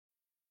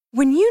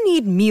When you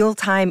need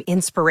mealtime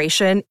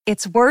inspiration,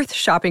 it's worth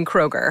shopping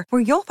Kroger,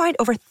 where you'll find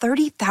over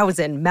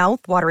 30,000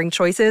 mouth-watering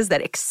choices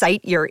that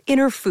excite your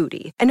inner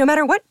foodie. And no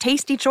matter what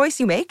tasty choice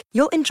you make,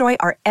 you'll enjoy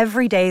our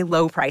everyday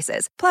low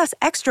prices, plus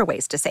extra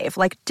ways to save,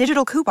 like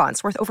digital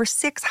coupons worth over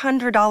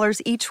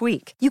 $600 each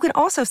week. You can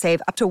also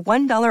save up to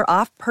 $1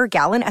 off per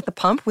gallon at the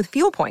pump with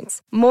fuel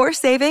points. More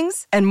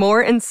savings and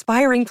more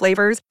inspiring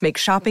flavors make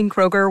shopping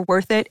Kroger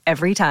worth it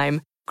every time.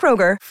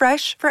 Kroger,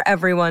 fresh for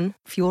everyone.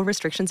 Fuel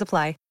restrictions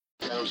apply.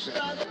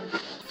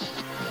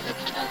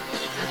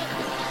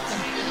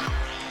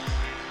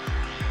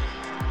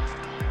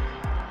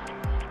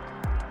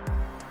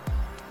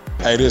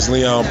 Hey, this is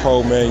Leon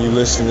Poe, man. You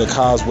listen to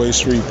Causeway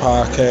Street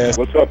Podcast.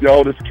 What's up,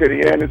 y'all? This is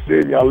Kenny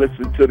Anderson. Y'all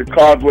listen to the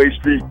Causeway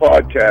Street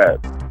Podcast.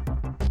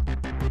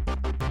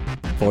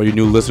 For all you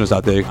new listeners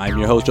out there, I'm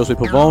your host, Josue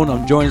Pavone.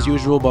 I'm joined as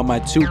usual by my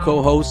two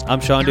co-hosts. I'm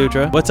Sean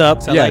Dutra. What's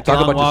up? Yeah,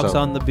 talk about walks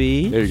yourself. on the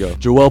bee. There you go.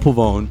 Joel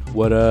Pavone.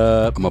 What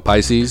up? I'm a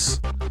Pisces.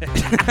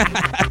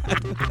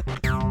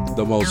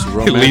 The most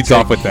romantic. It leads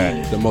off with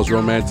that. The most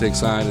romantic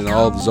sign in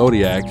all the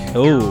zodiac.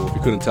 Oh, If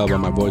you couldn't tell by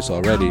my voice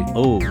already.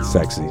 oh,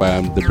 Sexy.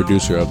 I'm the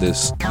producer of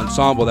this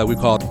ensemble that we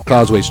call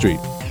Causeway Street.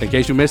 In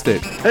case you missed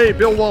it. Hey,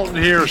 Bill Walton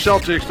here,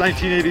 Celtics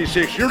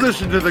 1986. You're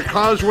listening to the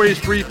Causeway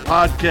Street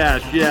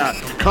Podcast. Yeah,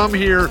 come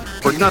here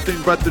for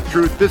nothing but the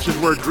truth. This is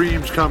where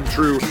dreams come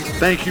true.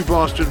 Thank you,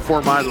 Boston,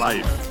 for my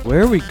life.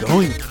 where are we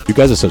going? You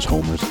guys are such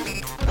homers.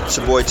 It's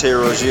your boy Tay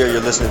Rozier.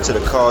 You're listening to the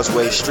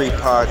Causeway Street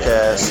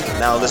Podcast.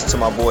 Now listen to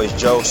my boys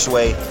Joe,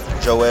 Sway,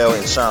 Joel,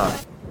 and Sean.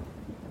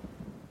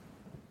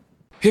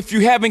 If you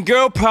having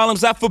girl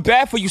problems, I feel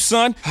bad for you,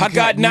 son. I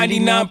got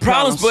 99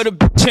 problems, but a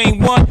bitch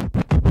ain't one.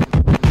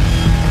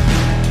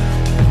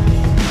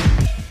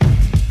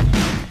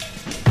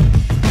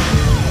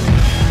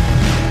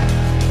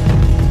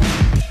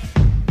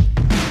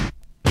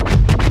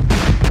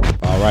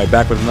 All right,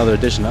 back with another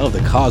edition of the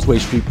Causeway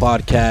Street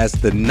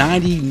Podcast, the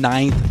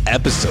 99th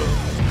episode.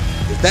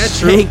 Is that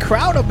true? Jay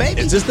Crowder,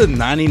 baby. Is this the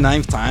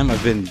 99th time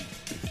I've been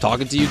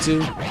talking to you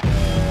two?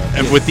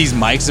 And with these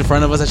mics in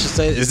front of us, I should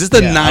say. Is this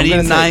the Yeah, I'm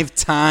gonna 99th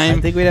time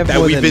I think we'd have that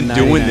more we've than been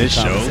doing 99 this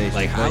show? conversations,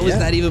 Like, how but is yeah.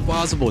 that even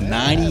possible?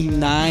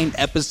 99,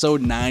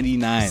 episode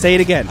 99. Say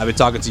it again. I've been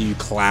talking to you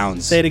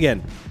clowns. Say it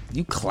again.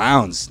 You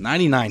clowns.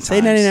 99 times.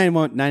 Say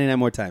 99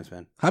 more times,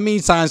 man. How many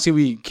times can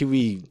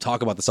we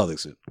talk about the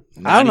Celtics?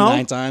 99 I don't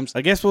know. times?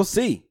 I guess we'll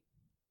see.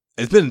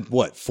 It's been,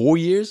 what, 4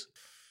 years?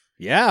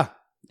 Yeah.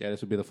 Yeah,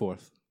 this would be the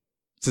fourth.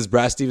 Since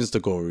Brad Stevens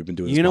took over, we've been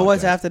doing this You know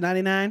what's podcast. after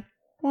 99?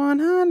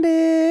 100.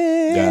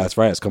 Yeah, that's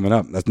right. It's coming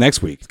up. That's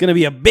next week. It's going to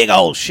be a big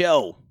old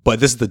show. But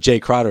this is the Jay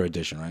Crowder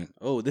edition, right?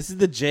 Oh, this is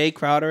the Jay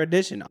Crowder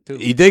edition.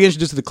 He did get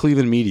introduced to the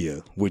Cleveland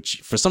media,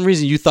 which for some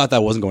reason you thought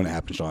that wasn't going to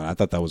happen, Sean. I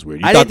thought that was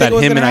weird. You I thought didn't think that it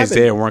was him and gonna happen.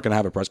 Isaiah weren't going to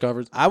have a press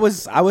conference? I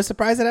was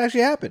surprised that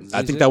actually happened.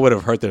 I think that would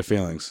have hurt their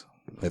feelings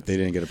if they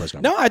didn't get a press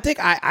conference. No, I think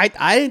I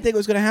didn't think it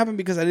was going to happen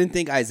because I didn't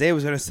think Isaiah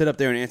was going to sit up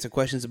there and answer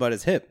questions about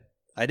his hip.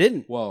 I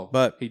didn't. Well,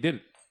 but he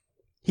didn't.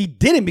 he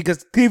didn't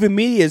because Cleveland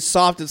media is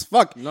soft as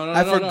fuck.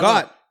 I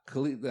forgot.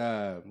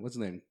 What's his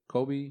name?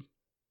 Kobe?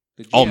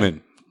 The GM.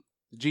 Altman.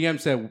 The GM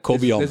said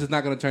Kobe Altman. this is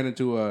not going to turn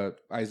into a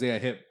Isaiah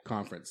Hip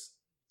conference.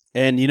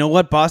 And you know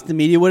what Boston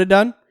media would have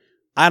done?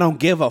 I don't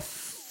give a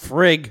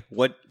frig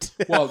what.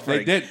 Well,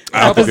 they did.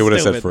 I don't think they would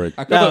have stupid. said frig.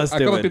 A That was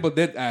couple of stupid. people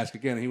did ask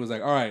again, and he was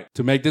like, all right,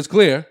 to make this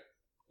clear,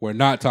 we're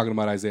not talking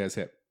about Isaiah's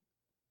hip.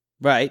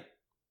 Right.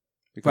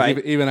 Because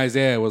Right. even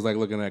Isaiah was like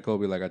looking at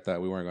Kobe like, I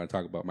thought we weren't going to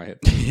talk about my hip.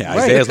 Yeah,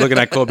 Isaiah's looking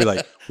at Kobe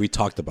like, we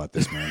talked about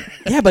this, man.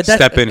 Yeah, but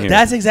Step in here.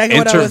 That's exactly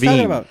what I was talking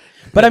Intervene. about.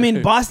 But I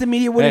mean, Boston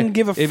media wouldn't Hey,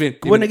 give a even-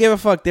 wouldn't give a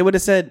fuck. They would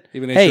have said,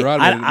 Even "Hey, Sherrod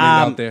made it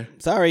out there.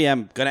 sorry,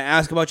 I'm gonna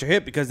ask about your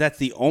hip because that's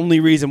the only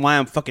reason why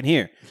I'm fucking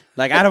here.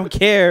 Like, I don't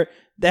care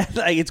that.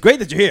 Like, it's great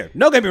that you're here.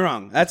 Don't get me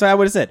wrong. That's what I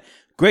would have said.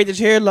 Great that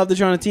you're here. Love that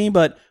you're on the team.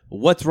 But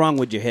what's wrong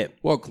with your hip?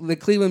 Well, the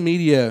Cleveland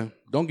media,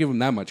 don't give them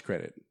that much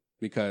credit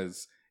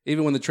because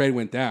even when the trade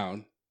went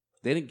down,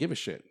 they didn't give a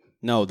shit.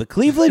 No, the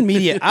Cleveland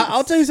media.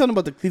 I'll tell you something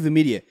about the Cleveland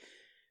media.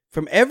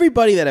 From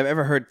everybody that I've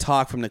ever heard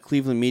talk from the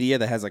Cleveland media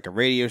that has like a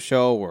radio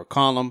show or a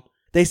column,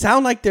 they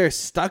sound like they're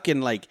stuck in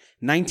like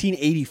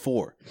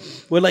 1984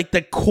 with like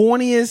the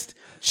corniest,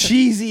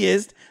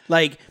 cheesiest,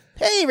 like,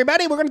 hey,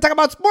 everybody, we're going to talk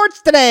about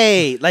sports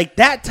today. Like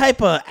that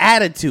type of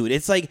attitude.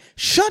 It's like,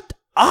 shut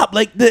up.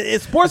 Like the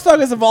sports talk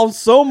has evolved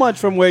so much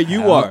from where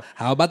you are.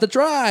 How about the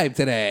tribe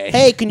today?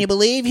 Hey, can you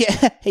believe?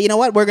 Hey, you know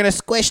what? We're gonna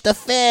squish the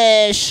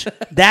fish.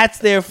 That's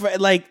their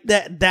like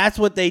that. That's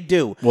what they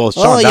do. Well,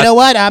 Sean, oh, you that's- know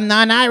what? I'm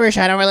non-Irish.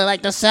 I don't really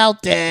like the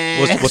Celtics.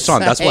 Well, Sean,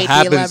 that's I what hate the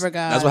happens.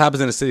 Leprechaun. That's what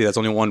happens in a city that's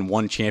only won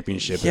one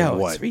championship Yo, in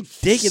what? it's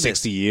ridiculous.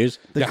 60 years.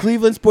 The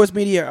Cleveland sports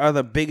media are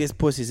the biggest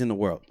pussies in the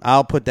world.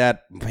 I'll put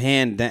that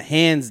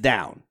hands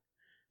down.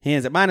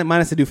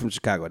 Minus the dude from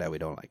Chicago that we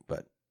don't like,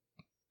 but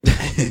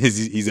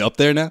He's up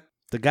there now.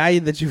 The guy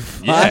that you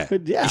fought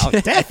with? Yeah,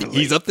 definitely.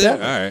 He's up there?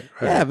 Definitely.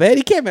 All right. Yeah, man,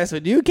 he can't mess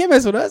with you. He can't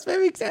mess with us,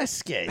 man. That's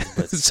scary.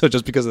 So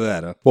just because of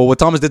that, huh? Well, what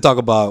Thomas did talk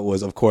about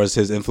was, of course,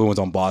 his influence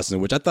on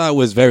Boston, which I thought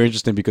was very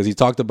interesting because he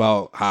talked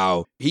about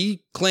how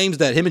he claims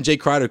that him and Jay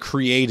Crowder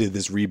created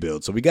this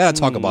rebuild. So we got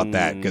to talk about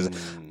that because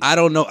I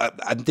don't know.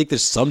 I think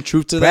there's some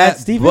truth to Brad that,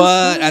 Stevens?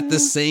 but at the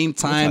same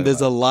time,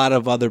 there's a lot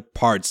of other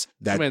parts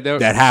that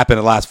that happened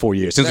in the last 4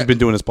 years since we've been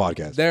doing this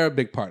podcast. They're a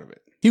big part of it.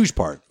 Huge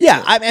part.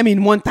 Yeah, I mean,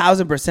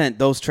 1,000%.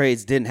 Those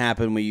trades didn't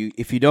happen when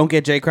if you don't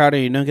get Jay Crowder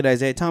and you don't get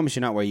Isaiah Thomas,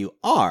 you're not where you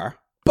are.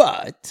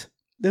 But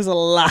there's a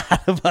lot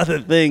of other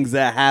things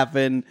that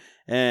happen.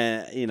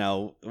 You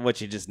know,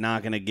 what you're just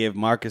not going to give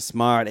Marcus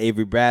Smart,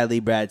 Avery Bradley,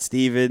 Brad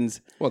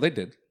Stevens. Well, they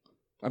did.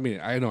 I mean,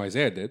 I know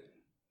Isaiah did.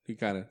 He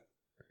kind of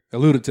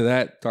alluded to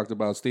that. Talked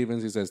about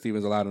Stevens. He said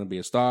Stevens allowed him to be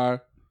a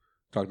star.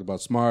 Talked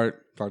about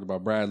Smart. Talked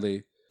about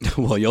Bradley.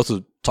 Well, he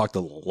also talked a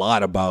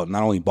lot about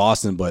not only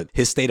Boston, but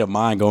his state of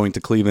mind going to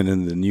Cleveland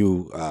in the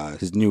new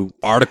his new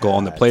article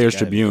on the Players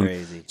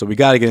Tribune. So we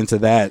got to get into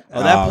that.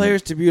 Oh, that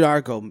Players Tribune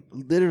article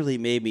literally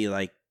made me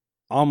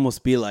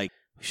almost be like,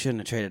 we shouldn't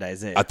have traded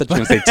Isaiah. I thought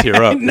you were going to say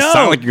tear up. No. It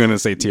sounded like you're going to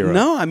say tear up.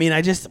 No, I mean,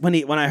 I just when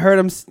I heard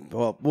him,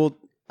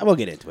 I won't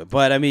get into it,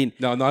 but I mean,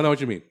 no, I know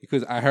what you mean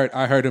because I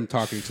heard him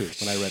talking too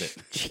when I read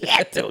it.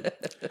 Yeah, dude.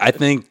 I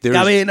think there's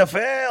got me in the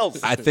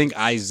feels. I think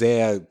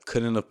Isaiah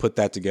couldn't have put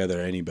that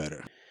together any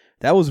better.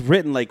 That was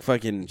written like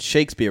fucking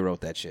Shakespeare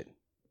wrote that shit.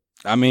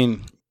 I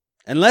mean,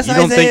 unless you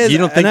don't think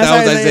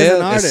that was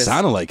Isaiah? It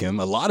sounded like him.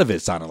 A lot of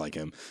it sounded like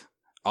him.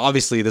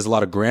 Obviously, there's a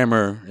lot of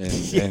grammar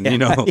and you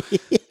know,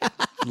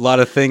 a lot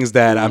of things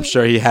that I'm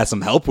sure he had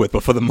some help with.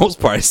 But for the most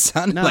part, it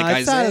sounded like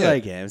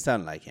Isaiah. It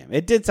sounded like him.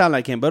 It did sound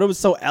like him, but it was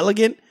so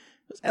elegant. It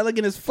was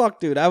elegant as fuck,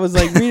 dude. I was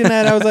like reading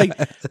that. I was like,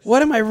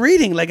 what am I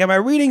reading? Like, am I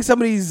reading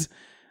somebody's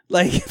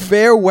like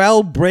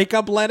farewell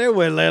breakup letter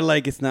where they're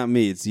like, it's not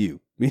me, it's you.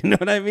 You know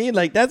what I mean?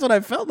 Like, that's what I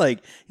felt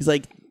like. He's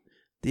like,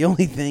 the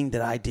only thing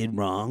that I did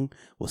wrong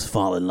was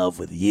fall in love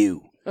with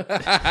you.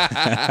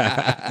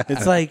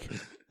 It's like,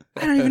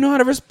 I don't even know how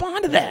to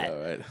respond to that.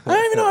 I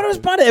don't even know how to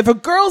respond to it. If a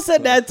girl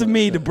said that to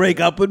me to break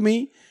up with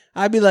me,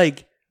 I'd be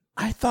like,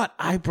 I thought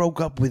I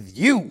broke up with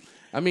you.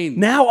 I mean,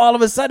 now all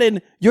of a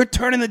sudden you're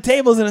turning the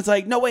tables and it's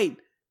like, no, wait,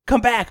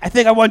 come back. I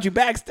think I want you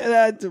back.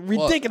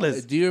 Ridiculous.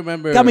 Well, do you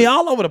remember? Got me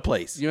all over the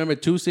place. You remember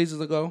 2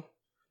 seasons ago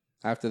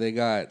after they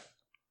got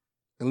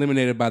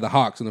eliminated by the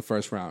Hawks in the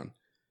first round,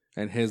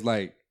 and his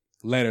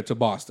letter to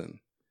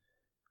Boston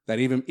that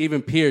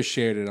even Pierce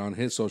shared it on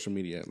his social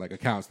media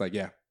accounts. Like,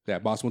 yeah,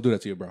 Boston will do that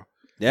to you, bro.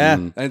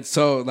 Yeah, and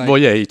so well,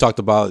 yeah, he talked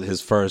about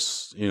his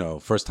first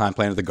time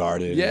playing at the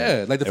Garden.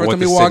 Yeah, the first time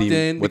he walked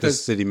in, what the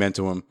city meant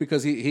to him.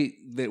 Because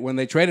when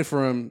they traded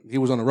for him, he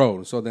was on the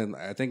road. So then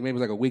I think maybe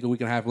it was a week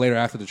and a half later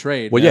after the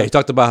trade. Well, yeah, he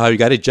talked about how he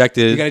got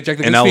ejected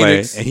in LA,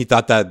 Phoenix. and he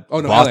thought that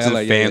Boston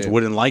fans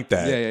wouldn't like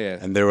that. Yeah.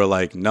 And they were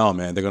like, no,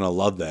 man, they're gonna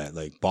love that.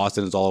 Like,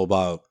 Boston is all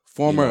about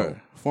former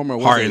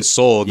heart and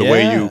soul, the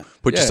way you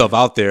put yourself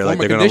out there. Like,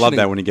 they're gonna love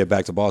that when you get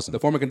back to Boston. The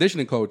former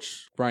conditioning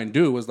coach Brian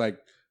Dew was like,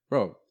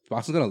 bro,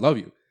 Boston's gonna love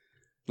you.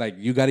 Like,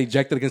 you got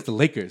ejected against the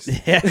Lakers.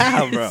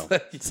 Yeah, bro.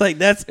 It's like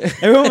that's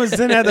everyone was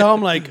sitting at the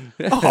home like,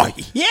 oh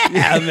yeah,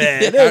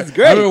 man, that's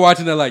great. I remember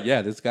watching it like,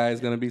 yeah, this guy is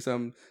gonna be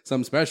something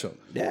special.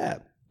 Yeah,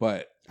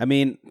 but I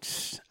mean,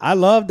 I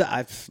loved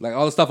like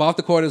all the stuff off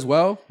the court as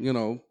well. You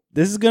know,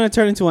 this is gonna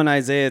turn into an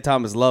Isaiah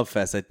Thomas love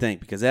fest, I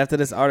think, because after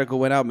this article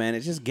went out, man,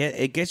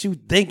 it gets you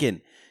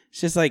thinking.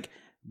 It's just like,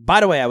 by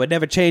the way, I would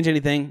never change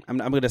anything. I'm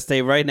gonna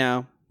stay right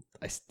now.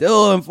 I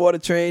still am for the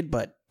trade,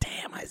 but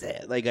damn,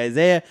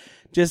 Isaiah.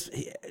 Just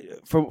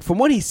from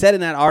what he said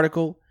in that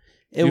article,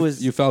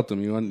 you felt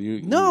him.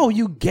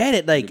 You get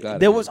it. Like,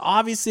 there was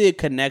obviously a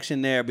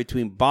connection there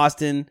between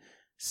Boston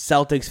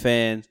Celtics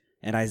fans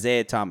and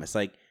Isaiah Thomas.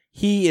 Like,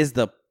 he is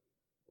the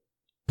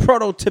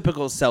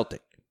prototypical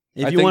Celtic.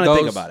 If you want to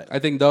think about it, I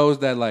think those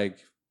that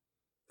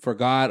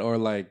forgot or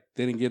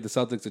didn't give the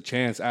Celtics a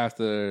chance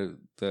after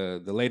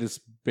the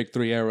latest Big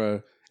Three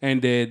era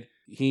ended,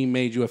 he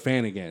made you a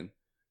fan again.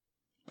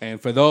 And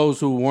for those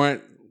who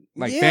weren't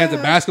fans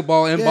of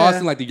basketball in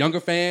Boston, like the younger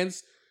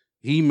fans,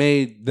 he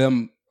made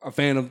them a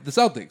fan of the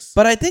Celtics.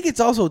 But I think it's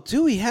also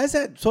too, he has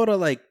that sort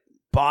of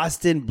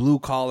Boston blue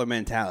collar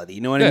mentality.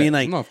 You know what I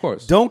mean? No, of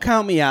course. Don't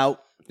count me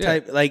out.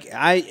 Type.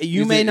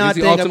 You may not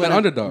think I'm the ultimate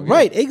underdog.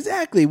 Right,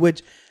 exactly.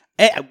 Which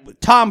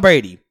Tom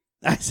Brady,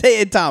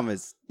 Isaiah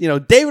Thomas,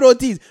 David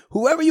Ortiz,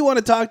 whoever you want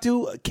to talk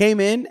to, came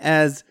in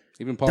as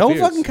even Paul don't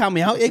Pierce. Fucking count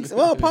me out.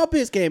 Well, Paul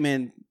Pierce came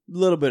in a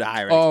little bit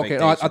higher. Oh, okay.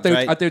 I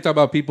think you're talking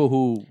about people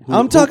who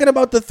I'm talking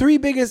about the three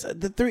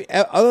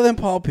other than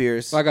Paul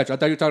Pierce. I got you. I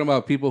thought you were talking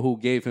about people who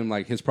gave him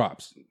his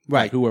props,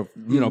 right? Who were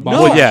Boston.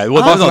 Well, yeah.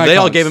 Well, they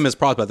all gave him his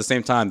props, but at the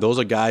same time, those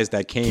are guys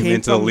that came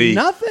into the league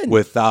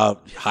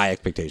without high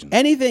expectations.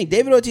 Anything.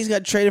 David Ortiz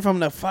got traded from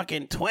the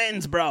fucking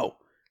Twins, bro.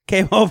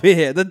 Came over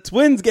here. The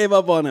Twins gave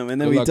up on him, and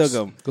then we took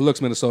him. Good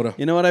looks, Minnesota.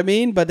 You know what I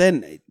mean? But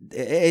then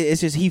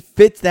it's just he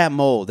fits that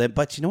mold.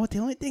 But you know what? The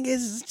only thing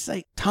is, it's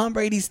Tom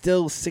Brady's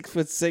still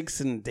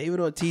 6'6", and David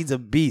Ortiz a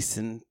beast,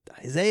 and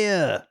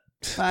Isaiah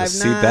 5'9".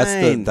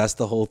 See, that's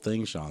the whole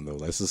thing, Sean. Though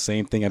that's the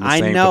same thing I've been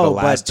saying know, for the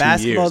last 2 years.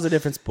 basketball's a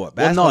different sport.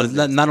 Well, no,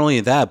 Basketball's not only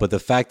that, but the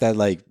fact that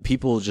like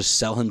people just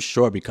sell him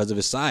short because of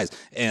his size,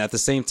 and at the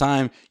same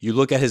time, you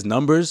look at his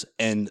numbers,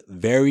 and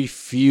very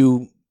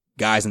few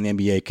guys in the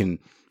NBA can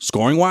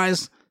scoring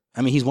wise.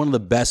 I mean, he's one of the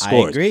best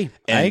scorers.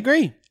 I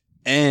agree.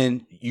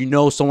 And you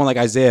know, someone like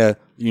Isaiah,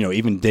 you know,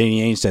 even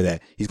Danny Ainge said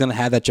that he's gonna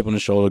have that chip on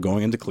his shoulder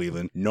going into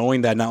Cleveland,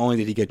 knowing that not only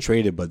did he get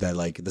traded, but that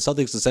like the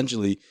Celtics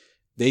essentially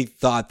they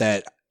thought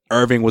that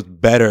Irving was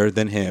better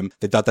than him.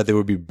 They thought that they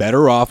would be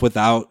better off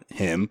without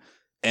him.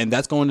 And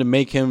that's going to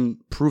make him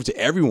prove to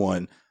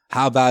everyone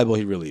how valuable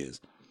he really is.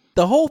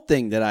 The whole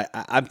thing that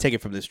I'm taking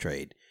from this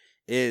trade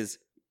is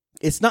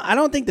it's not. I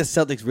don't think the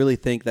Celtics really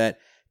think that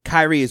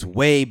Kyrie is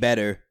way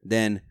better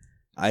than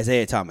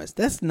Isaiah Thomas.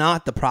 That's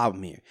not the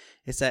problem here.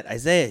 It's that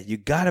Isaiah, you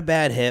got a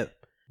bad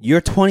hip.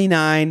 You're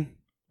 29.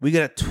 We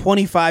got a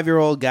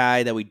 25-year-old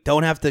guy that we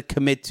don't have to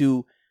commit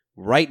to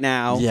right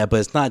now. Yeah, but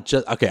it's not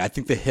just okay. I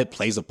think the hip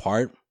plays a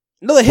part.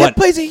 No, the hip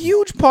plays a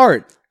huge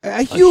part.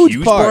 A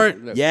huge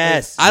part.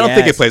 Yes. I don't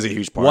think it plays a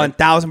huge part.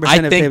 1,000%.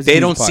 I think they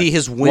don't see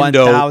his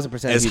window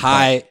as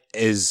high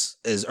as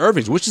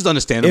Irving's, which is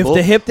understandable. If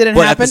the hip didn't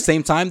happen, happen, at the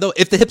same time, though,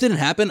 if the hip didn't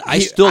happen, I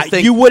still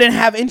think you wouldn't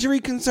have injury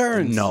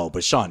concerns. No,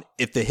 but Sean,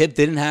 if the hip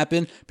didn't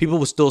happen, people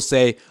would still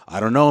say, I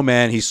don't know,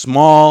 man. He's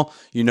small.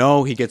 You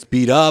know, he gets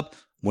beat up.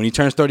 When he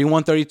turns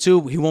 31,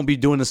 32, he won't be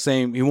doing the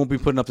same. He won't be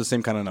putting up the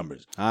same kind of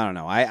numbers. I don't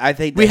know. I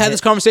think we had this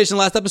conversation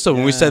last episode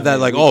when we said that,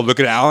 like, oh, look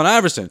at Allen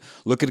Iverson.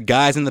 Look at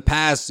guys in the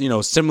past, you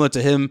know, similar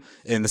to him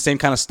in the same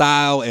kind of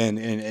style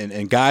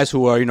and guys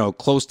who are, you know,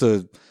 close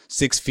to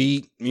 6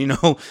 feet, you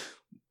know.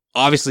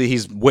 Obviously,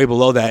 he's way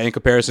below that in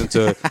comparison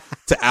to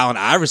Allen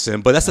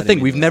Iverson. But that's the thing.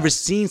 We've never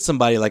seen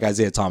somebody like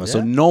Isaiah Thomas.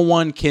 So no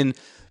one can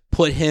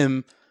put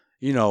him,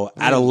 you know,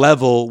 at a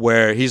level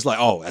where he's like,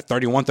 oh, at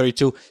 31,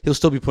 32, he'll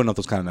still be putting up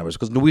those kind of numbers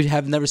because we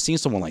have never seen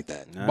someone like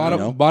that.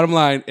 Bottom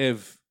line,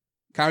 if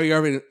Kyrie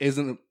Irving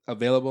isn't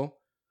available,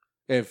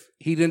 if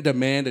he didn't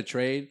demand a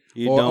trade,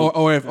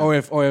 or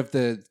if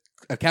the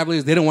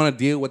Cavaliers didn't want to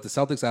deal with the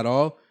Celtics at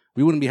all,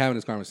 we wouldn't be having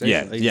this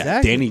conversation.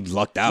 Yeah, Danny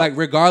lucked out. Like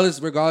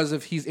regardless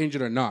if he's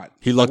injured or not,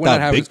 he lucked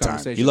out big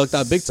time. He lucked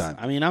out big time.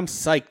 I mean, I'm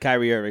psyched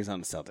Kyrie Irving's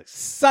on the Celtics.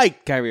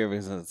 Psyched Kyrie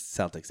Irving's on the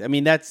Celtics. I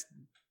mean, that's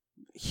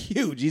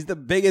huge. He's the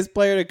biggest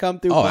player to come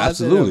through. Oh,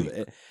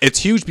 absolutely. It's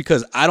huge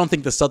because I don't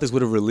think the Celtics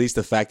would have released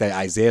the fact that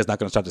Isaiah's not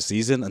going to start the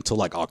season until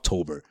like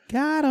October.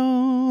 Got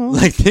him.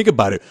 Like, think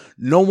about it.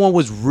 No one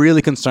was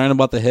really concerned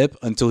about the hip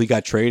until he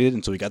got traded,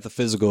 until he got the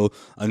physical,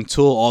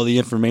 until all the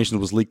information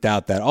was leaked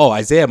out that, oh,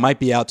 Isaiah might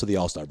be out to the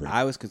All-Star break.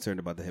 I was concerned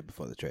about the hip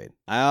before the trade.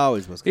 I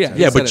always was concerned.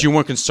 Yeah, but you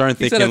weren't concerned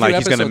thinking like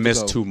he's going to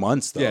miss 2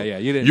 months, though. Yeah,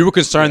 you didn't. You were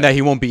concerned that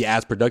he won't be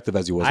as productive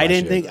as he was last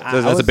year. Think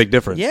that's a big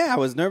difference. Yeah, I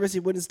was nervous he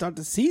wouldn't start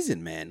the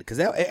season, man.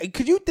 Because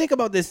could you think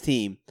about this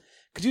team?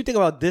 Could you think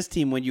about this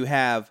team when you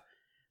have,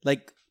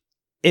 like,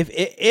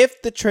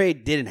 if the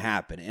trade didn't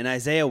happen and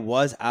Isaiah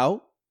was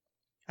out,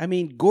 I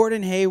mean,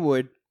 Gordon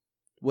Hayward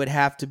would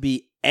have to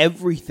be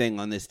everything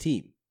on this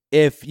team.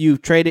 If you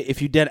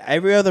did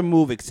every other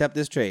move except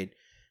this trade,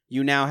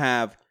 you now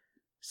have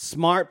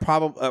Smart,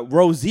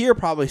 Rozier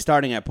probably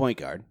starting at point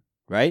guard,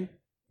 right?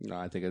 No,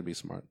 I think it'd be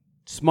Smart.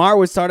 Smart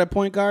would start at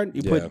point guard.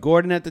 You put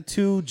Gordon at the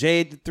 2,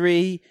 Jay at the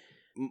 3,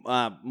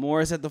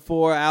 Morris at the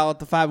 4, Al at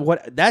the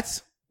 5.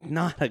 That's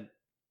not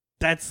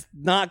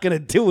gonna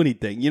do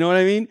anything. You know what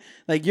I mean?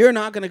 Like, you're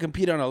not gonna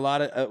compete on a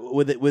lot of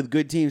with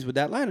good teams with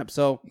that lineup.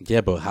 So yeah,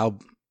 but how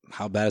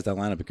bad is that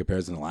lineup in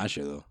comparison to last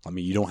year, though? I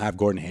mean, you don't have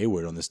Gordon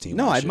Hayward on this team.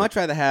 No, I'd much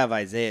rather have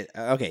Isaiah.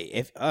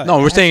 Okay,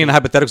 we're saying in a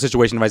hypothetical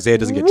situation if Isaiah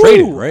doesn't get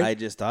traded, right? I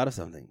just thought of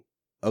something.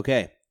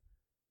 Okay,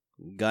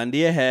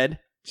 Gundy ahead.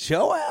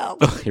 Joel.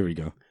 Oh, here we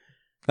go.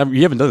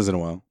 You haven't done this in a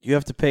while. You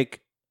have to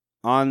pick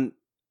on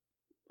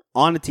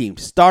a team.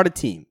 Start a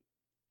team.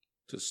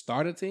 To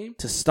start a team?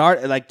 To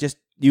start, like, just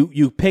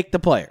you pick the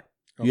player.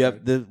 Okay. You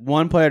have the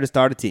one player to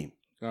start a team.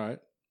 All right.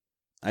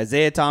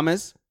 Isaiah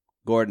Thomas,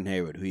 Gordon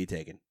Hayward. Who are you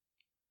taking?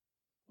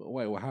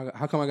 Wait, well,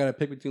 how come I got to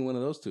pick between one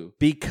of those two?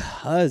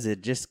 Because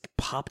it just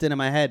popped into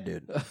my head,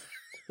 dude.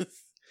 I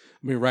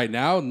mean, right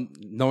now,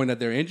 knowing that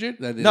they're injured?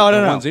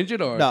 No. One's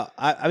injured? Or no,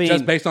 I mean...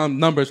 Just based on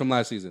numbers from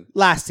last season?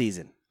 Last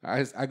season.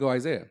 I go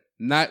Isaiah.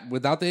 Not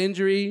without the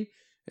injury,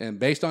 and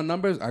based on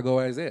numbers, I go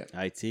Isaiah.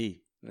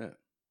 Yeah.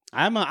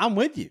 I'm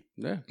with you.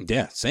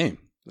 Yeah, same.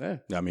 Yeah.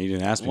 I mean, you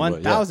didn't ask me.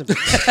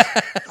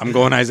 1,000%. I'm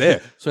going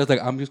Isaiah. So it's like,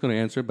 I'm just going to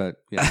answer, but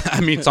yeah. I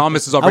mean,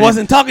 Thomas is already... I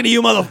wasn't talking to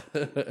you, mother...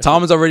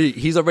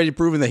 He's already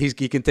proven that he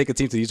can take a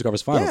team to the Eastern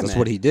Conference Finals. That's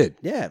what he did.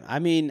 Yeah, I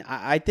mean,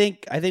 I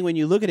think when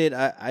you look at it,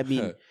 I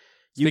mean...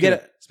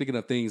 Speaking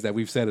of things that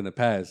we've said in the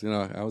past, you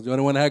know, I was the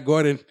only one that had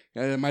Gordon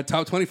in my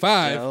top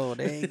 25. Oh,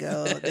 there you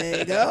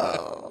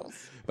go.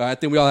 But I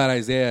think we all had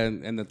Isaiah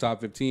in the top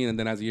 15, and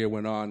then as the year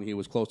went on, he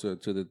was closer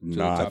to the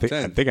top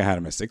 10. I think I had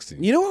him at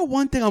 16. You know what?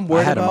 One thing I'm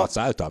worried about. I had him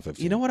outside the top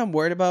 15. You know what I'm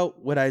worried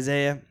about with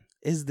Isaiah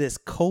is this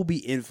Kobe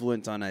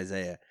influence on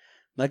Isaiah.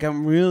 Like,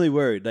 I'm really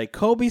worried. Like,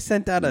 Kobe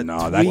sent out a No,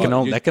 tweet.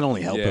 that can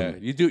only help him.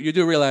 You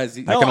do realize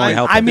That can only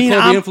help him. I mean, the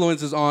Kobe I'm-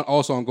 influence is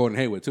also on Gordon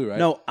Hayward too, right?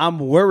 No, I'm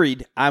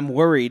worried. I'm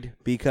worried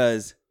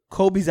because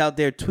Kobe's out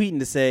there tweeting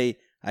to say,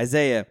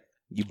 Isaiah,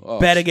 you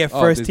better get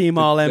first team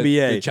All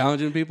NBA. The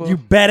challenging people. You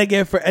better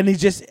get first.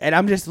 And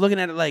I'm just looking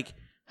at it like,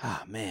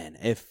 man,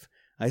 if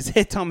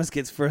Isaiah Thomas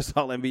gets first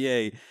All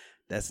NBA,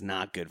 that's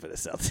not good for the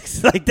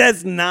Celtics. Like,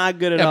 that's not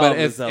good at all but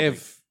for the Celtics.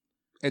 if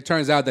it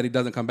turns out that he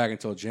doesn't come back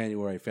until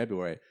January,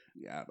 February,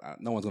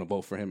 no one's going to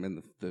vote for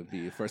him to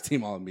be first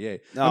team All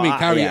NBA. No, I mean,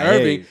 Kyrie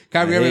Irving,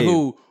 I hear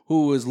you.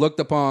 who was looked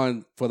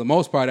upon for the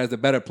most part as the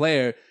better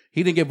player,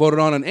 he didn't get voted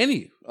on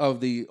any of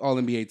the All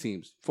NBA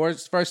teams,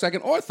 first,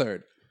 second, or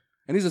third.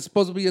 And he's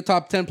supposed to be a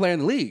top 10 player in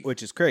the league.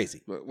 Which is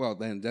crazy. Well,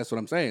 then that's what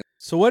I'm saying.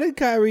 So what did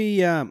Kyrie...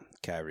 You're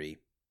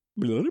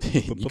going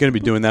to be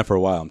doing that for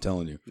a while, I'm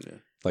telling you. Yeah.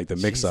 Like the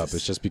mix-up.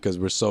 It's just because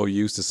we're so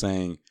used to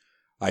saying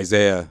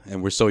Isaiah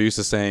and we're so used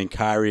to saying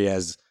Kyrie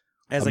as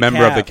a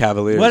member of the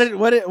Cavaliers.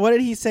 What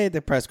did he say at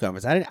the press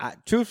conference?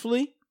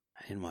 Truthfully,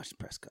 I didn't watch the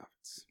press conference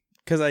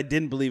because I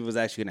didn't believe it was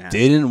actually going to happen.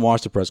 Didn't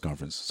watch the press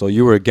conference, so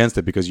you were against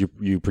it because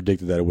you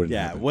predicted that it wouldn't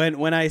happen.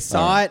 When I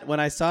saw it,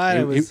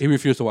 I was He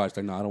refused to watch.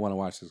 Like, no, I don't want to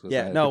watch this.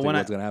 when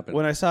what's going to happen.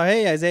 When I saw,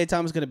 hey, Isaiah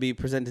Thomas is going to be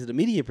presented to the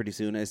media pretty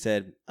soon, I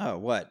said, oh,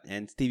 what?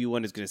 And Stevie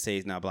Wonder's going to say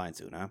he's not blind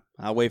soon, huh?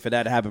 I'll wait for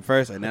that to happen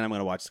first, and then I'm going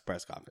to watch the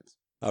press conference.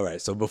 All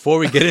right, so before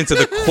we get into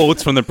the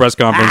quotes from the press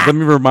conference, let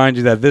me remind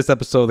you that this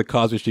episode of the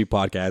Causeway Street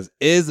Podcast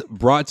is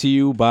brought to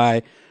you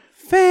by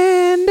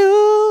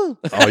FanDuel.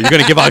 Oh, you're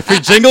going to give out free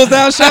jingles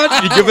now,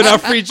 Sean? You giving out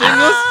free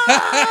jingles?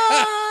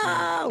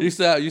 You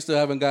still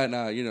haven't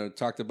gotten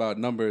talked about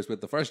numbers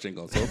with the first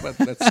jingle. So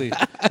let's see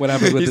what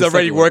happens with He's this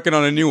already second working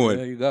on a new one.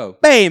 There you go.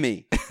 Pay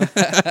me.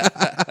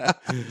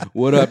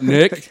 What up,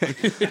 Nick?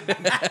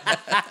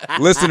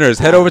 Listeners,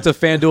 head over to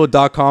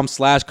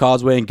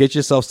FanDuel.com/Causeway and get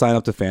yourself signed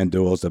up to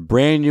FanDuel. It's a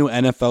brand new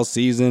NFL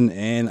season,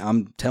 and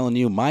I'm telling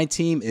you, my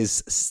team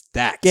is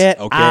stacked. Get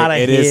out of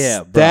It here, is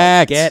bro.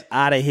 stacked. Get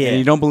out of here. And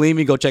you don't believe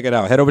me? Go check it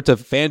out. Head over to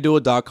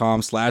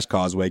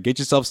FanDuel.com/Causeway. Get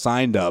yourself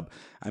signed up.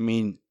 I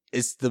mean,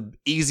 it's the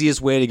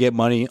easiest way to get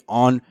money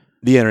on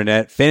the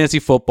internet. Fantasy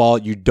football,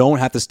 you don't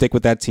have to stick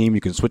with that team.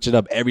 You can switch it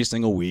up every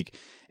single week.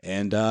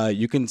 And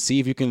you can see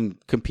if you can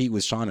compete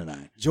with Sean and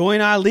I.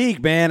 Join our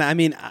league, man. I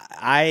mean,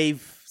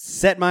 I've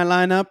set my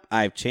lineup.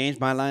 I've changed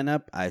my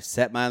lineup. I've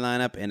set my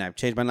lineup, and I've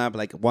changed my lineup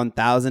like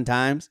 1,000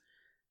 times.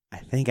 I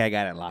think I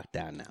got it locked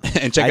down now.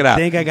 And check it out.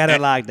 I think I got it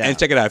locked down. And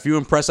check it out. If you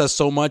impress us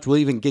so much, we'll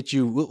even get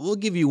you. We'll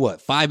give you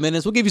what, 5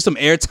 minutes? We'll give you some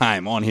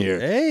airtime on here.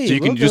 Hey, so you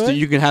can we'll do it.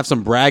 you can have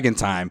some bragging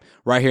time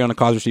right here on the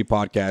Causeway Street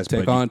Podcast.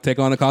 Take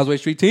on the Causeway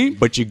Street team.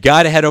 But you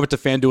got to head over to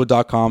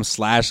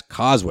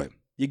FanDuel.com/Causeway.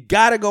 You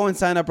got to go and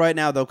sign up right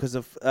now, though, because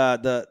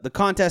the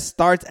contest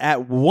starts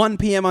at 1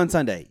 p.m. on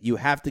Sunday. You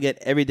have to get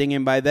everything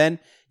in by then.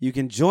 You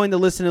can join the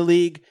Listener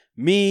League.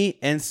 Me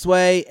and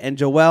Sway and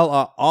Joel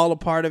are all a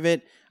part of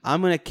it.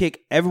 I'm going to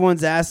kick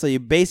everyone's ass, so you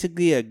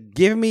basically are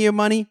giving me your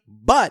money.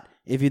 But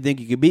if you think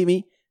you can beat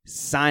me,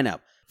 sign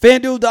up.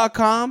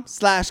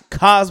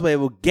 FanDuel.com/Causeway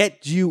will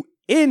get you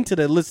into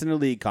the Listener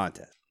League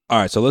contest. All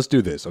right, so let's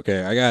do this,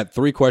 okay? I got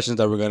 3 questions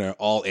that we're going to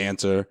all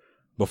answer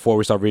before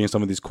we start reading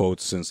some of these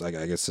quotes, since I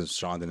guess since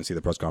Sean didn't see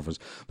the press conference.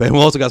 But we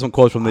also got some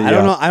quotes from the... I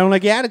don't know. I don't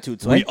like your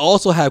attitude, Sway. We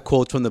also have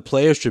quotes from the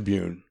Players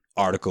Tribune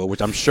article,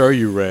 which I'm sure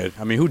you read.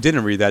 I mean, who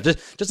didn't read that?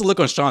 Just the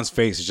look on Sean's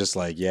face is just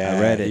like, yeah, I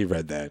read it. He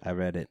read that. I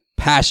read it.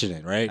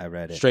 Passionate, right? I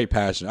read it. Straight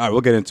passionate. All right,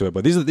 we'll get into it.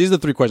 But these are the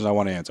 3 questions I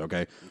want to answer,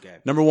 okay? Okay.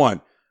 Number 1,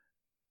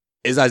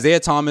 is Isaiah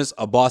Thomas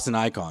a Boston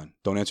icon?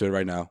 Don't answer it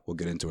right now. We'll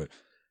get into it.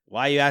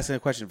 Why are you asking a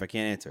question if I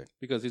can't answer it?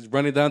 Because he's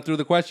running down through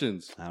the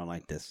questions. I don't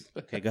like this.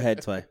 Okay, go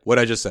ahead, Sway.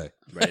 What'd I just say?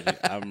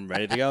 I'm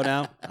ready to go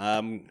now.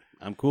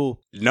 I'm cool.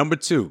 Number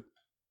 2,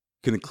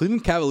 can the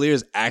Cleveland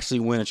Cavaliers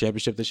actually win a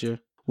championship this year?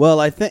 Well,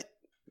 I think...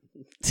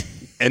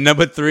 And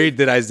number 3,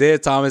 did Isaiah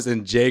Thomas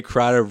and Jay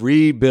Crowder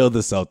rebuild the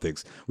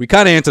Celtics? We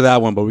kind of answered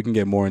that one, but we can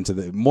get more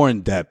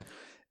in depth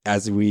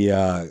as we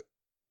go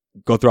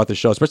throughout the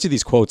show, especially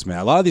these quotes, man.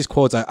 A lot of these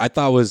quotes I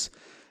thought was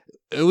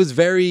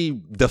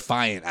very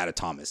defiant out of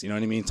Thomas. You know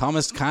what I mean?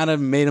 Thomas kind of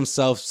made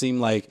himself seem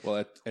like...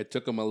 Well, it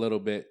took him a little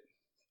bit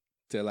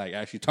to like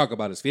actually talk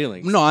about his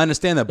feelings. No, I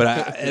understand that,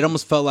 but it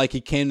almost felt like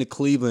he came to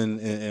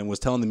Cleveland and was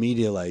telling the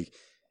media like,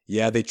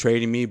 yeah, they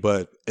traded me,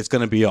 but it's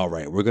going to be all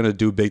right. We're going to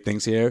do big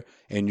things here,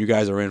 and you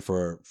guys are in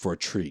for a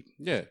treat.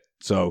 Yeah.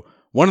 So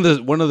one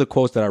of the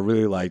quotes that I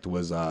really liked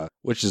was,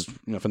 which is,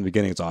 from the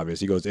beginning, it's obvious.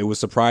 He goes, "It was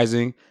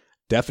surprising.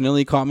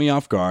 Definitely caught me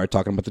off guard,"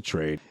 talking about the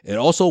trade. "It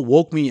also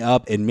woke me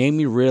up and made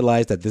me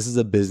realize that this is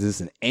a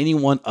business and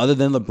anyone other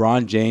than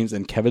LeBron James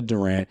and Kevin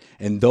Durant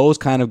and those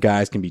kind of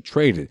guys can be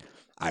traded.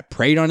 I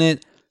prayed on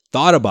it,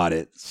 thought about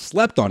it,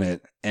 slept on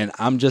it, and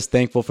I'm just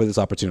thankful for this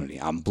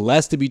opportunity. I'm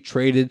blessed to be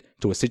traded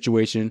to a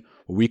situation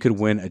where we could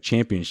win a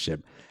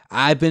championship.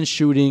 I've been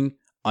shooting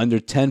under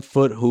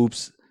 10-foot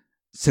hoops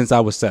since I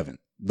was 7.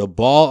 The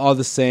ball are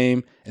the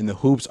same and the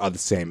hoops are the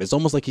same." It's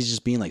almost like he's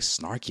just being like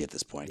snarky at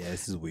this point. Yeah,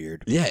 this is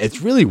weird. Yeah,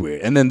 it's really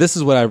weird. And then this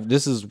is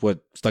what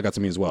stuck out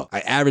to me as well.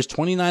 "I averaged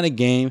 29 a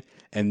game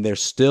and they're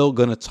still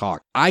going to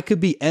talk. I could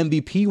be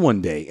MVP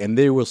one day, and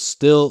they will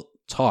still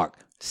talk.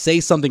 Say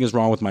something is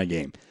wrong with my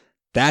game.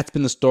 That's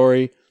been the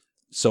story,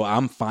 so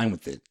I'm fine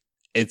with it.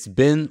 It's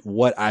been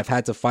what I've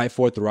had to fight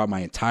for throughout my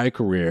entire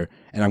career,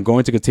 and I'm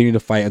going to continue to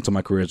fight until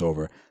my career is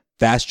over.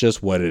 That's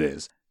just what it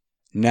is.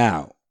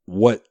 Now,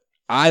 what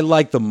I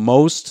like the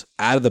most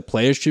out of the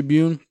Players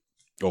Tribune,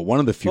 or one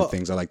of the few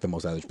things I like the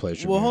most out of the Players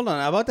Tribune. Well, hold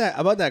on.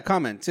 About that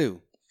comment,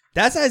 too.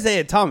 That's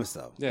Isaiah Thomas,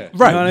 though. Yeah.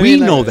 Right. You know what I We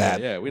mean? know Like,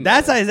 that. Yeah, we know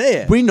That's that.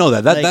 Isaiah. We know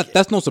that. Like,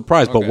 That's no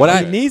surprise. But Okay, what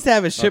okay. He needs to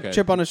have his Okay.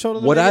 chip on his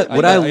shoulder. What like I-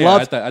 what I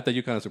love- I thought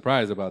you kind of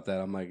surprised about that.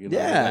 I'm like, you know,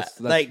 yeah, that's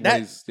like what that.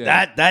 he's-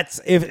 yeah. That's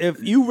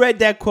if you read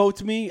that quote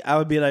to me, I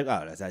would be like,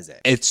 oh, that's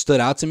Isaiah. it stood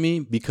out to me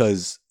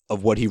because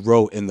of what he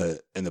wrote in the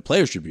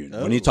Players Tribune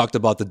when he Oh. talked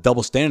about the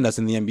double standard that's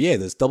in the NBA,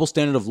 this double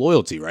standard of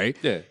loyalty, right?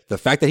 Yeah. The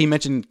fact that he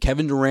mentioned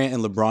Kevin Durant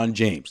and LeBron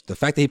James, the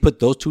fact that he put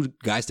those two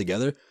guys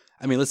together.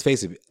 I mean, let's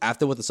face it.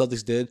 After what the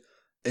Celtics did,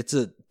 it's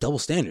a double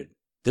standard.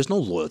 There's no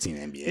loyalty in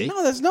the NBA.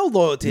 No, there's no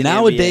loyalty in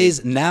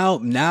Nowadays, the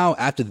NBA. now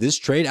after this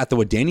trade, after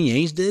what Danny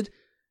Ainge did,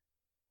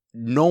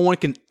 no one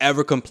can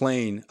ever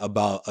complain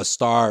about a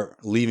star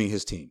leaving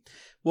his team.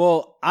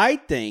 Well, I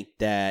think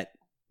that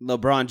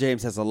LeBron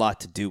James has a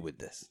lot to do with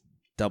this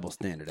double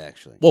standard,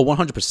 actually. Well,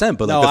 100%.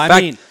 But No, like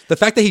I mean- the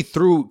fact that he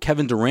threw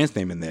Kevin Durant's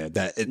name in there,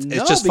 that it's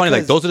No, just funny. Like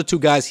because- those are the two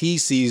guys he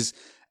sees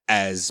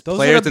as Those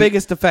players. are the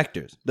biggest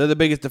defectors. They're the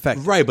biggest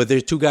defectors. Right, but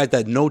there's two guys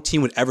that no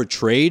team would ever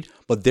trade,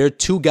 but they're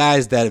two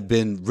guys that have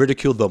been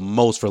ridiculed the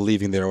most for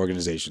leaving their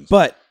organizations.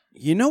 But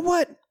you know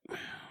what?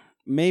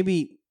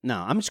 Maybe no.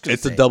 I'm just gonna.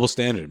 It's say a double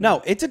standard. No,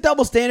 man. it's a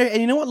double standard,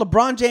 and you know what?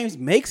 LeBron James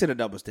makes it a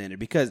double standard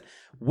because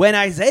when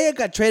Isaiah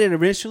got traded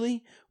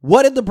initially,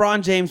 what did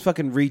LeBron James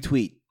fucking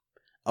retweet?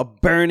 A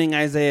burning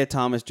Isaiah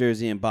Thomas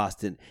jersey in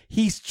Boston.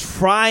 He's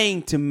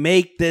trying to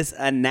make this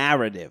a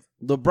narrative.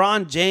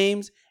 LeBron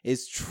James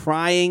is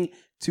trying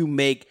to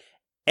make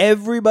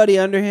everybody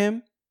under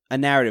him a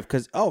narrative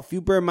because, if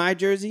you burn my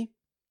jersey,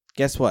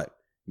 guess what?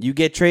 You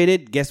get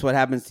traded, guess what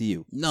happens to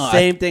you? No,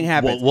 Same thing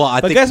happens. well, I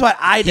but think guess what?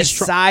 I he's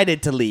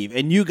decided to leave,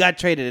 and you got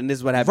traded, and this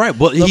is what happened. Right,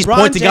 well, he's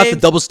pointing out the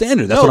double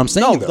standard. That's what I'm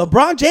saying, though.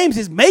 LeBron James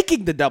is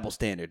making the double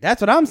standard.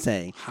 That's what I'm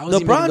saying. How is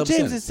he making the LeBron double James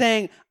standard? is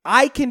saying,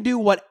 I can do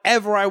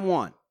whatever I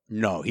want.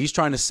 No, he's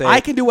trying to say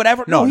I can do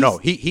whatever. No,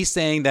 he's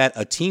saying that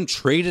a team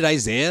traded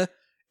Isaiah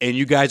and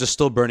you guys are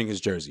still burning his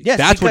jersey. Yes,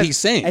 that's what because- he's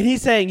saying. And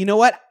he's saying, you know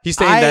what? He's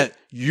saying that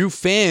you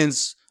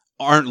fans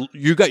aren't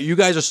you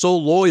guys are so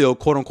loyal,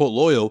 quote unquote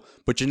loyal,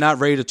 but you're not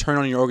ready to turn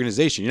on your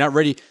organization. You're not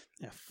ready.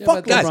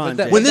 Fuck Guys, LeBron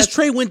James. when this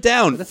trade went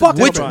down, fuck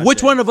which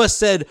LeBron one of us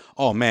said,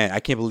 "Oh man, I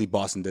can't believe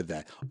Boston did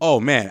that." Oh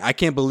man, I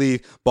can't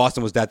believe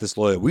Boston was that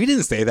disloyal. We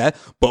didn't say that,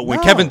 but when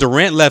No. Kevin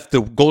Durant left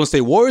the Golden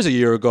State Warriors a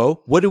year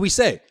ago, what did we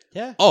say?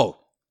 Yeah. Oh,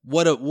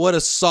 what a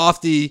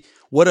softy,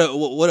 what a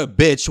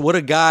bitch, what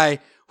a guy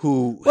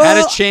who had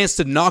a Well, chance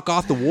to knock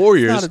off the It's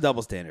Warriors. not a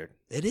double standard.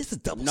 It is a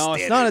double No,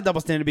 standard. it's not a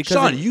double standard because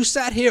Sean, you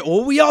sat here.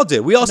 Well, we all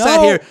did. We all No,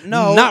 sat here.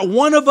 no. Not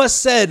one of us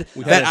said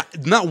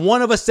that. Not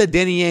one of us said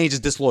Danny Ainge is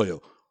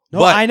disloyal. No,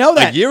 but I know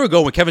that. a year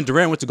ago when Kevin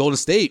Durant went to Golden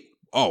State,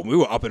 we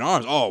were up in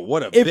arms. Oh,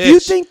 what a if bitch. you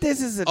think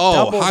this is a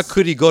double, how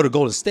could he go to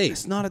Golden State?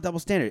 it's not a double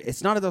standard.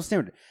 It's not a double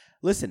standard.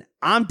 Listen,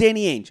 I'm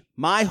Danny Ainge.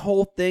 My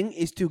whole thing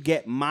is to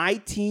get my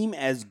team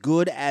as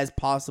good as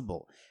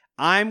possible.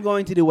 I'm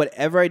going to do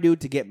whatever I do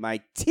to get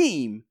my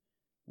team,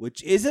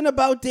 which isn't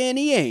about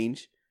Danny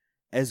Ainge,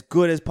 as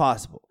good as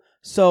possible.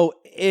 So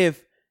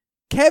if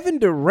Kevin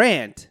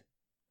Durant,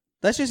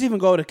 let's just even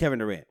go to Kevin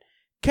Durant.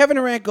 Kevin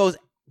Durant goes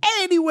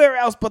anywhere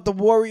else but the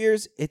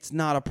Warriors, it's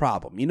not a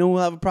problem. You know who'll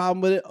have a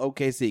problem with it?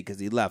 OKC, because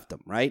he left them,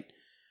 right?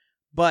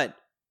 But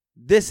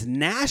this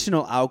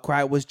national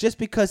outcry was just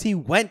because he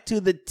went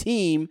to the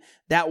team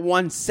that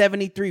won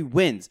 73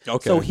 wins.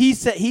 Okay. So he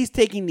said he's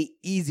taking the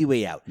easy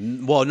way out.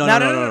 Well,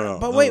 no.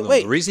 But wait.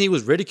 The reason he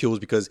was ridiculed was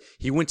because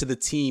he went to the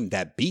team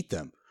that beat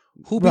them.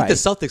 Who beat Right. the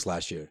Celtics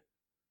last year?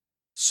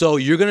 So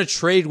you're going to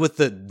trade with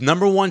the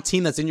number one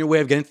team that's in your way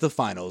of getting to the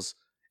finals,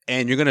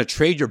 and you're going to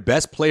trade your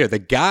best player, the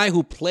guy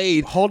who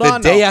played the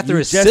day after You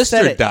his just said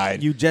sister it.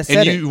 died. You just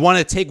and said you it. want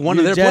to take one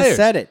You of their just players.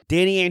 said it.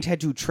 Danny Ainge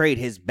had to trade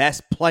his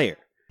best player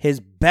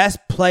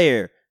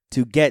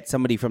to get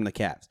somebody from the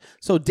Cavs.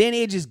 So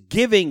Danny Ainge is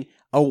giving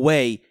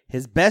away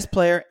his best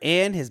player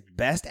and his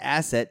best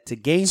asset to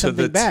gain to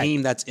something the back.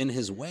 team that's in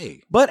his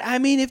way. But I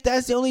mean, if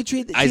that's the only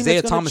team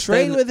Isaiah that's going Thomas to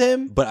trade said- with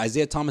him, But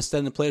Isaiah Thomas said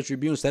in the Players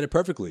Tribune, said it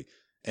perfectly.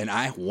 And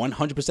I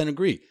 100%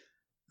 agree.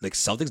 Like,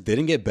 Celtics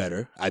didn't get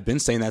better. I've been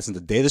saying that since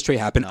the day this trade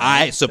happened.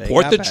 I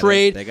support got the better.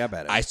 trade. They got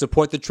better. I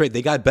support the trade.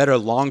 They got better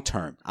long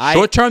term. I-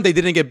 Short term, they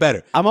didn't get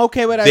better. I'm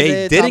okay with They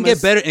Isaiah didn't Thomas.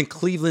 get better, and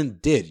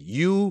Cleveland did.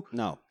 You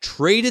No.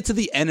 traded to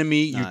the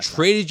enemy. You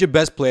traded your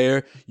best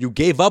player. You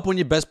gave up on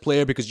your best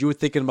player because you were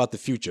thinking about the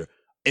future.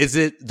 Is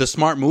it the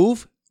smart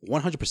move?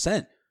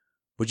 100%.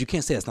 But you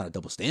can't say that's not a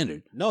double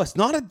standard. No, it's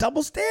not a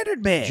double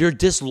standard, man. You're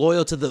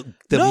disloyal to the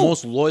No.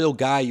 most loyal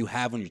guy you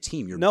have on your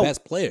team, your No.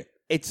 best player.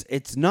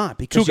 It's not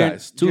because Two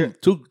guys,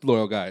 two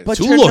loyal guys. But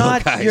Two you're loyal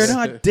not guys. you're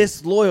not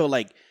disloyal.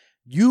 Like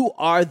You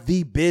are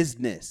the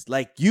business.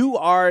 Like, you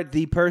are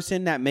the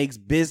person that makes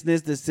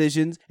business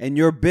decisions, and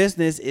your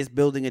business is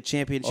building a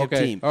championship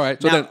team. All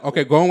right.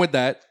 So going with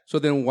that. So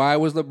then why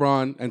was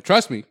LeBron, and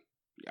trust me,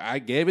 I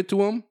gave it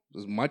to him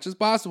as much as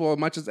possible, as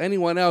much as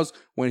anyone else,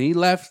 when he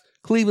left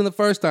Cleveland the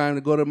first time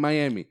to go to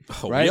Miami.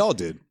 Oh, right? we all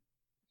did.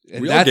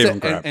 And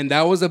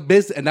that was a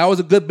business, and that was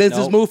a good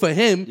business move for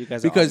him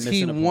because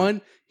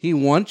he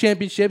won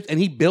championships and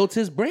he built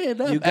his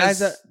brand up. You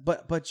guys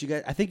but you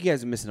guys, I think you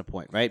guys are missing a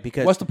point, right?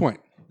 Because what's the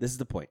point? This is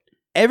the point.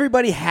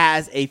 Everybody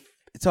has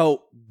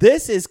so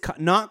this is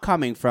not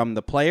coming from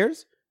the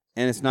players,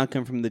 and it's not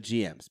coming from the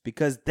GMs,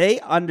 because they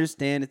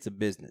understand it's a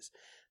business.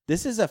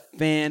 This is a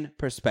fan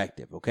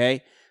perspective,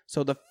 okay?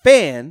 So the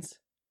fans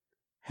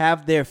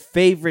have their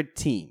favorite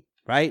team,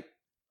 right?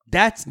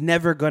 That's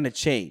never going to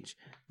change.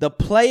 The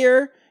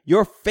player,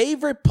 your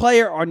favorite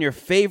player on your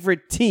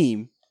favorite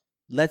team,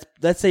 let's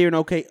say you're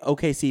an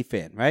OKC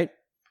fan, right?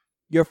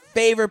 Your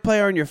favorite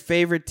player on your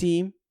favorite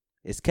team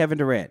is Kevin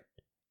Durant,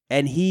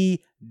 and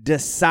he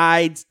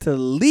decides to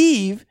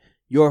leave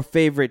your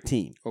favorite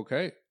team.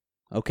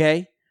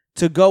 Okay?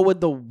 To go with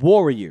the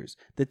Warriors,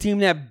 the team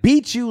that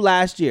beat you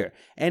last year,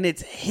 and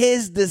it's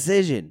his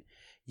decision.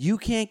 You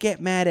can't get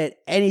mad at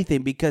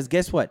anything, because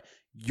guess what?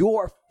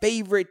 Your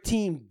favorite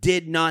team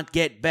did not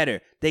get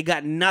better. They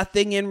got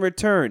nothing in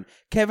return.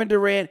 Kevin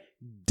Durant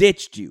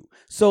ditched you.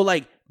 So,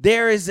 like,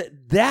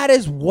 that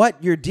is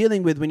what you're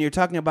dealing with when you're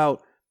talking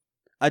about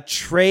a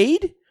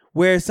trade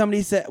where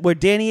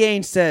Danny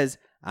Ainge says,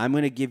 I'm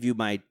going to give you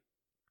my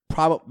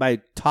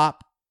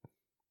top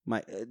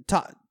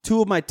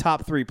two of my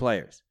top 3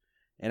 players,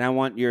 and I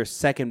want your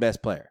second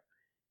best player.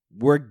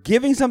 We're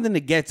giving something to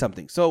get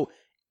something. So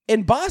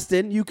in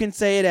Boston, you can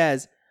say it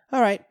as,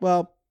 all right,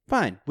 well,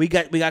 fine. We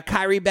got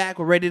Kyrie back.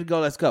 We're ready to go.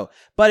 Let's go.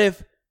 But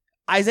if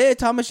Isaiah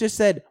Thomas just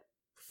said,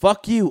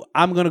 fuck you,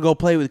 I'm going to go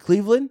play with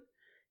Cleveland,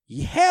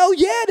 hell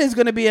yeah, there's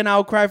going to be an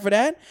outcry for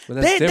that.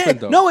 But that's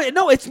different, though.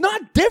 No, it's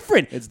not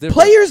different. It's different.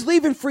 Players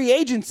leaving free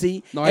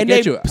agency, I and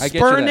get they you. I get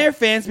spurn you their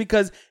fans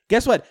because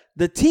guess what?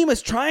 The team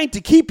is trying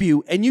to keep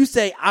you, and you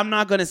say, I'm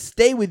not going to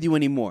stay with you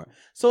anymore.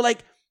 So,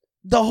 like,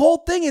 the whole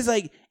thing is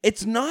like,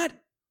 it's not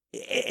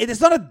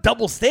a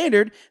double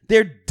standard.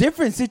 They're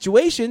different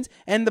situations,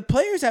 and the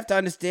players have to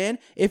understand,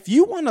 if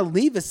you want to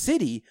leave a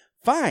city,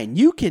 fine,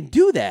 you can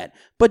do that,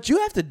 but you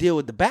have to deal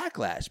with the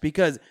backlash,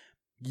 because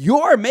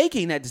you're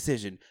making that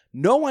decision.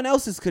 No one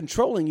else is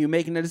controlling you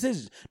making the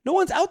decisions. No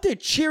one's out there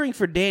cheering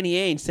for Danny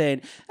Ainge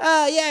saying,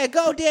 yeah,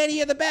 go Danny,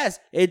 you're the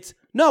best. It's,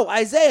 no,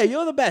 Isaiah,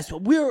 you're the best.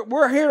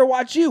 We're here to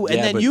watch you, and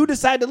then you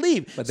decide to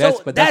leave.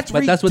 That's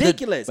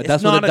ridiculous.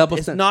 That's what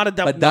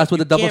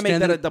the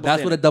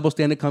double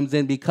standard comes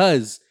in,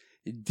 because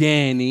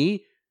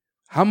Danny,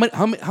 how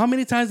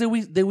many times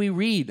did we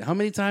read? How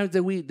many times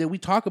did we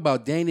talk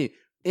about Danny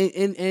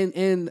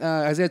in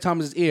Isaiah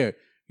Thomas's ear?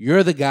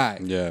 You're the guy.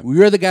 Yeah.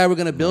 You're the guy we're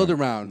gonna build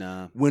around.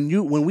 Nah. When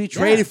we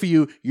traded for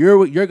you,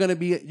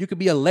 you could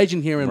be a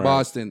legend here in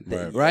Boston.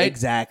 Right?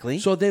 Exactly.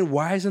 So then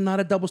why is it not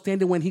a double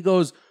standard when he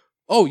goes,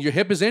 oh, your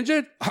hip is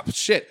injured? Oh,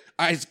 shit.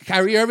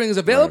 Kyrie Irving is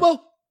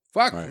available?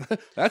 Fuck. Right.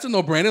 That's a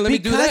no-brainer. Let me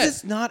do that.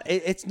 It's not.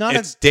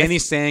 It's Danny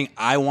saying,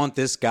 I want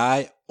this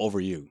guy over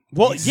you.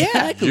 Well,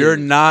 exactly. You're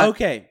not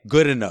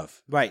good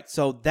enough. Right.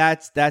 So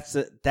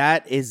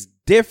that is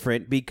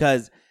different,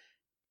 because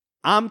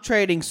I'm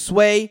trading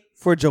Sway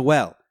for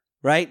Joel.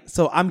 Right?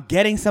 So I'm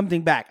getting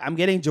something back. I'm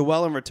getting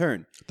Joel in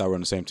return. I thought we're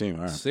on the same team.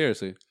 All right.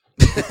 Seriously.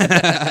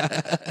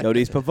 Yo,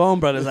 these Pavone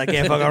brothers, I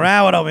can't fuck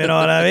around with them. You know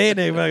what I mean?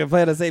 They fucking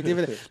play the same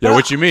team. Yo,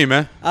 what you mean,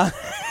 man?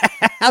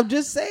 I'm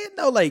just saying,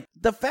 though, like,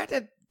 the fact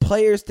that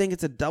players think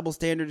it's a double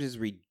standard is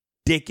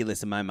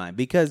ridiculous in my mind,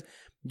 because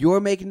you're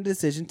making a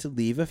decision to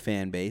leave a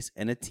fan base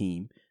and a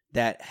team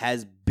that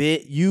has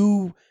been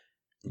you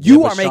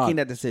are making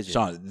that decision.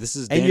 Sean, this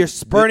is and you're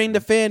spurning the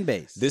fan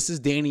base. This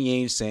is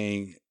Danny Ainge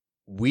saying,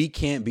 we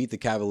can't beat the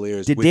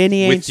Cavaliers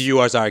with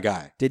you as our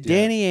guy.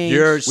 Danny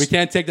Ainge? We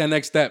can't take that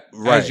next step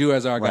as you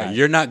as our guy.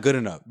 You're not good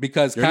enough.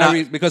 Because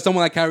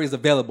someone like Kyrie is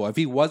available. If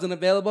he wasn't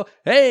available,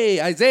 hey,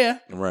 Isaiah.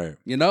 Right.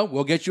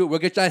 We'll get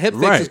that hip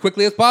fix as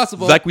quickly as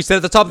possible. Like we said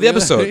at the top of the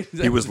episode.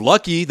 He was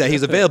lucky that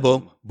he's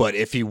available, but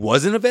if he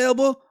wasn't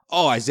available,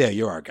 oh, Isaiah,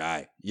 you're our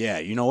guy. Yeah,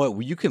 you know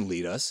what? You can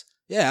lead us.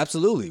 Yeah,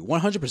 absolutely.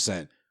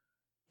 100%.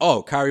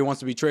 Oh, Kyrie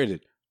wants to be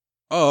traded.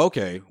 Oh,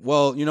 okay.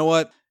 Well, you know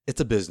what? It's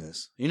a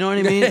business. You know what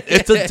I mean?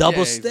 It's a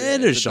double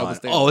standard, Sean.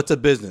 Oh, it's a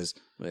business.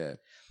 Yeah.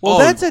 Well,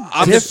 that's a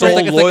I'm so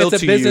loyal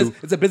to you.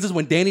 It's a business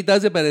when Danny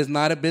does it, but it's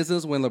not a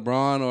business when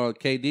LeBron or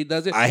KD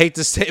does it. I hate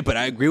to say it, but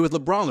I agree with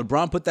LeBron.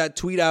 LeBron put that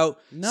tweet out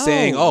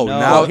saying, now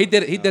well, he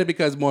did it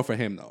because more for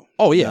him though.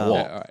 Oh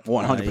yeah,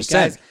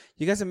 100%.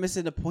 You guys are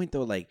missing the point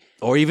though, like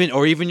or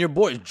even your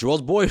boy,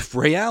 Joel's boy,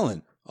 Ray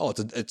Allen. Oh,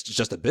 it's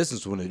just a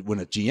business when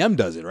a GM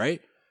does it,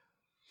 right?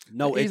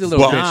 No, he's a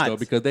little bitch though,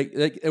 because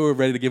they were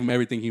ready to give him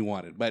everything he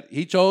wanted, but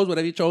he chose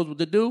whatever he chose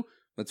to do.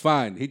 That's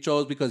fine. He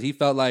chose because he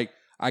felt like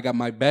I got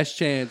my best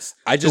chance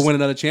to win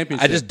another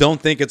championship. I just don't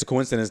think it's a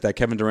coincidence that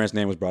Kevin Durant's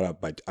name was brought up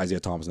by Isaiah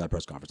Thomas in that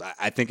press conference.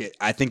 I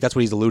think that's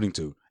what he's alluding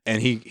to, And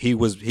he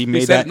said-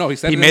 made that no, he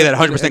said he it made in that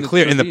the- 100% in the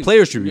clear in the Tribune.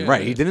 Players Tribune. Yeah,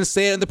 Right. yeah. He didn't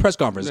say it in the press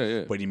conference,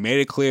 Yeah. but he made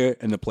it clear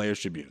in the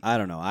Players Tribune. I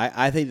don't know.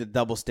 I think the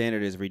double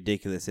standard is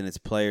ridiculous, and it's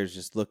players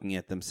just looking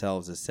at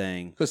themselves as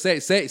saying, Because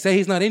say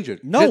he's not injured.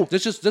 No.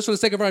 Just for the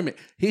sake of argument,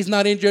 he's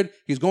not injured.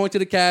 He's going to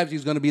the Cavs.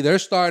 He's going to be their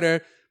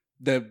starter.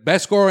 The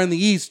best scorer in the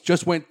East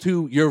just went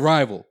to your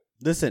rival.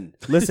 listen,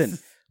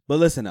 but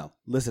listen now.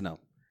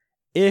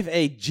 If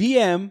a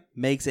GM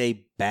makes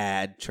a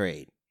bad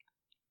trade,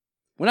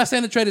 We're not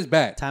saying the trade is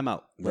bad. time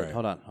out. Wait, Right.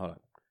 hold on.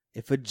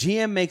 If a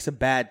GM makes a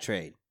bad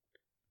trade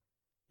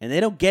and they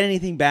don't get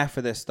anything back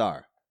for their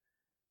star,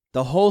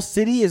 the whole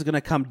city is going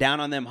to come down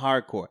on them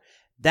hardcore.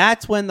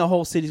 That's when the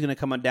whole city is going to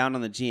come down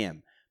on the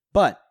GM.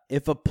 But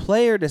if a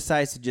player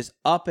decides to just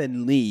up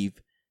and leave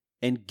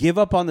and give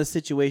up on the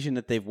situation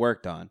that they've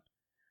worked on,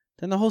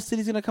 then the whole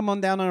city's going to come on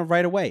down on it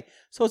right away.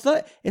 So it's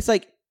not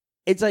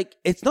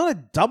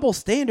a double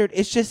standard.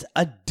 It's just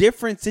a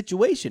different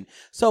situation.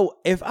 So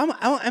if I'm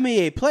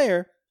a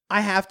player,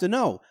 I have to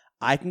know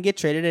I can get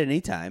traded at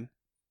any time.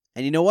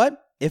 And you know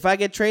what? If I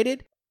get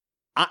traded,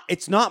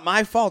 it's not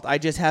my fault. I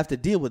just have to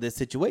deal with this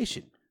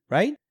situation,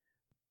 right?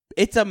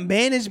 It's a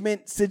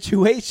management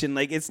situation.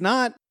 Like it's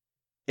not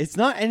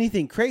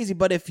anything crazy.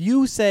 But if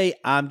you say,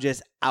 I'm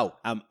just out,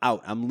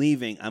 I'm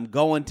leaving, I'm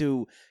going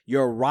to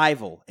your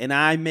rival, and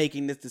I'm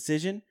making this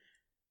decision,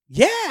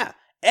 yeah,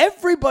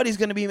 everybody's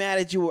going to be mad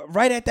at you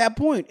right at that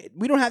point.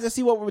 We don't have to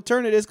see what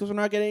return it is because we're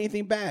not getting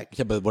anything back.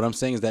 Yeah, but what I'm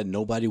saying is that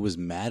nobody was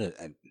mad at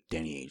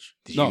Danny Ainge.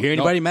 Did No, you hear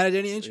no. anybody mad at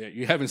Danny Ainge? Yeah,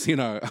 you haven't seen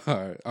our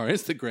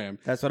Instagram.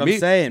 That's what I'm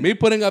saying. Me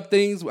putting up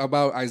things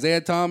about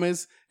Isaiah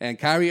Thomas and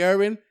Kyrie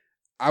Irving,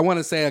 I want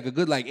to say like a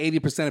good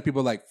 80% of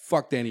people are like,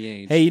 fuck Danny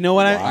Ainge. Hey, you know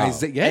what? Wow.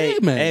 Yeah,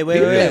 man. Hey,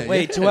 Yeah,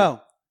 wait, yeah.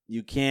 Joel.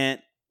 You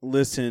can't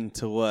listen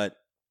to what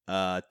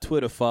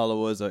Twitter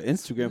followers or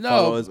Instagram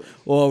followers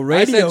or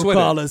radio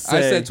callers say.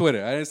 I said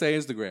Twitter. I didn't say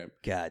Instagram.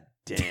 God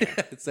damn.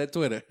 It said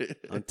Twitter.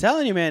 I'm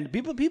telling you, man.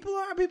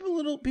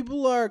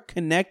 People are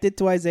connected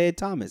to Isaiah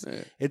Thomas.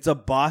 Yeah. It's a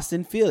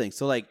Boston feeling.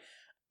 So,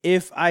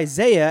 if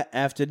Isaiah,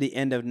 after the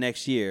end of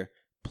next year,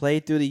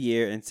 played through the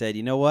year and said,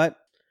 "You know what?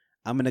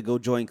 I'm gonna go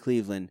join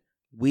Cleveland,"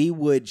 we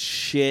would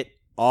shit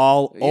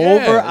all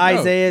over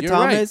Isaiah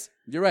Thomas.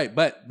 You're right,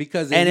 but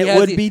because And he it has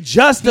would the- be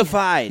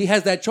justified. He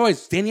has that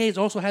choice. Danny Ainge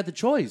also had the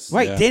choice.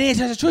 Right, Yeah. Danny Ainge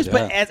has a choice,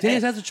 but Yeah. Danny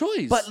Ainge has a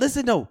choice. But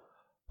listen, though,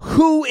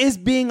 who is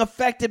being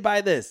affected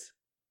by this?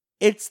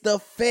 It's the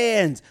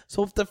fans.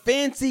 So if the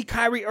fans see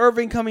Kyrie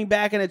Irving coming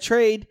back in a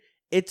trade,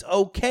 it's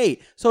okay.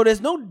 So there's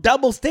no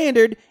double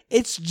standard.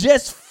 It's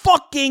just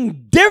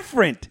fucking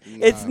different.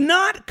 It's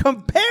not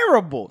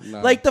comparable.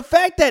 Nah. Like the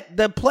fact that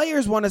the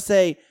players want to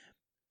say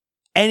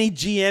any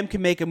GM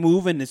can make a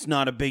move and it's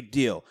not a big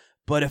deal.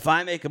 But if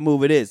I make a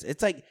move, it is.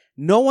 It's like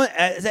no one,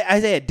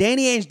 Isaiah,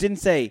 Danny Ainge didn't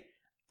say,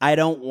 I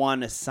don't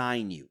want to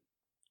sign you.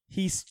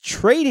 He's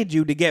traded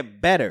you to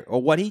get better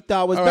or what he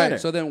thought was All better.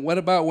 right, so then what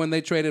about when they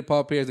traded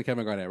Paul Pierce and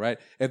Kevin Garnett, right?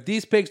 If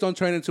these picks don't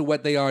turn into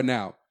what they are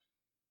now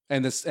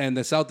and the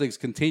Celtics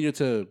continue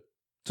to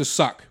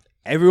suck,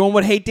 everyone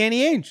would hate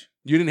Danny Ainge.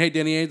 you didn't hate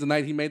Danny Ainge the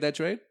night he made that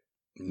trade?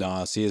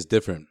 No, see, it's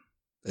different.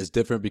 It's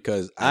different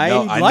because I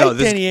know like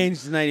this, Danny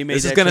Ainge the night he made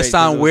this that is going to trade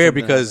sound it was weird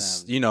something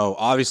because, like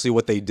obviously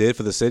what they did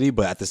for the city,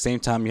 but at the same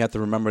time, you have to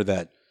remember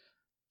that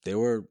they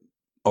were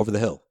over the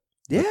hill.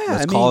 Yeah,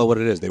 Let's I call mean, it what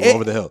it is. They were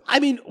over the hill.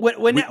 I mean,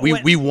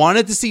 We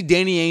wanted to see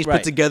Danny Ainge Right.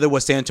 put together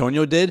what San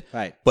Antonio did,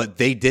 Right. but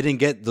they didn't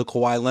get the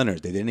Kawhi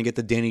Leonard. They didn't get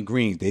the Danny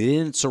Greens. They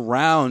didn't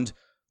surround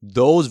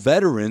those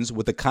veterans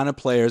with the kind of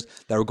players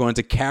that were going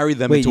to carry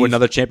them Wait, into you-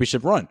 another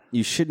championship run.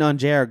 you shitting on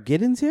J.R.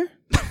 Giddens here?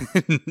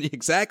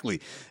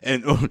 Exactly.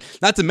 And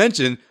not to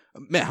mention,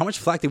 man, how much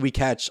flack did we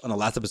catch on the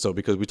last episode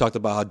because we talked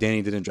about how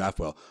Danny didn't draft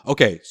well?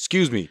 Okay,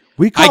 excuse me.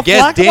 We caught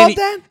flack about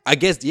that? I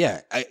guess,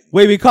 yeah.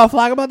 Wait, we caught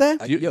flag about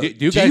that? Do you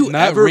do guys you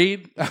not ever-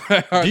 read?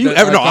 Do you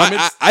ever? No,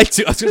 I was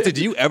going to say,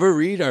 do you ever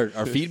read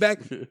our feedback?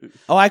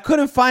 Oh, I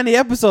couldn't find the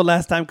episode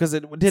last time because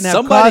it didn't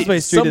have Causeway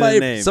Street in the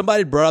name.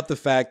 Somebody brought up the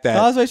fact that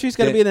Causeway Street's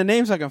got to that- be in the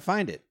name so I can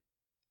find it.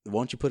 Why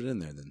don't you put it in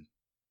there then?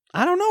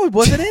 I don't know. It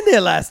wasn't in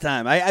there last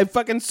time. I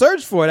fucking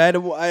searched for it. I had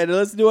to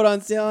listen to it on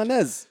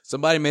CLNS.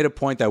 Somebody made a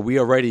point that we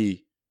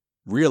already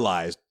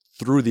realized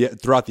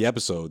throughout the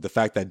episode, the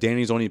fact that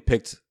Danny's only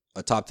picked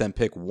a top 10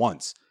 pick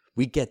once.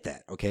 We get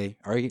that, okay?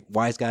 All right,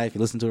 wise guy, if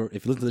you listen to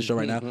the show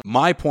right now.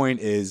 My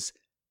point is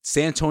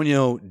San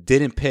Antonio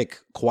didn't pick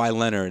Kawhi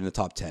Leonard in the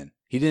top 10.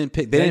 They didn't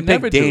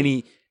never pick do.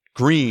 Danny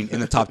Green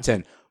in the top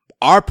 10.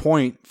 Our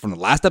point from the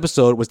last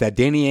episode was that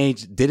Danny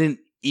Ainge didn't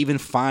even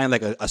find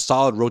like a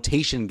solid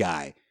rotation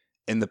guy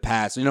in the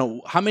past.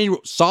 How many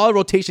solid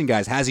rotation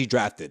guys has he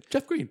drafted?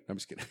 Jeff Green. I'm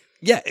just kidding.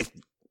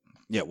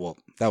 Yeah, well,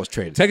 that was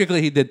traded.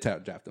 Technically, he did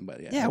draft him,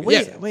 but yeah. Yeah,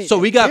 Yeah. wait. So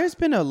we got- There's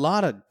been a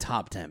lot of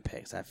top 10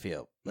 picks, I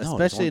feel.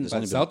 Especially in By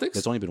the Celtics?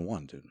 There's only been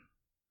one, dude.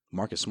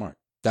 Marcus Smart.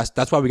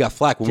 That's why we got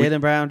flack. When we- Jaylen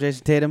Brown,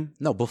 Jason Tatum.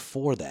 No,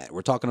 before that.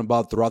 We're talking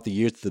about throughout the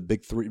years, the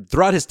big three,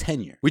 throughout his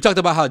tenure. We talked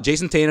about how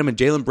Jason Tatum and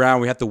Jaylen Brown,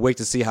 we have to wait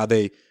to see how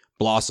they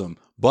blossom.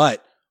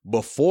 But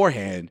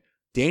beforehand,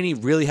 Danny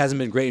really hasn't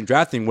been great in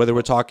drafting, whether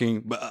we're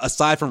talking,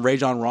 aside from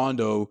Rajon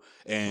Rondo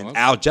and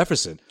Al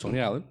Jefferson. Tony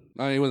Allen.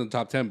 I mean, he wasn't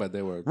top 10, but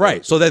they were.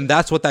 Right. So then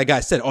that's what that guy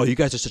said. Oh, you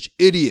guys are such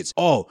idiots.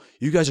 Oh,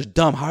 you guys are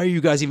dumb. How are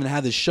you guys even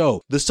have this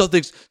show? The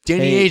Celtics,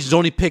 Danny Ainge is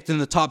only picked in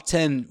the top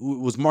 10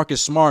 was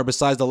Marcus Smart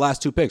besides the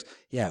last 2 picks.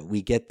 Yeah,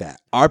 we get that.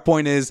 Our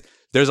point is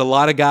there's a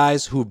lot of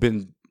guys who've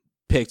been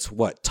picked,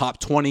 top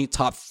 20,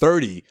 top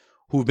 30,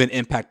 who've been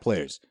impact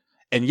players.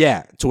 And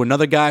yeah, to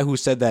another guy who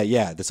said that,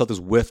 yeah, the Celtics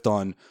whiffed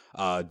on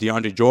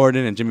DeAndre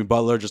Jordan and Jimmy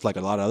Butler just like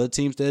a lot of other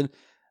teams did,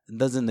 it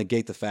doesn't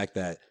negate the fact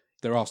that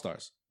they're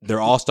all-stars. They're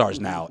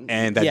all-stars now,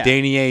 and that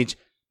Danny Ainge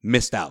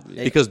missed out.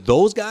 Because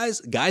those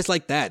guys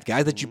like that,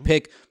 guys that you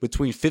pick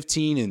between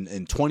 15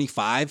 and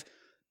 25,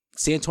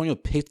 San Antonio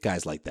picked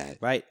guys like that.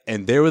 Right.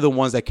 And they were the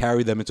ones that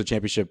carried them into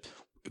championship,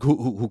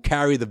 who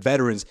carry the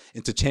veterans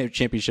into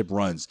championship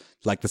runs,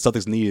 like the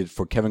Celtics needed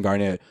for Kevin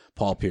Garnett,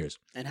 Paul Pierce.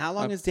 And how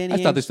long is Danny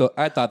Ainge?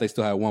 I thought they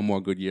still had one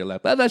more good year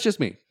left. But that's just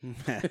me.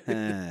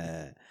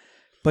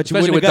 But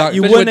especially with Doc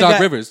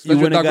Rivers.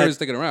 Especially with Doc Rivers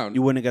sticking around.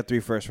 You wouldn't have got 3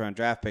 first-round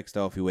draft picks,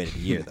 though, if you waited a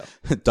year,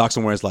 though. Doc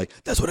somewhere is like,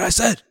 that's what I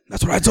said.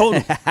 That's what I told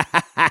him.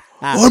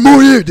 1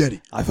 more year, Daddy.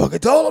 I fucking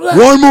told him that.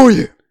 1 more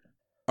year.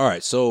 All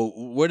right, so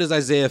where does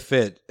Isaiah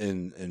fit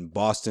in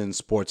Boston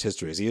sports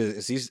history? Is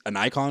he an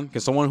icon? Can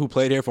someone who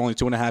played here for only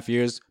 2.5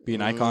 years be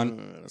an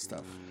icon? That's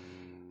tough.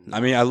 I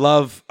mean, I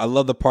love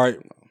the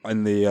part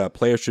in the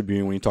Players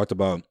Tribune when he talked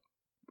about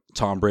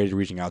Tom Brady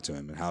reaching out to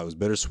him and how it was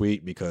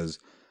bittersweet because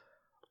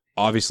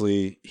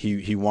obviously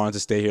he wanted to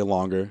stay here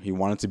longer. He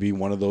wanted to be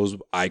one of those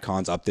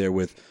icons up there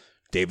with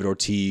David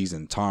Ortiz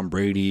and Tom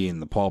Brady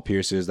and the Paul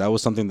Pierces. That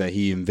was something that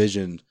he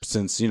envisioned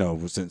since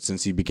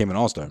he became an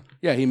All-Star.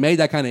 Yeah, he made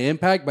that kind of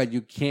impact, but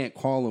you can't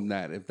call him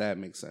that if that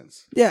makes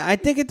sense. Yeah, I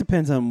think it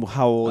depends on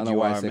how old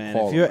you are, man.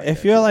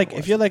 If you're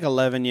like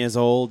 11 years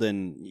old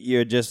and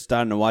you're just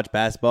starting to watch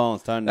basketball and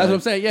starting That's what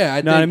I'm saying. Yeah,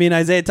 I know what I mean?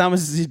 Isaiah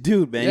Thomas is your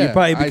dude, man. You're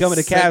probably becoming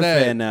a Cavs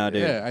fan now,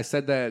 dude. Yeah, I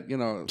said that,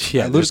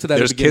 Yeah,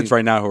 there's kids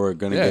right now who are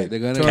going to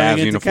get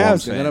Cavs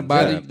uniforms. They're going to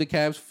buy the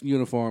Cavs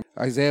uniform.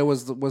 Isaiah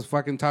was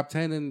fucking top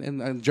 10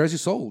 and jersey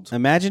sold.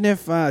 Imagine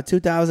if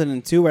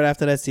 2002, right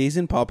after that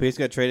season, Paul Pierce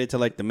got traded to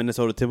like the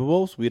Minnesota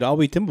Timberwolves. We'd all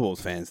be Timberwolves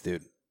fans,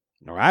 dude.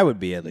 Or I would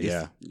be at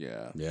least.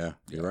 Yeah.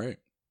 You're right.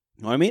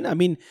 You know what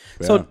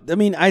I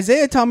mean?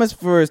 Isaiah Thomas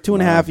for his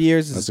 2.5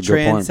 years is a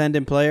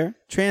transcendent player.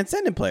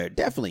 Transcendent player,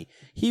 definitely.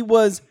 He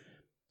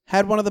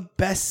had one of the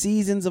best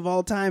seasons of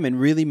all time and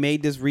really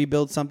made this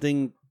rebuild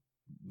something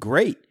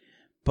great.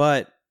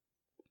 But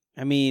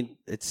I mean,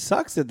 it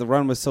sucks that the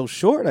run was so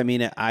short. I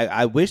mean,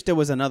 I wish there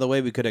was another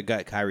way we could have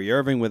got Kyrie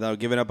Irving without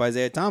giving up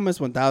Isaiah Thomas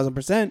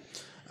 1,000%.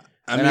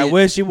 I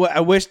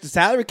wish the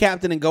salary cap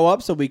didn't go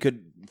up so we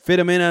could fit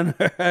him in on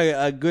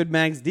a good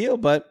max deal.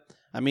 But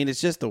I mean, it's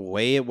just the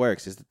way it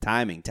works. It's the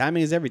timing.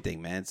 Timing is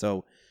everything, man.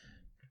 So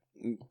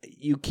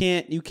you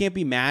can't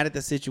be mad at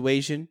the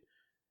situation.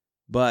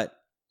 But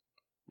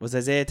was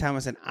Isaiah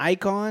Thomas an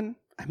icon?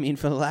 I mean,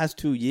 for the last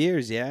 2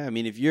 years, yeah. I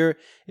mean, if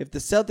the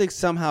Celtics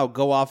somehow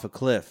go off a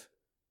cliff,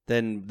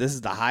 then this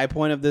is the high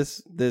point of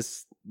this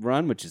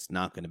run, which it's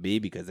not going to be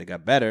because they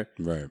got better.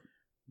 Right.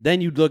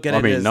 Then you'd look at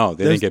it as, no,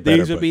 they didn't get better.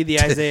 These would be the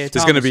Isaiah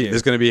Thomas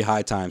There's going to be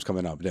high times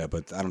coming up, yeah,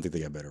 but I don't think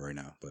they get better right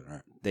now. But all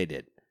right. They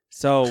did.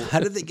 So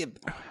how did they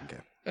get better?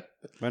 Okay.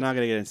 We're not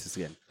going to get into this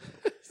again.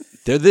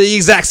 They're the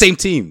exact same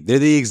team. They're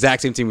the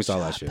exact same team we saw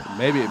last year.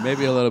 Maybe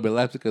a little bit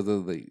less because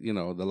of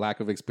the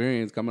lack of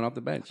experience coming off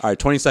the bench. All right,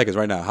 20 seconds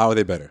right now. How are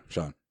they better,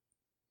 Sean?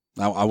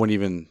 I wouldn't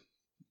even.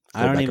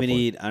 I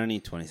don't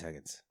need 20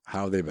 seconds.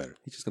 How are they better?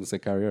 He's just gonna say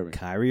Kyrie Irving.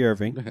 Kyrie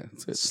Irving,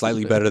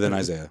 slightly better than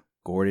Isaiah.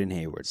 Gordon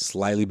Hayward,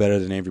 slightly better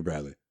than Avery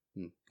Bradley.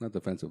 Not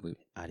defensively.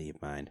 Out of your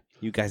mind.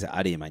 You guys are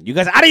out of your mind.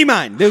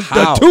 They're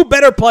 2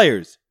 better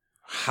players.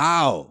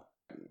 How?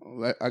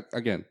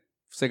 Again,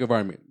 for sake of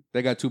argument,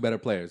 they got 2 better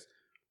players.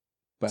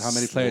 But how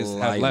many players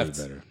have left?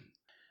 Better.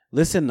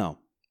 Listen, though.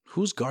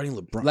 Who's guarding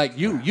LeBron? Like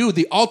you,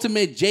 the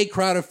ultimate Jay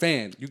Crowder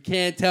fan. You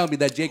can't tell me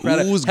that Jay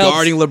Crowder Who's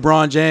guarding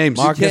LeBron James?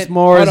 Marcus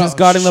Morris is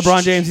guarding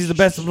LeBron James. He's the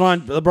best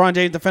LeBron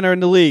James defender in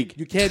the league.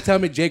 You can't tell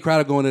me Jay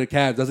Crowder going to the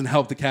Cavs doesn't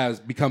help the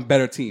Cavs become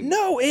better team.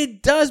 No,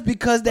 it does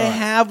because they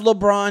have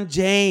LeBron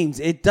James.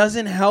 It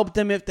doesn't help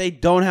them if they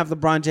don't have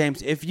LeBron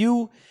James. If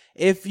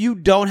you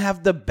don't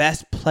have the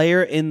best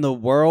player in the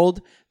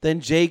world,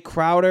 then Jay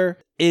Crowder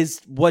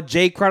is what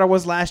Jay Crowder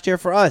was last year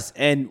for us.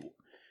 And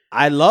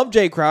I love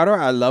Jay Crowder.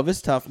 I love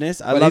his toughness.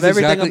 I love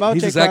everything about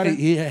Jay Crowder.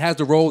 He has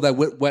the role that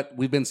what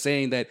we've been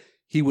saying that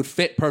he would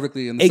fit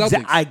perfectly in the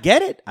Celtics. I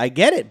get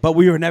it. But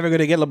we were never going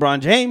to get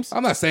LeBron James.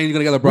 I'm not saying you're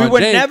going to get LeBron James.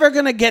 We were never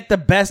going to get the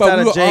best out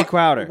of Jay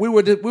Crowder. We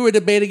were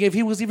debating if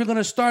he was even going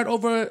to start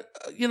over,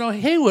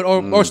 Hayward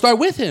or start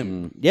with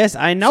him. Yes,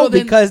 I know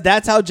because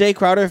that's how Jay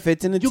Crowder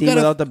fits in the team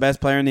without the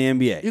best player in the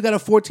NBA. You got a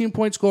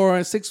 14-point scorer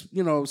and 6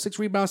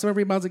 rebounds, 7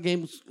 rebounds a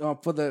game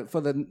for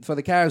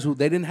the Cavs who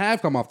they didn't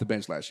have come off the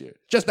bench last year.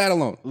 Just that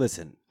alone.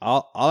 Listen,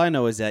 all I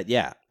know is that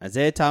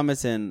Isaiah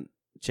Thomas and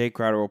Jay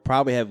Crowder will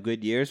probably have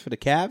good years for the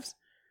Cavs.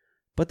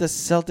 But the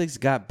Celtics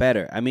got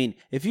better. I mean,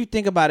 if you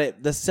think about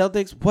it, the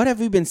Celtics, what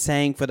have we been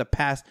saying for the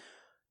past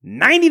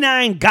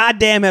 99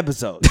 goddamn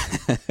episodes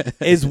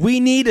is we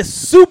need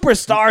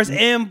superstars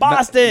in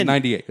Boston.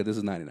 98, because this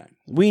is 99.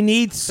 We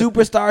need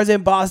superstars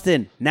in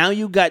Boston. Now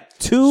you got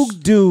two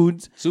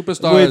dudes.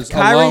 Superstars with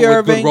Kyrie along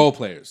Irving, with good role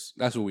players.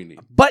 That's what we need.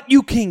 But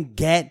you can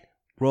get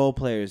role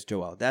players,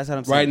 Joel. That's what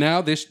I'm saying. Right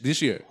now,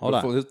 this year. Hold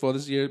on. Before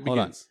this year begins. Hold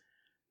on.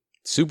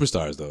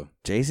 Superstars, though.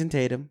 Jason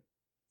Tatum.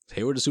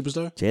 Hayward a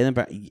superstar? Jaylen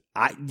Brown.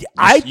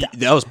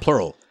 That was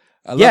plural.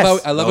 I love Yes. how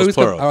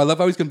I love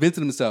how he's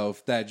convincing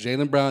himself that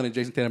Jaylen Brown and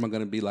Jason Tatum are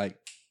going to be like,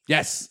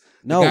 yes,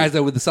 No. the guys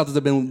that the Celtics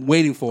have been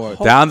waiting for.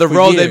 Down the for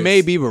road, they years.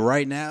 may be, but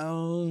right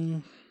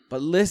now,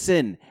 But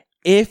listen,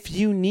 if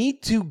you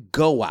need to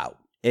go out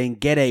and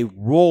get a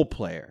role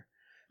player,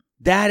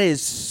 that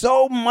is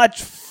so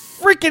much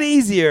freaking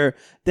easier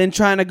than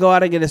trying to go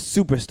out and get a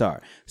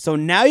superstar. So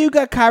now you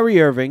got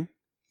Kyrie Irving.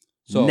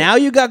 So now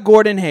you got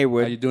Gordon Are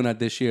Hayward. you doing that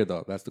this year,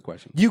 though? That's the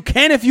question. You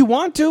can if you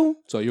want to.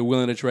 So you're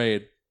willing to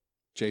trade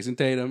Jason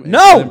Tatum and No.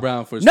 Jaylen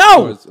Brown for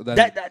No. for-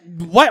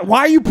 Why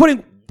are you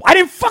putting... I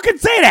didn't fucking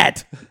say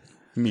that.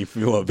 I mean,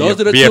 what, Those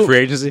are the be a two free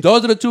agency?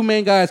 Those are the two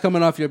main guys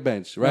coming off your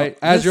bench, right?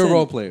 As your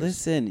role players.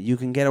 Listen, you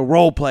can get a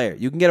role player.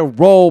 You can get a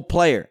role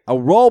player. A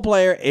role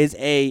player is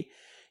a...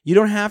 You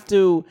don't have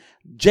to...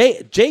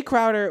 Jay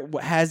Crowder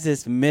has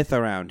this myth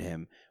around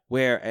him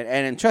where...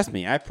 And trust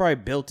me, I probably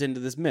built into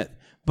this myth.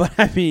 But,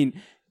 I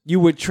mean, you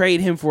would trade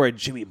him for a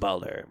Jimmy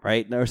Butler,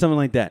 right? Or something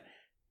like that.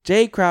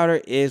 Jay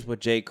Crowder is what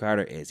Jay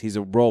Crowder is. He's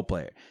a role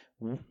player.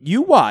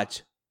 You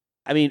watch...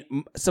 I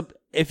mean, so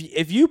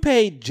if you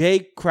pay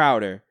Jay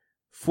Crowder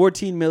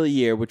 $14 million a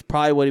year, which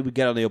probably what he would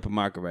get on the open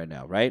market right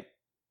now, right?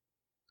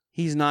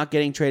 He's not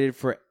getting traded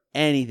for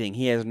anything.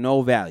 He has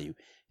no value.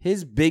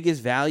 His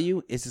biggest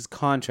value is his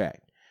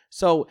contract.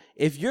 So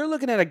if you're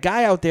looking at a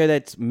guy out there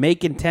that's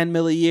making $10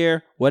 million a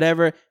year,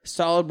 whatever,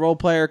 solid role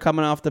player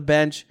coming off the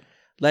bench,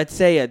 let's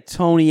say a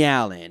Tony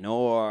Allen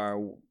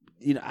or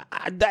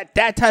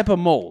that type of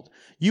mold.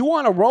 You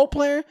want a role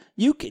player?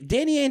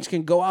 Danny Ainge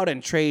can go out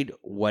and trade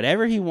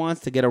whatever he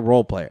wants to get a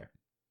role player.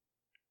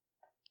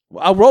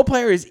 A role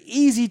player is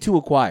easy to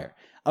acquire.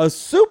 A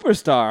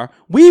superstar,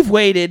 we've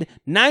waited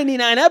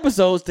 99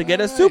 episodes to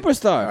get a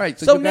superstar. All right,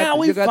 so you now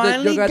we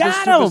finally got the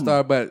him.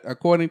 superstar, but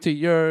according to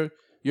your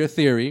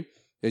theory,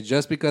 it's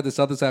just because the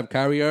Celtics have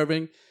Kyrie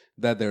Irving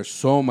that they're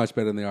so much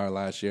better than they are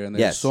last year, and they're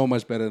Yes. so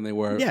much better than they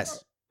were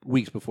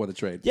weeks before the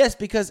trade. Yes,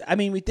 because, I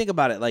mean, we think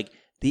about it. Like,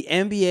 the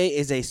NBA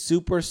is a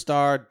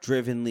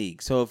superstar-driven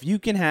league. So if you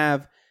can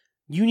have...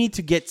 You need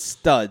to get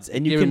studs,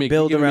 and you can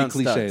build around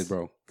cliches, studs.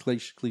 bro.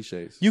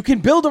 Cliches. You can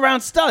build around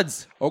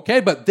studs.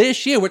 Okay, but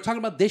this year, we're talking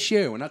about this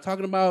year. We're not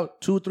talking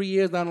about 2-3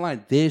 years down the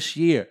line. This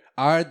year,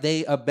 are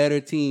they a better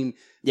team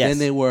than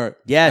they were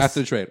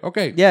after the trade?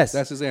 Okay, yes,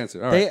 that's his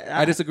answer. All right,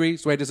 I disagree.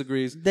 Sway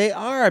disagrees. They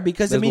are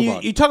because Let's I move mean,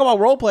 on. you talk about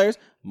role players.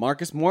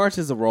 Marcus Morris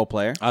is a role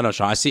player. I don't know,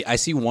 Sean. I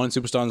see one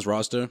superstar on this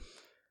roster,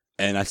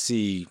 and I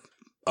see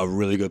a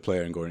really good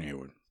player in Gordon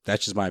Hayward.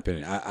 That's just my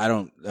opinion.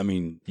 I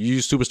mean, you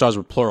use superstars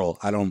with plural.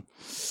 I don't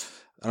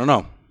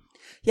know.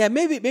 Yeah,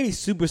 maybe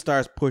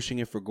superstars pushing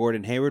it for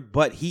Gordon Hayward,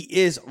 but he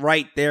is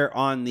right there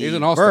on the He's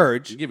an all-star.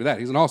 verge. I'll give you that.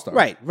 He's an all-star.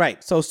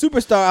 Right. So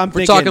superstar,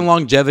 We're talking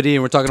longevity,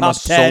 and we're talking about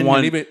top 10,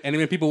 someone. And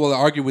even people will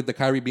argue with the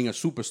Kyrie being a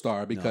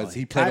superstar because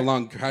he played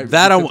along. Kyrie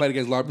played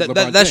against LeBron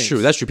That's James.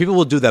 true. That's true. People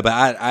will do that, but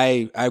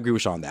I agree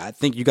with Sean on that. I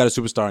think you got a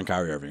superstar in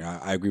Kyrie Irving.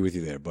 I agree with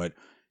you there, but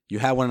you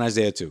have one in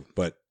Isaiah too.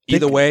 But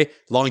either way,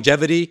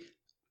 longevity.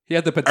 He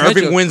had the potential.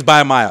 Irving wins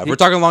by a mile. If we're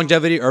talking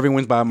longevity, Irving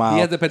wins by a mile.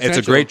 He had the potential.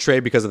 It's a great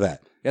trade because of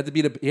that.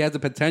 He has the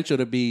potential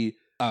to be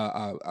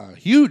a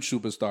huge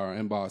superstar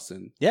in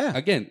Boston. Yeah.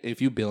 Again,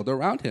 if you build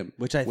around him,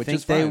 which I think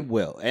is they fine.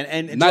 will.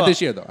 And Not Joel,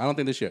 this year though. I don't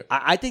think this year.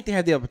 I think they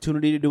have the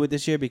opportunity to do it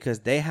this year because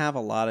they have a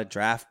lot of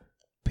draft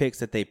picks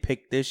that they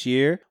picked this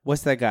year.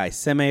 What's that guy?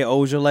 Seme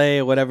Ojale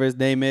or whatever his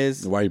name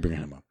is. Why are you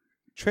bringing him up?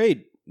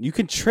 Trade. You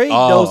can trade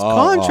those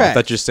contracts. I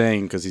thought you're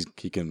saying because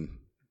he can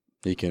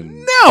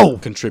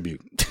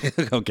contribute.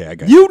 Okay, I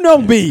got you. know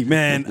me,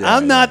 man. Yeah,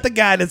 I'm not the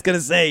guy that's gonna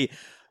say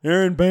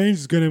Aaron Baines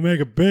is gonna make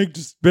a big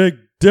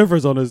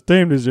difference on his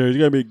team this year. He's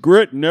gonna be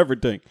grit and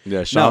everything.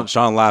 Yeah,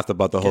 Sean laughed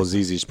about the whole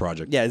Zizic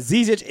project. Yeah,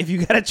 Zizic. If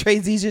you gotta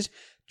trade Zizic,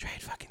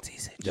 trade fucking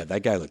Zizic. Yeah,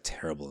 that guy looked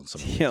terrible in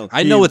Summer League. Yo,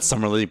 I know it's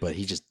Summer League, but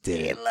he just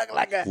didn't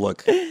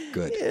look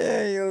good.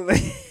 Yeah,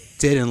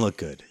 Didn't look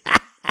good.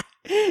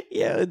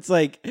 yeah, it's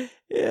like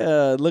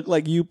it looked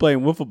like you playing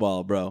wiffle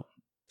ball, bro.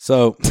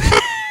 So,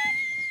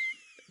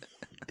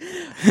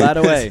 by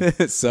the way,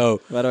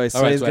 Sway's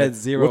Sway's got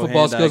zero Wiffle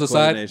ball hand-eye skills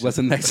aside, coordination. what's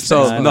the next?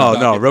 So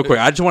no, real quick.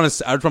 I just want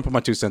to put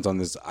my 2 cents on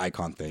this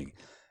icon thing.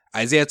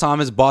 Isaiah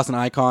Thomas, Boston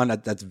icon.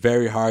 That's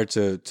very hard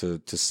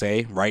to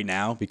say right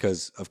now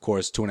because, of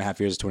course, 2.5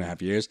 years is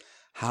 2.5 years.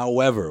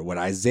 However, what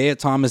Isaiah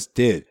Thomas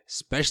did,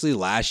 especially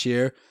last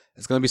year,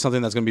 it's going to be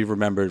something that's going to be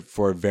remembered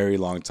for a very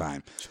long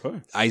time.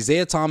 Sure.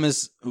 Isaiah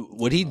Thomas,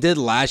 what he did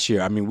last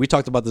year. I mean, we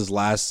talked about this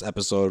last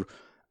episode.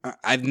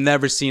 I've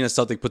never seen a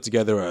Celtic put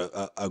together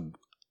a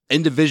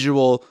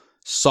individual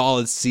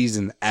solid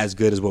season as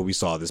good as what we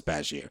saw this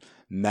past year.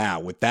 Now,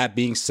 with that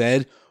being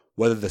said,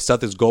 whether the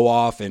Celtics go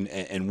off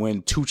and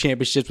win 2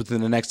 championships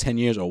within the next 10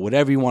 years or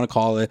whatever you want to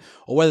call it,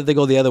 or whether they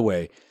go the other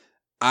way,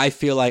 I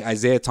feel like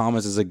Isaiah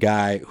Thomas is a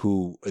guy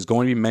who is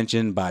going to be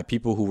mentioned by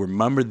people who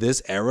remember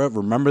this era,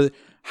 remember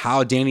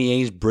how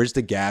Danny Ainge bridged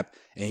the gap,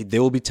 and they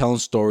will be telling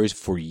stories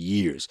for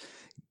years.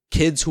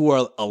 Kids who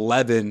are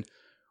 11,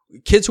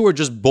 kids who are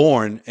just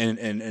born and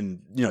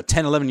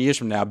 10, 11 years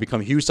from now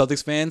become huge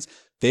Celtics fans,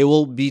 they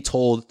will be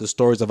told the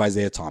stories of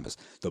Isaiah Thomas.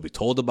 They'll be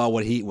told about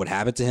what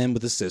happened to him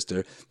with his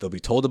sister. They'll be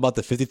told about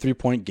the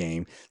 53-point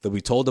game. They'll be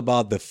told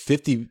about the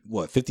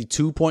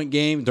 52-point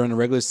game during the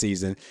regular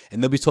season.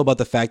 And they'll be told about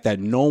the fact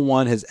that no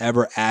one has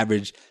ever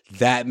averaged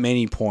that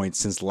many points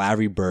since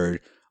Larry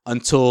Bird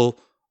until,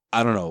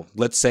 I don't know,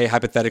 let's say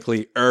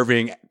hypothetically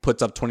Irving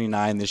puts up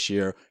 29 this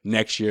year,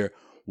 next year,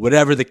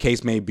 whatever the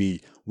case may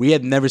be. We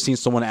have never seen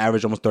someone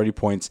average almost 30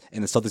 points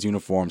in the Celtics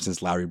uniform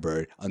since Larry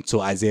Bird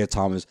until Isaiah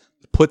Thomas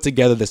put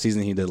together the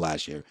season he did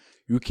last year.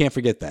 You can't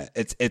forget that.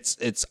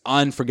 It's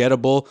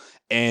unforgettable.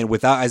 And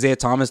without Isaiah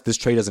Thomas, this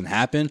trade doesn't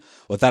happen.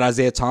 Without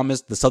Isaiah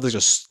Thomas, the Celtics are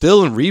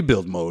still in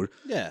rebuild mode.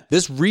 Yeah.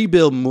 This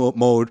rebuild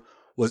mode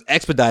was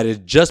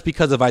expedited just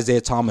because of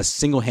Isaiah Thomas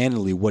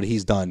single-handedly what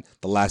he's done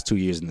the last 2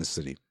 years in this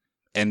city.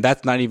 And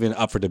that's not even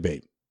up for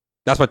debate.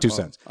 That's my 2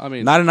 cents. I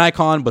mean, not an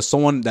icon, but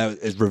someone that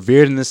is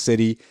revered in this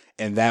city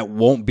and that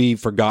won't be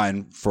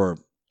forgotten for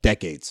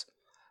decades.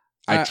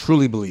 I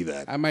truly believe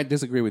that. I might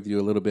disagree with you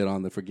a little bit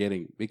on the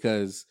forgetting,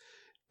 because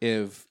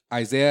if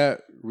Isaiah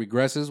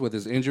regresses with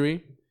his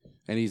injury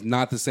and he's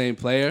not the same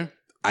player,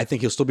 I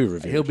think he'll still be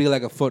revered. He'll be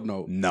like a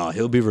footnote. No,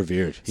 he'll be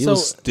revered. He'll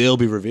still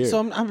be revered.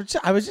 So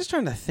I was just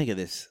trying to think of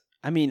this.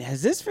 I mean,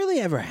 has this really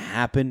ever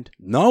happened?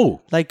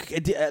 No. Like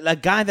a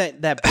guy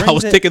that brings I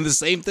was thinking the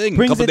same thing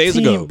a couple days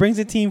ago. Brings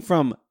a team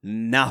from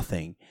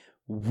nothing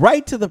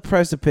right to the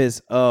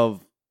precipice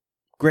of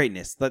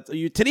greatness. To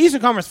the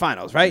Eastern Conference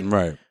Finals, right?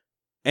 Right.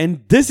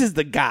 And this is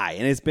the guy,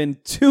 and it's been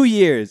 2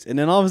 years, and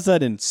then all of a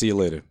sudden, see you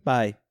later.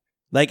 Bye.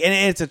 Like, and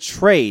it's a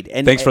trade.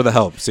 And thanks for the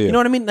help. See you. You know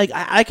what I mean? Like,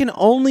 I can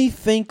only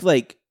think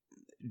like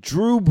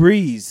Drew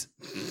Brees,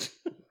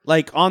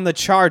 like on the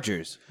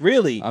Chargers.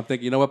 Really? I'm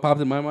thinking, you know what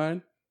popped in my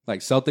mind?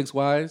 Like Celtics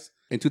wise,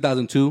 in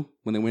 2002,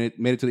 when they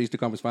made it to the Eastern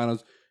Conference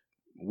Finals,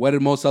 what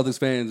did most Celtics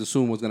fans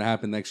assume was going to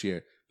happen next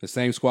year? The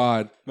same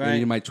squad. Right.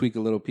 Maybe you might tweak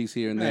a little piece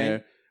here and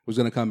there. Was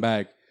going to come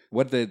back.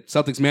 What did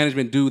Celtics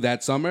management do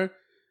that summer?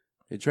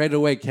 They traded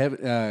away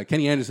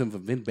Kenny Anderson for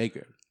Vin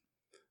Baker,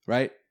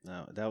 right?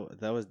 No,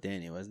 that was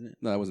Danny, wasn't it?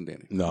 No, that wasn't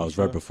Danny. No, it was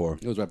right before.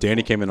 It was right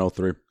Danny before. came in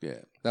 03. Yeah,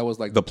 that was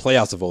like the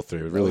playoffs of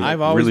 03. Really,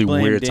 I've always really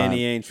blamed weird Danny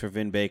time. Ainge for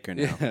Vin Baker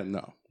now. Yeah,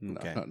 no.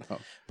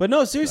 But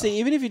no, seriously,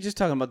 even if you're just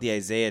talking about the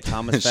Isaiah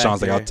Thomas factor.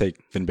 Sean's like, I'll take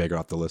Vin Baker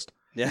off the list.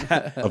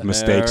 Yeah. Of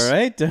mistakes. All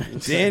right,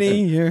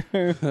 Danny, you're.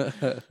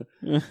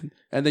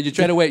 And then you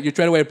trade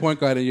away a point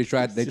guard, and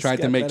they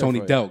tried to make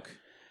Tony better for Delk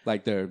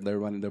like they're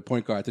running their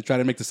point guard to try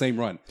to make the same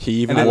run.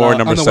 He even And wore on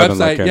number the 7. website,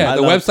 like him. yeah,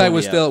 the website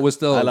was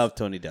still. I love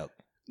Tony Delk.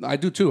 I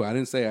do too. I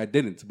didn't say I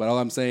didn't, but all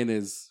I'm saying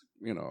is,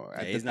 you know,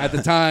 at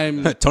the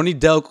time, Tony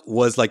Delk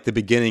was like the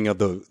beginning of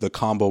the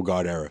combo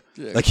guard era.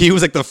 Yeah. Like he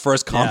was like the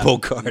first combo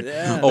guard.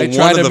 Yeah. They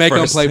tried to make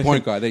him play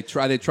point guard. They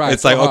tried.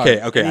 It's like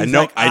okay. I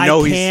know. Like, I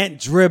know. I can't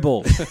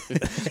dribble.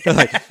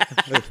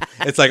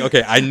 It's like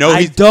okay. I know.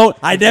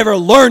 I never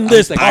learned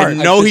this part. I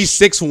know he's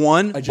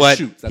 6'1",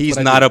 but he's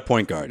not a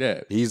point guard.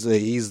 Yeah. He's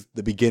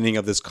the beginning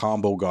of this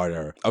combo guard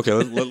era. Okay,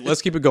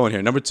 let's keep it going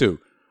here. Number 2.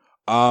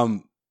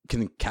 Can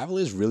the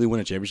Cavaliers really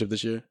win a championship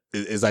this year?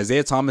 Is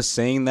Isaiah Thomas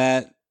saying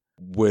that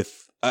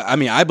with? I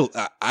mean,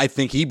 I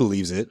think he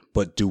believes it,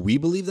 but do we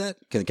believe that?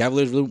 Can the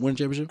Cavaliers really win a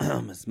championship?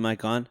 Is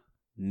Mike on?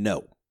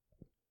 No,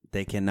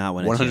 they cannot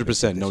win.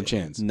 100%, no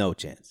chance. No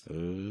chance.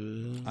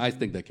 I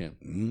think they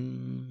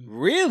can.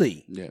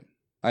 Really? Yeah.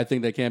 I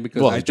think they can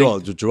because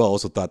Joel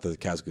also thought that the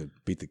Cavs could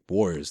beat the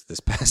Warriors this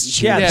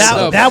past year.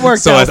 Yeah, that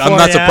worked so out. I'm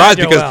not surprised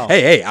because Joel.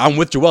 hey, I'm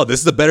with Joel.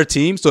 This is a better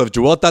team. So if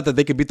Joel thought that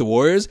they could beat the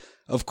Warriors,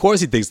 of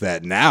course he thinks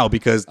that now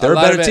because they're a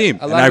better team,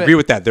 and I agree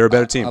with that. They're a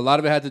better team. A lot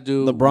of it had to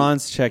do.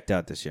 LeBron's checked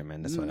out this year,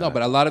 man. That's why. No,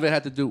 but a lot of it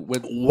had to do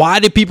with. Why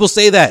did people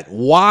say that?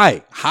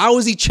 Why? How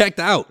is he checked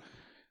out?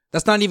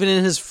 That's not even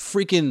in his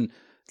freaking.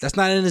 That's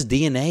not in his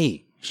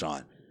DNA,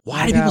 Sean.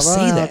 Why do people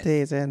say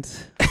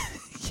that?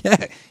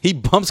 Yeah, he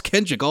bumps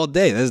Kendrick all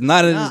day. That's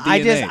not in his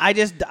DNA.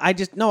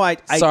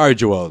 I Sorry,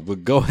 Joel,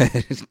 but go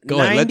ahead. Go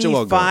ahead. Let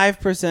Joel go.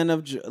 95%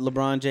 of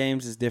LeBron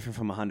James is different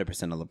from 100%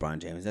 of LeBron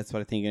James. That's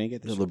what I think you're going to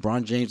get this year.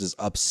 LeBron James is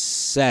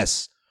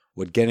obsessed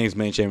with getting as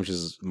many championships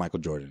as Michael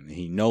Jordan.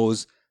 He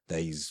knows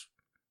that he's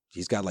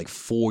got like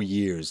 4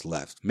 years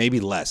left, maybe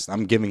less.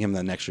 I'm giving him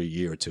an extra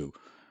year or 2.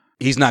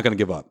 He's not going to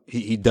give up.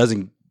 He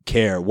doesn't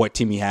care what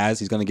team he has.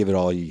 He's going to give it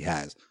all he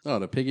has. No,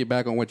 to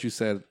piggyback on what you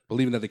said,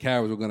 believing that the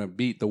Cavs were going to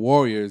beat the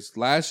Warriors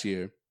last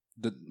year,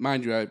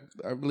 mind you, I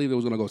believe it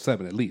was going to go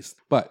 7 at least.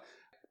 But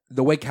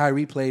the way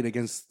Kyrie played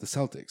against the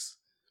Celtics,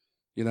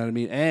 you know what I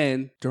mean?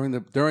 And during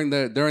their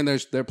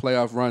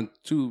playoff run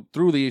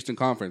through the Eastern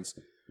Conference,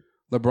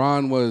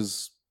 LeBron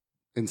was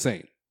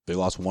insane. They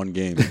lost one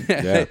game.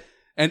 Yeah.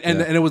 And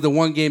it was the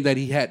one game that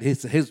he had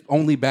his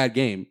only bad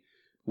game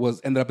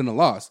ended up in a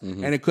loss.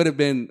 Mm-hmm. And it could have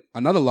been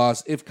another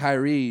loss if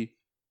Kyrie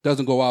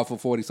doesn't go out for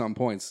 40-something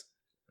points.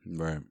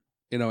 Right.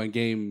 In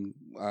game,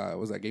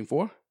 was that game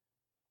 4?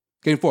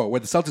 Game 4, where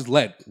the Celtics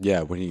led.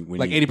 Yeah, when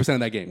 80% of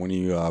that game. When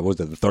he what was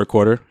it, the third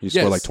quarter? He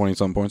scored like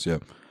 20-something points. Yeah.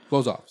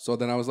 Goes off. So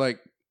then I was like,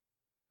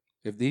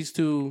 if these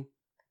two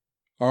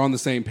are on the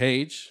same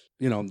page,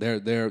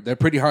 they're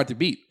pretty hard to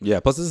beat. Yeah,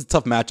 plus this is a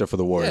tough matchup for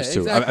the Warriors, Yeah, too.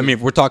 exactly. I mean,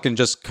 if we're talking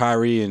just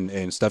Kyrie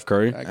and Steph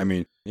Curry, Exactly. I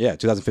mean,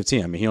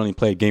 2015. I mean, he only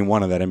played game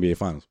 1 of that NBA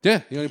Finals.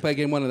 Yeah, he only played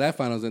game 1 of that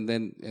finals, and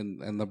then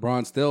and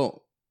LeBron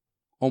still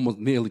almost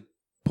nearly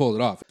pulled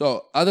it off.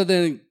 So other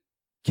than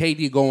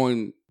KD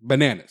going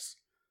bananas,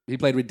 he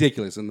played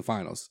ridiculous in the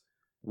finals.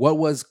 What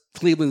was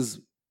Cleveland's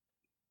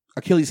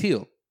Achilles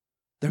heel?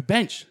 Their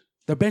bench.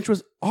 Their bench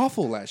was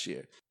awful last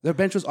year. Their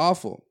bench was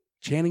awful.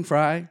 Channing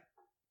Frye,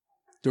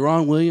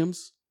 Deron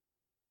Williams,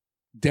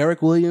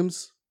 Derek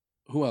Williams.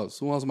 Who else?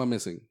 Who else am I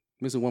missing?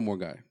 Missing one more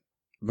guy.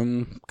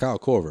 Kyle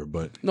Korver,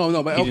 but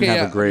No, but he okay, didn't have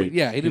yeah, a great. he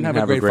didn't have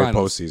a great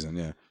finals. postseason.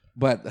 Yeah,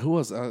 But who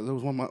else? There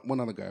was one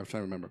other guy I was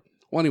trying to remember.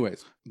 Well,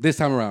 anyways, this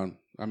time around,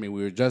 I mean,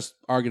 we were just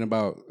arguing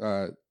about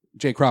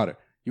Jay Crowder.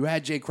 You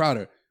had Jay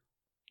Crowder,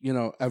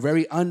 a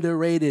very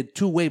underrated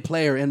two-way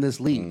player in this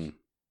league.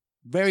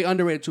 Very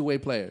underrated two-way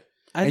player.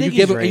 I think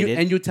he's rated.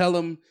 And you tell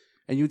him,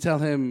 I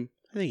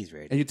think he's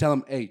rated. and you tell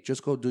him, hey,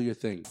 just go do your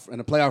thing. In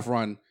a playoff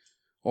run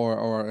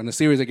or in a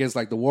series against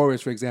like the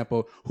Warriors, for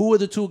example, who are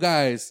the two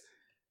guys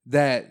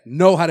that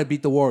know how to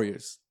beat the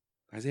Warriors?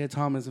 Isaiah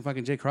Thomas and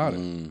fucking Jay Crowder.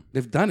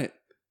 They've done it.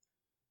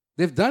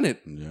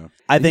 yeah.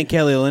 I think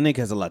Kelly Olynyk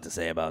has a lot to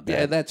say about that.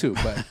 Yeah, that too.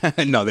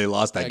 But No, they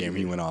lost that game.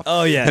 He went off.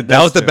 Oh, yeah,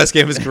 that was the best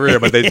game of his career,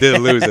 but they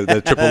did lose it.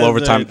 The triple That's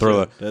overtime very true.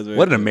 thriller. That's very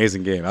What an true.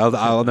 amazing game.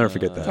 I'll never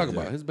forget that. talk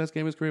about it. His best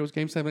game of his career was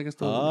Game 7 against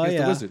the Oh, the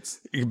yeah. Wizards.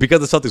 Because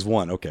the Celtics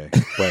won, okay.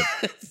 But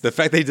the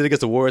fact that he did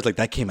against the Warriors, like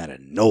that came out of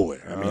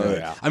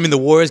nowhere. I mean, the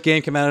Warriors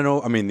game came out of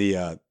nowhere. I mean,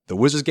 the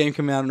Wizards game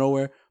came out of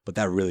nowhere, but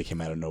that really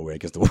came out of nowhere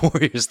against the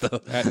Warriors, though.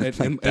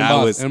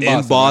 That was in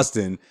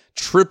Boston.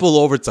 Triple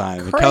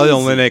overtime. And Kelly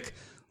Olynyk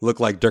looked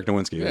like Dirk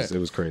Nowitzki. It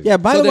was crazy. Yeah.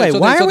 By So the then- way, so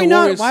why then- are so we the not?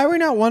 Warriors- Why are we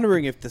not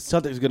wondering if the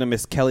Celtics are going to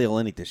miss Kelly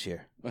Olynyk this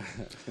year?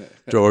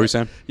 Joe, what were you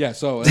saying? Yeah,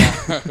 so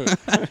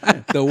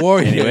the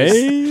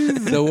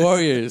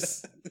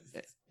Warriors,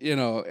 in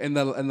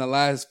the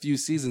last few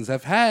seasons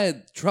have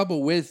had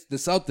trouble with the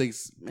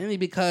Celtics, mainly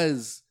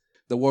because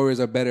the Warriors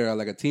are better at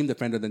like a team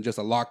defender than just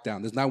a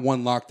lockdown. There's not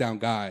one lockdown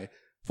guy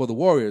for the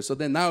Warriors. So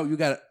then now you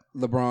got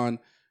LeBron,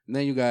 and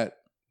then you got,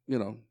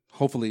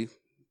 hopefully,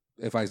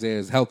 if Isaiah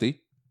is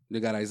healthy, you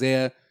got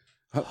Isaiah.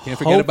 Can't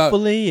forget about.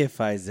 Hopefully, if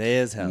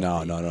Isaiah's healthy. No.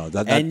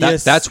 And you're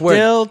That's where.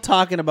 still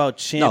talking about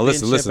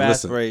championship listen.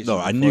 aspirations. No,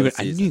 I knew you were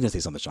going to say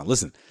something, Sean.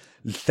 Listen,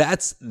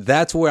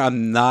 that's where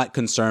I'm not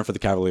concerned for the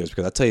Cavaliers,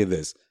 because I'll tell you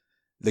this.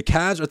 The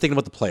Cavs are thinking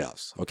about the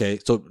playoffs, okay?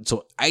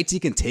 So IT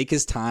can take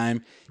his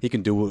time. He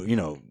can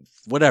do,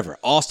 whatever.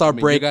 All-Star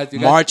break, you got-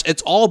 March.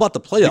 It's all about the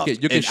playoffs. You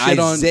can And shit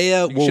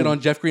Isaiah on shit on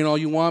Jeff Green all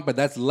you want, but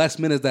that's less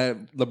minutes that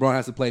LeBron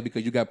has to play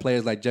because you got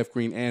players like Jeff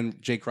Green and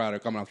Jay Crowder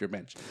coming off your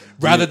bench,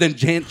 rather than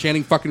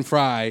Channing fucking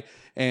Frye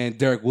and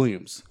Derek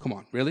Williams. Come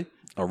on, really?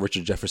 or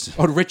Richard Jefferson.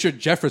 Oh, Richard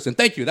Jefferson.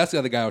 Thank you. That's the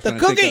other guy I was trying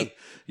to think of.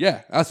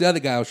 Yeah, that's the other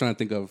guy I was trying to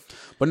think of.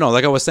 But no,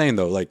 like I was saying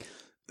though, like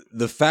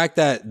the fact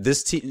that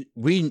this team,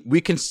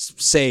 we can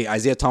say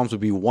Isaiah Thomas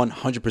would be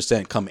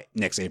 100% come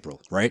next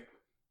April, right?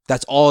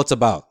 That's all it's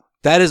about.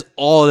 That is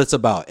all it's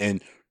about.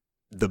 And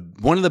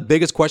one of the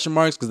biggest question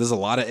marks, because there's a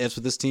lot of ifs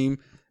with this team,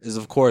 is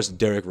of course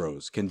Derrick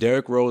Rose. Can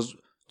Derrick Rose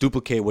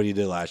duplicate what he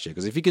did last year?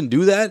 Because if he can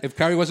do that, if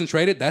Kyrie wasn't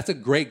traded, that's a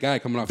great guy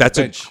coming off that's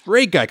the bench. a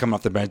great guy coming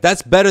off the bench.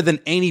 That's better than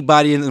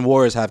anybody in the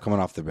Warriors have coming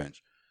off the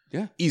bench.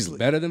 Yeah, easily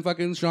better than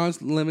fucking Sean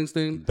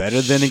Livingston. Better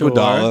than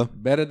Iguodala.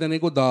 Better than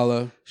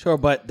Iguodala. Sure,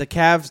 but the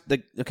Cavs.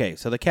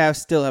 So the Cavs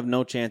still have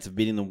no chance of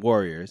beating the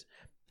Warriors,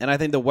 and I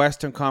think the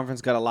Western Conference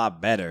got a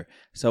lot better.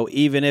 So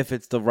even if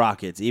it's the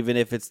Rockets, even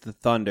if it's the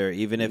Thunder,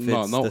 even if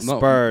it's the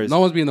Spurs, no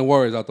one's beating the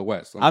Warriors out the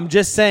West. I'm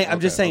just saying.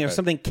 If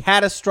something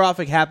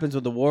catastrophic happens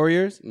with the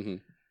Warriors,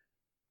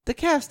 the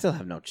Cavs still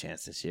have no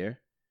chance this year.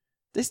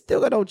 They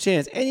still got no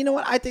chance. And you know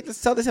what? I think the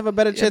Celtics have a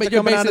better chance of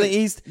coming out of the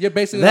East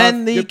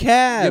than the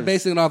Cavs. You're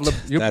basing it off.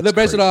 They're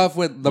basing it off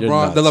with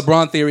LeBron, the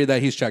LeBron theory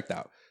that he's checked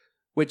out,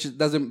 which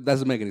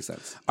doesn't make any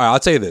sense. All right, I'll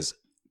tell you this.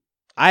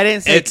 I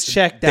didn't say it's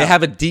checked out. They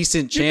have a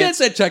decent chance. You did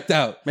say checked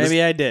out.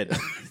 Maybe I did.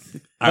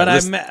 But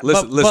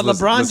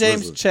LeBron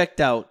James checked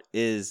out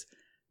is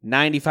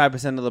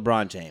 95% of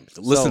LeBron James.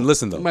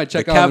 Listen though. He might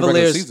check out in the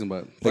regular season,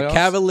 but the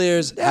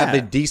Cavaliers have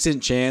a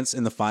decent chance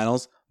in the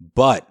finals,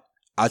 but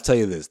I'll tell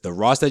you this: the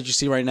roster that you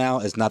see right now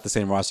is not the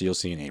same roster you'll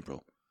see in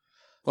April.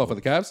 Oh, for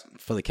the Cavs?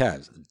 For the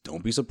Cavs,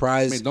 don't be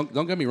surprised. I mean,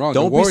 don't get me wrong.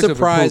 Don't the Warriors be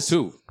surprised have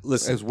improved too.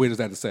 Listen, as weird as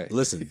that to say.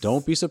 Listen,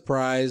 don't be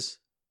surprised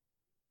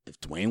if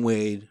Dwayne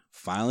Wade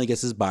finally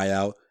gets his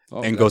buyout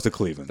and goes to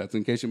Cleveland. That's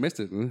in case you missed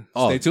it.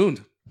 Stay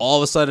tuned. All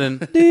of a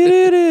sudden,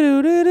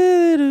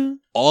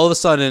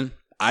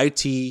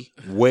 IT,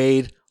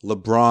 Wade,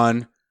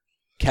 LeBron,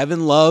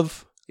 Kevin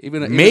Love,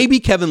 maybe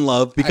Kevin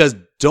Love, because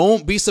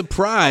don't be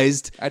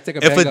surprised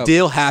if a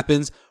deal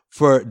happens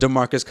for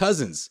DeMarcus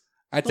Cousins.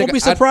 I'd Don't be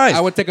surprised. I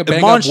would take a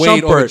bang Iman up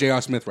Wade over Shumpert-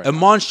 J.R. Smith right now.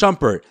 Iman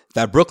Shumpert,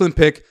 that Brooklyn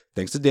pick,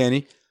 thanks to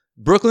Danny.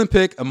 Brooklyn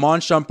pick, Iman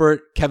Shumpert,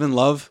 Kevin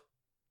Love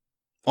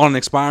on an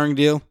expiring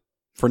deal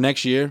for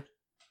next year.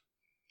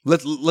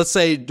 Let's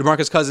say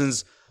DeMarcus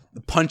Cousins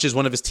punches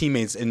one of his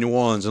teammates in New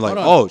Orleans and like,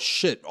 oh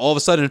shit, all of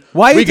a sudden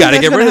we got to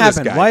get rid of this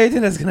guy. Why do you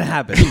think that's going to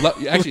happen?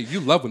 Actually,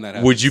 you love when that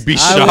happens. Would you be I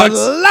shocked? would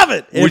love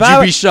it. Would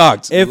you be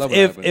shocked? If Love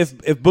when that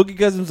if Boogie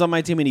Cousins was on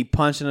my team and he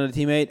punched another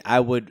teammate, I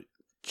would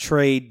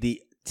trade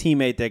the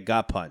teammate that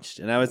got punched,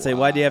 and I would say,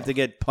 why do you have to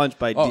get punched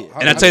by? And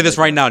I'll tell you this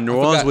right now, New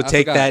Orleans would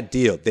take forgot. that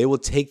deal. They will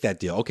take that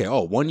deal. Okay,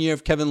 1 year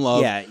of Kevin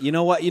Love. Yeah, you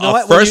know what? You know A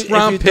what? When first you-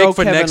 if round you pick throw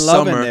for Kevin next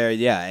Love in summer. there,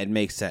 yeah, it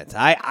makes sense.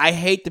 I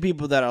hate the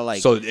people that are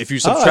like. So if you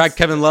 "Oh, subtract it's-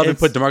 Kevin Love and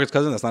it's- put DeMarcus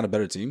Cousins, that's not a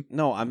better team.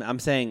 No, I'm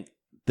saying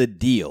the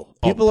deal.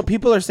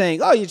 People are saying,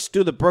 oh, you just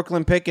do the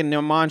Brooklyn pick and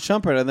Iman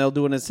Shumpert, and they'll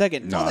do it in a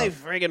second. No, No. they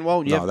friggin'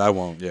 won't. No, that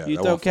won't. Yeah, You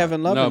that throw won't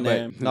Kevin Love No, in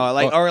there. but- No,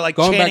 like or like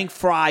going Channing back-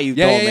 Frye. You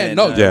throw him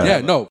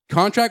in. No.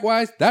 Contract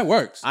wise, that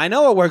works. I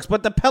know it works,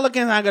 but the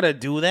Pelicans aren't gonna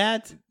do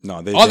that. No,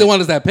 All they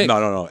want is that pick.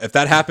 No. If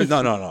that happens,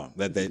 no.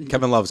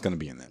 Kevin Love's going to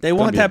be in there. They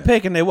want that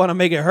pick, and they want to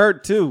make it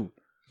hurt too.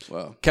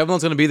 Well, Kevin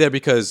Love's going to be there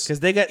because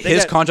they got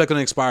his contract going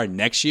to expire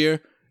next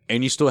year,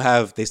 and they still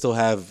have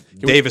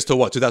Davis till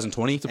what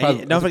 2020.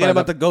 And don't forget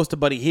about the ghost of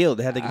Buddy Hield.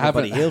 They had to give up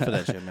Buddy Hield for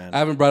that shit, man. I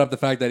haven't brought up the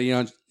fact that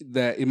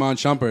Iman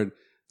Shumpert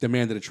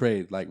demanded a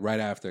trade like right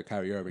after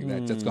Kyrie Irving.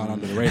 That just gone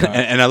under the radar.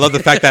 And I love the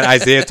fact that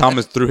Isaiah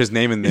Thomas threw his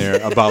name in there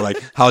about like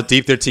how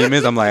deep their team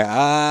is. I'm like,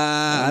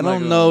 I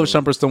don't know.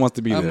 Shumpert still wants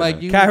to be I'm there.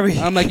 like, Kyrie.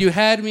 I'm like, you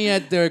had me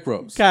at Derrick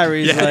Rose.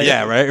 Kyrie's like,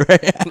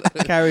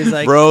 right. Kyrie's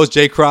like, Rose,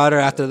 Jay Crowder.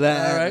 After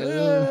that,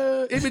 All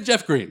right. Even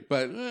Jeff Green,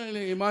 but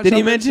Iman did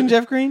he Shumpert- mention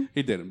Jeff Green?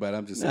 He didn't, but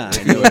I'm just saying.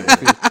 Nah.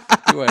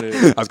 I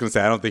I was gonna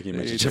say I don't think he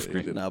mentioned Jeff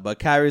Green. No, but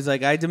Kyrie's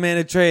like, I demand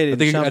a trade.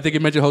 I think he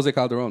mentioned Jose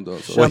Calderon though.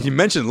 So. Well, he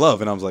mentioned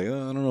Love, and I was like, I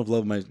don't know if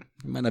Love might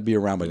not be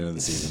around by the end of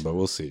the season, but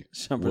we'll see.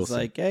 Shumpert's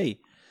like, hey,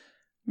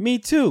 me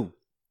too.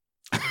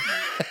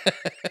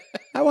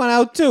 I want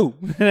out too.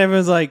 And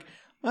everyone's like,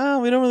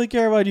 well, we don't really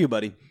care about you,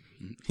 buddy.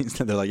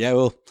 They're like, yeah,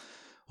 we'll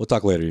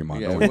talk later,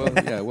 Iman. Don't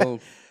worry. well,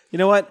 You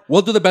know what?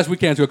 we'll do the best we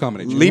can to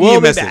accommodate you. Leave We'll me a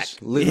be message.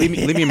 back. Leave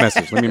me a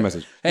message. Leave me a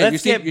message. Hey,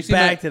 Let's get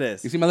back to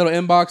this. You see my little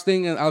inbox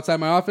thing outside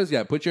my office?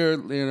 Yeah, put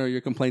your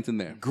your complaints in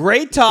there.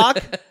 Great talk.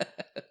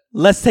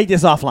 Let's take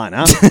this offline,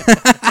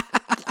 huh?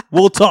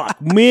 We'll talk.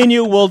 Me and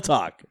you will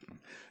talk.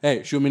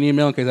 Hey, shoot me an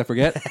email in case I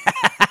forget.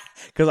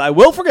 Because I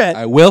will forget.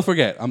 I will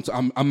forget. I'm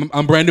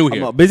brand new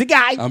here. I'm a busy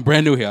guy. I'm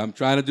brand new here. I'm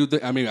trying to do.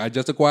 I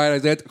just acquired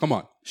Isaiah. Come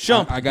on,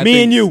 Shump, I got me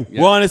things. and you,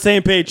 Yeah. we're on the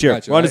same page here.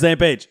 Gotcha, we're on the right? same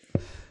page.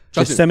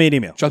 Just send me an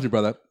email. Trust me,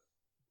 brother.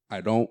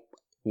 I don't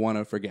want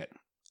to forget.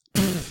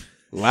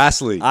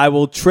 Lastly, I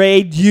will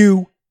trade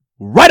you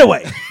right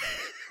away.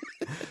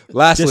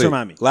 Just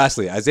remind me.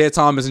 Lastly, Isaiah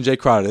Thomas and Jay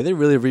Crowder, did they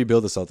really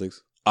rebuild the Celtics?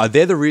 Are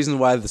they the reason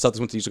why the Celtics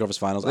went to the Eastern Conference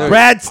Finals?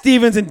 Brad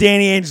Stevens and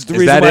Danny Ainge is the Is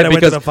reason that why it? they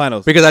went to the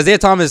finals. Because Isaiah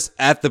Thomas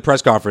at the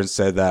press conference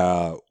said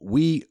that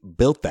we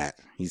built that.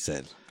 He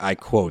said, I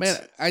quote. Man,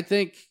 I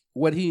think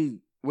what he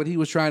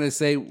was trying to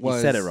say was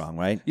He said it wrong,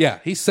 right? Yeah,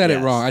 he said it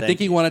Yes, wrong. I thank think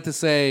he you. wanted to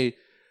say,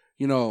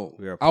 We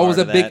were a I was part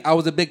a of big that. I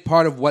was a big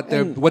part of what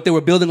they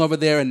were building over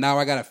there, and now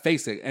I gotta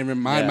face it and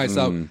remind Yeah.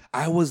 myself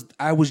I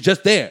was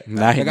just there.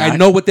 Now- Like, now- I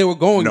know what they were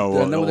going. No,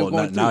 I know what they were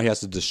going now through. he has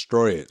to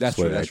destroy it. That's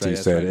what true, that's IT right,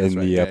 that's said right, that's in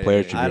right. the Yeah,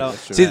 Players yeah, Tribune.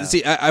 I don't-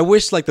 See, I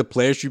wish like the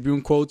Players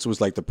Tribune quotes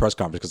was like the press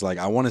conference because like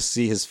I want to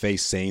see his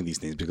face saying these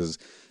things because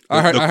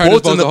I heard his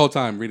quotes in voice the whole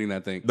time reading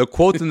that thing. the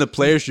quotes in the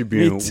Players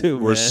Tribune too,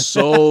 were man.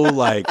 so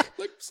like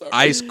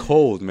ice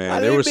cold, man.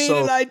 They were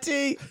so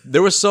IT. they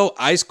were so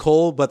ice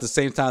cold, but at the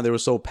same time they were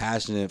so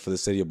passionate for the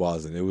city of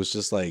Boston. It was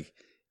just like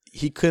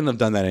he couldn't have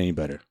done that any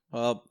better.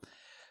 Well,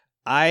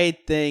 I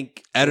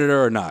think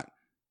Editor or not,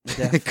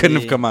 it couldn't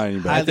have come out any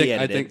better.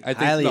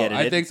 Highly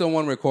I think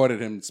someone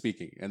recorded him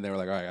speaking, and they were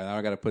like, "All right, now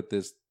I got to put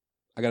this.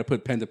 I got to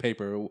put pen to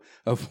paper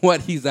of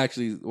what he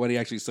actually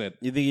said."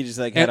 You think he just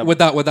like had And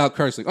a, without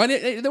cursing. Oh, and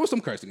there was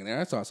some cursing in there.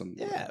 I saw some.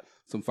 Yeah.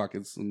 some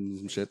fucking some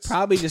shits.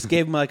 probably just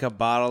gave him like a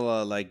bottle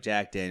of like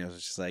Jack Daniels.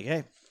 It's just like,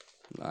 hey,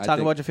 I talk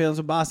think about your feelings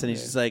with Boston.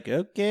 He's just like,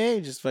 okay,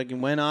 just fucking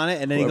went on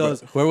it, and then he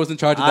goes, whoever was in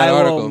charge of that I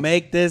article. will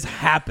make this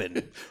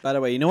happen. By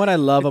the way, you know what I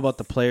love about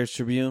the Players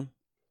Tribune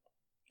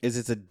is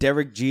it's a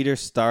Derek Jeter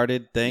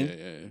started thing,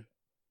 Yeah.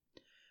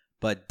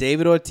 but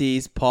David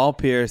Ortiz, Paul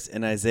Pierce,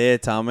 and Isaiah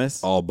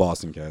Thomas All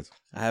Boston cats.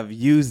 have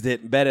used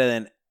it better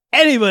than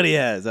anybody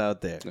has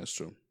out there. That's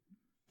true.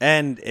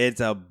 And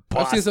it's a seen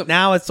Boston. some-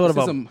 Now it's sort I've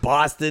of seen a some-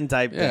 Boston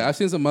type Yeah, thing. I've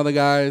seen some other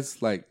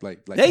guys like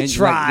They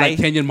try. like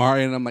Kenyon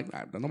Martin. I'm like,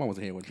 nah, no one wants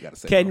to hear what you got to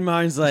say. Ken bro.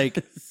 Martin's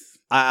like,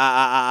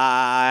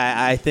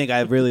 I think I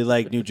really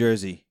like New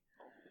Jersey.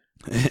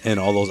 And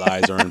all those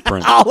eyes are in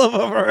print. All of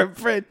them are in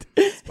print.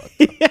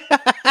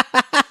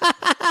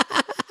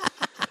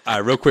 All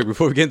right, real quick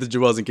before we get into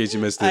Joel's, in case you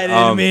missed it, I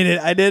didn't mean it.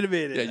 I didn't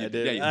mean it. Yeah, you I did.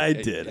 did. Yeah, you I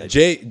did. did. I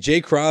did.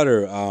 Jay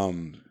Crowder,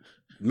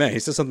 man, he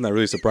said something that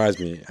really surprised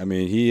me. I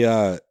mean,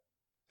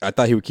 I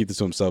thought he would keep this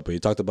to himself, but he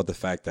talked about the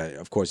fact that,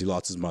 of course, he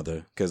lost his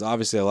mother because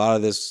obviously a lot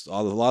of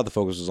the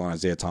focus was on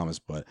Isaiah Thomas.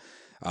 But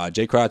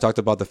Jay Crowder talked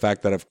about the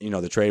fact that if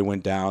the trade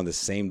went down the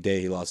same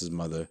day he lost his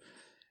mother,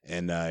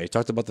 and he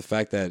talked about the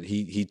fact that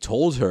he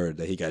told her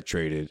that he got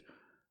traded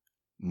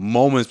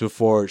moments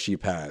before she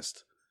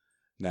passed.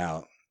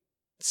 Now,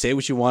 say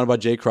what you want about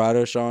Jay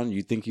Crowder, Sean.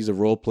 You think he's a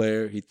role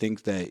player. He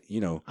thinks that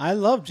I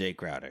love Jay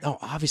Crowder. No,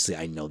 obviously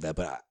I know that,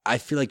 but I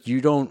feel like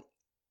you don't.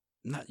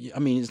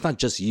 It's not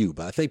just you,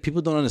 but I feel like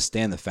people don't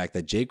understand the fact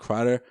that Jay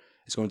Crowder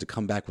is going to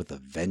come back with a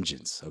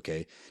vengeance.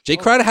 Okay, Jay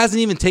Crowder hasn't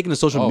even taken to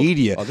social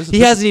media. He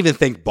hasn't even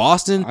thanked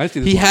Boston.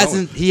 He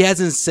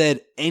hasn't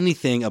said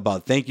anything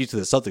about thank you to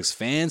the Celtics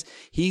fans.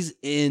 He's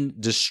in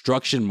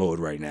destruction mode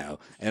right now,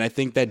 and I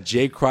think that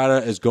Jay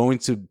Crowder is going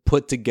to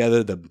put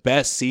together the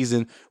best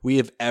season we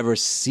have ever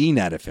seen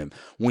out of him.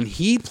 When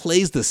he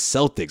plays the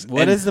Celtics,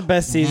 what is the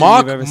best season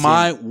you've ever seen?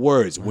 Mark my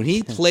words. When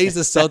he plays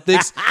the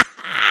Celtics.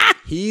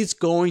 He's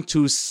going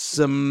to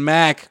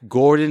smack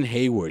Gordon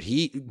Hayward.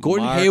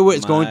 Gordon Hayward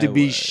is going to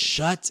be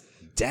shut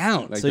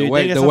down. Like so you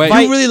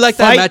really like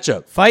that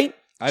matchup? Fight?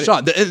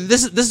 Sean,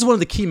 this is one of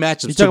the key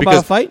matchups. You talking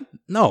about a fight?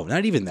 No,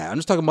 not even that. I'm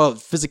just talking about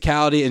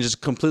physicality and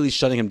just completely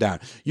shutting him down.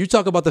 You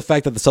talk about the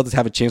fact that the Celtics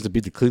have a chance to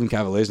beat the Cleveland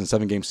Cavaliers in a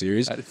 7-game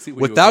series.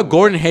 Without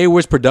Gordon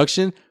Hayward's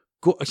production,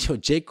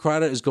 Jay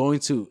Crowder is going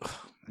to...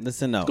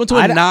 Listen, no. It's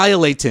going to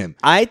annihilate him.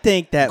 I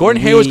think that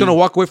Gordon Hayward's going to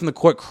walk away from the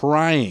court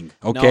crying.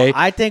 Okay, no,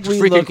 I think we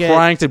freaking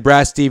crying to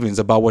Brad Stevens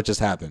about what just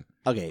happened.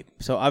 Okay,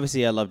 so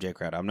obviously I love Jay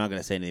Crowder. I'm not going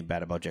to say anything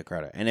bad about Jay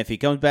Crowder. And if he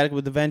comes back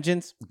with the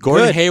vengeance,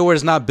 Gordon Hayward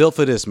is not built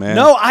for this, man.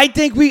 No, I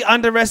think we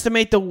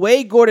underestimate the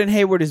way Gordon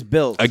Hayward is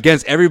built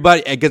against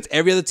everybody, against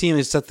every other team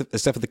except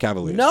for the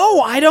Cavaliers.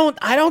 No, I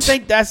don't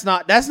think that's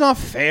not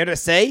fair to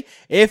say.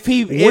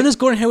 When has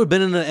Gordon Hayward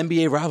been in an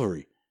NBA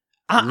rivalry?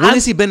 When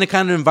has he been in the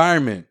kind of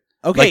environment?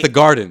 Okay. Like the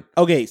Garden.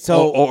 Okay,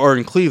 so or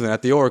in Cleveland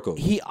at the Oracle.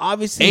 He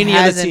obviously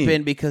hasn't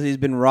been because he's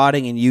been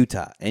rotting in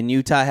Utah, and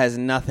Utah has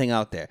nothing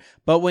out there.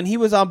 But when he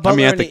was on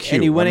Butler and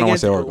he went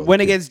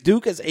against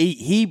Duke,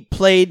 he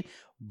played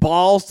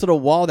balls to the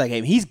wall that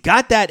game. He's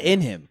got that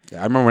in him.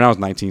 Yeah, I remember when I was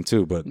 19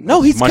 too, but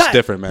no, he's much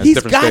different, man.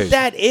 He's got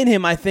that in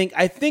him. I think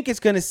it's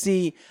going to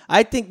see.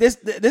 I think this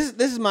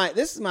is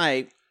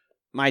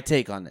my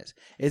take on this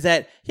is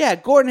that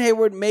Gordon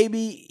Hayward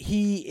maybe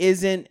he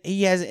hasn't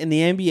in the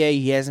NBA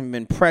he hasn't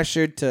been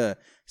pressured to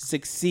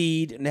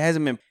succeed and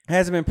hasn't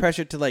been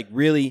pressured to like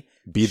really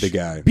be the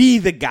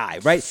guy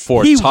right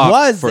for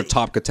a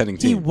top contending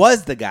team. He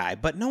was the guy,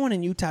 but no one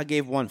in Utah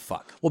gave one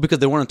fuck. Well, because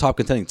they weren't a top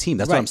contending team.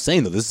 That's what I'm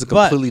saying though. This is a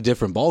completely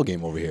different ball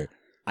game over here.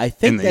 I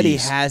think that he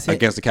has it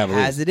against the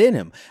Cavaliers. Has it in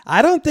him.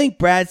 I don't think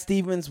Brad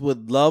Stevens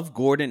would love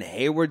Gordon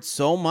Hayward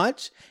so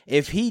much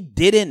if he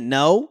didn't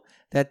know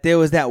that there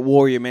was that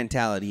warrior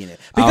mentality in it.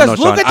 Because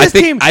look at this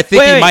team. I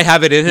think he might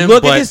have it in him.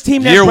 Look at this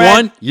team. Year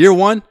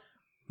one.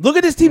 Look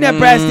at this team that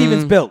Brad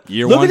Stevens built.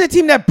 Look at the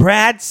team that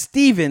Brad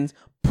Stevens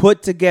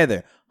put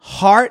together.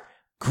 Heart,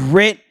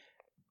 grit,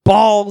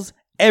 balls,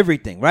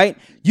 everything, right?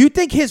 You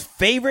think his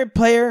favorite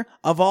player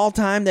of all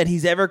time that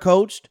he's ever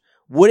coached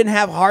wouldn't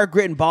have heart,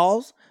 grit, and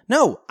balls?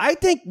 No, I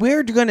think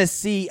we're going to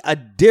see a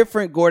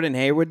different Gordon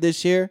Hayward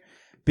this year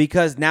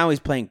because now he's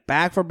playing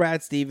back for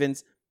Brad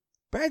Stevens.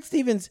 Brad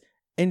Stevens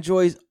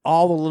enjoys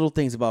all the little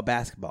things about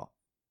basketball.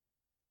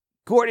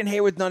 Gordon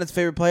Hayward's not his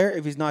favorite player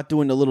if he's not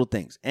doing the little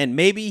things. And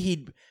maybe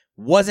he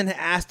wasn't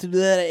asked to do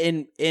that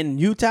in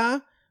Utah,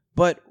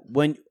 but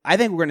I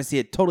think we're going to see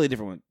a totally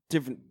different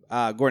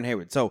Gordon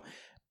Hayward. So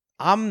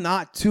I'm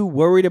not too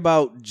worried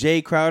about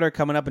Jay Crowder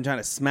coming up and trying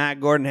to smack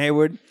Gordon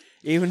Hayward.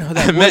 Even though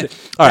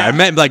I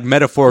meant like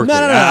metaphorically.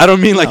 No. I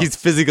don't mean like he's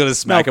physically going to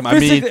smack him.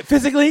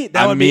 Physically,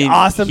 that would be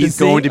awesome to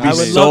see. I would love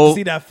to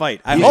see that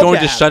fight. He's going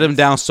to shut him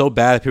down so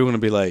bad that people are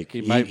going to be like,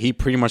 he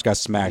pretty much got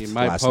smacked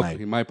last night.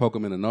 He might poke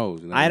him in the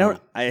nose. I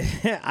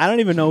don't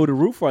even know who to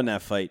root for on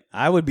that fight.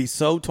 I would be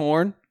so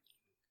torn.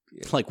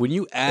 Like when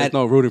you add, there's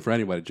no rooting for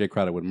anybody. Jay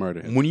Crowder would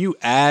murder him. When you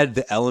add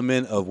the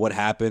element of what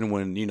happened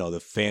when the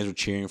fans were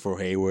cheering for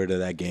Hayward at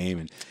that game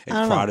and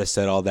Crowder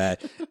said all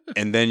that,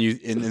 and then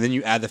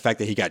you add the fact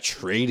that he got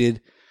traded,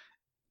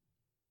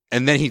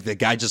 and then the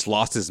guy just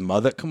lost his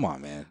mother. Come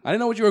on, man. I didn't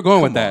know what you were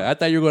going with that. I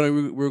thought we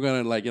were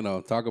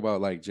gonna talk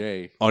about like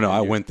Jay. Oh no, I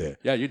went there.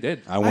 Yeah, you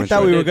did. I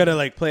thought we were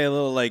gonna play a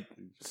little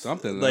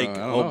something like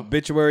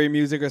obituary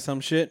music or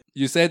some shit.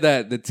 You said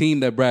that the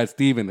team that Brad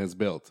Stevens has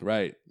built,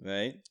 right?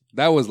 Right.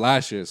 That was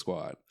last year's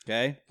squad.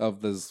 Okay.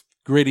 Of this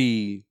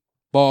gritty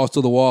balls to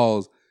the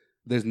walls.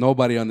 There's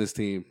nobody on this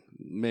team.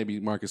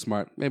 Maybe Marcus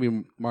Smart,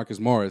 maybe Marcus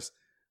Morris,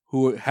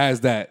 who has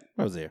that.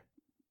 Rozier.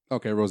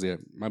 Okay, Rozier.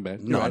 My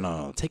bad.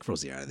 No. Take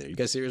Rozier out of there. You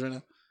guys serious right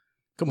now?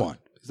 Come on.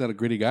 Is that a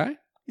gritty guy?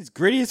 He's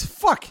gritty as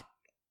fuck.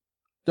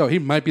 Yo, he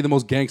might be the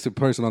most gangster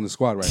person on the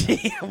squad right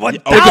now.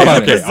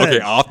 Okay,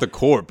 off the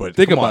court, but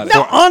think about it.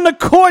 Now on the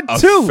court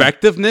too.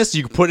 Effectiveness,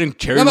 you can put in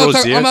Terry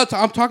Rozier.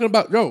 I'm talking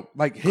about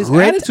his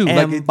grit attitude.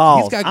 And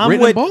balls. He's got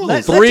grit and balls.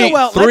 Let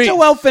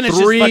Joel finish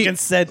his fucking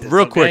sentence.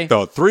 Real quick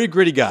though, 3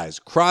 gritty guys: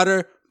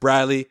 Crowder,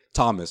 Bradley,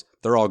 Thomas.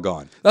 They're all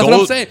gone. That's what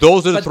I'm saying.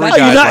 Those are the But three that's-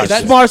 guys. Not, last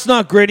year. Smart's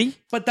not gritty.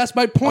 But that's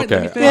my point.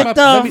 Okay. Let me finish Get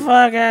my, the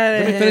fuck out of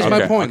let me finish here.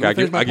 my point. Okay, Let me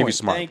finish my I'll give you point.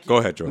 smart. Thank you. Go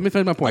ahead, Joe. Let me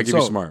finish my point. I'll give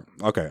you So- smart.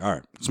 Okay, all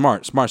right.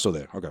 Smart's still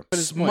there. Okay.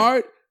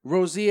 Smart,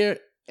 Rozier,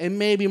 and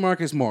maybe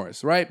Marcus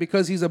Morris, right?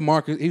 Because he's a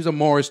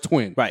Morris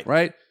twin, Right.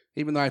 Right.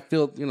 Even though I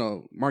feel,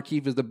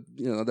 Markieff is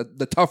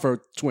the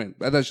tougher twin.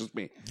 That's just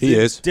me. He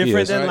is Different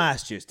He is. than right?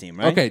 last year's team,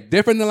 right? Okay,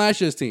 different than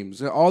last year's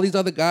teams. All these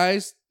other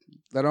guys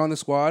that are on the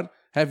squad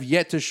have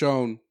yet to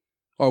shown,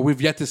 or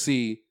we've yet to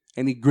see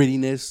any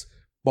grittiness,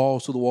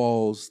 balls to the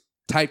walls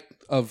type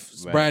of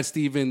Right. Brad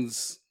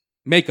Stevens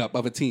makeup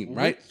of a team,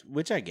 right?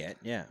 Which I get,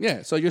 yeah.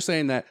 Yeah. So you're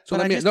saying that. So But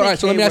let I me. just No, all think right.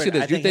 So let me ask you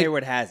Hayward- this. I think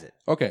Hayward has it.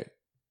 Okay.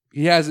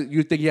 He has.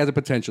 You think he has a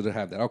potential to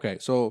have that? Okay.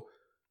 So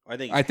I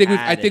think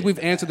I think we've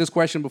answered this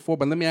question before,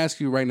 but let me ask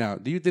you right now: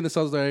 do you think the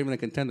Celtics are even a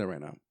contender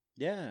right now?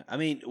 Yeah, I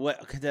mean,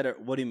 what contender?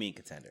 What do you mean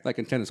contender? Like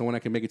contender, someone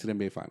that can make it to the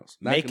NBA Finals.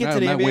 Make it to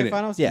the NBA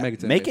Finals? Yeah, Make it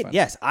to the make NBA it. Finals.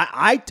 Yes,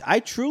 I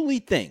truly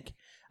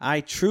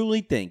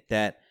think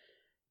that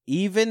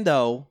even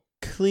though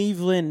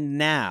Cleveland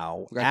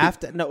now Okay,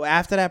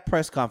 after that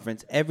press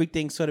conference,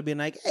 everything's sort of been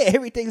like, hey,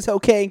 everything's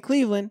okay in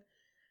Cleveland.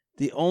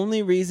 The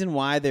only reason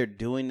why they're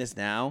doing this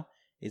now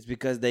is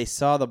because they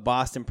saw the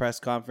Boston press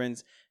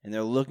conference and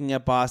they're looking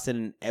at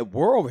Boston and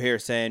we're over here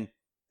saying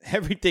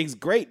everything's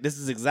great. This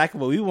is exactly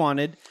what we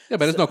wanted. Yeah,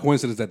 but it's no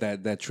coincidence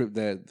that trip,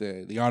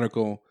 the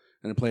article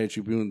and the Player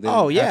Tribune didn't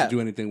Oh, yeah. have to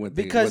do anything with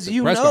Because the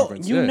press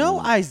conference. Yeah.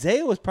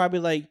 Isaiah was probably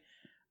like,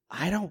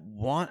 I don't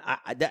want,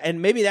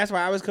 and maybe that's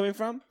where I was coming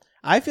from.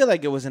 I feel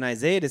like it was an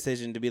Isaiah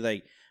decision to be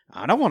like,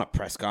 I don't want a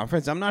press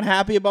conference. I'm not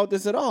happy about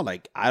this at all.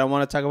 Like, I don't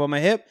want to talk about my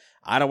hip.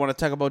 I don't want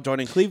to talk about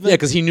joining Cleveland. Yeah,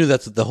 because he knew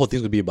that's the whole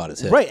thing would be about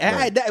his hip. Right,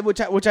 which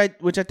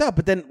I thought.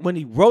 But then when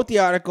he wrote the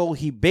article,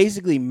 he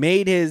basically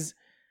made his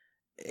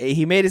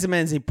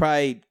amends. He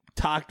probably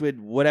talked with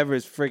whatever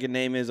his friggin'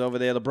 name is over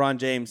there, LeBron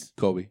James.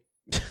 Kobe.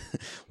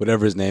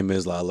 Whatever his name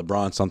is,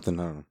 LeBron something.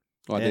 I don't know.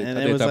 Oh, I And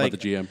did it was talk like-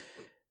 about the GM.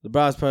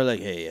 LeBron's probably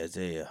like, hey,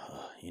 Isaiah,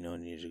 I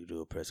need you to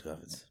do a press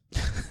conference.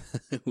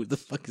 Who the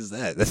fuck is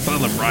that? That's not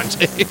LeBron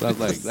James.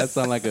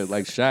 Sounds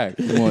like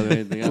Shaq more than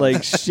anything else. Like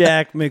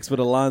Shaq mixed with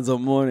Alonzo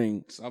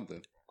Mourning.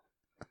 Something.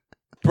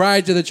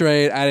 Prior to the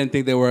trade, I didn't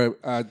think they were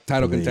a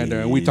title contender,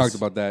 and we talked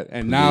about that.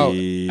 And now,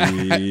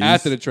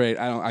 after the trade,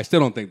 I still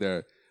don't think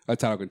they're a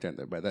title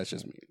contender, but that's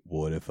just me.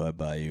 What if I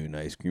buy you an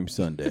ice cream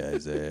sundae,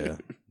 Isaiah?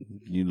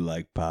 You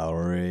like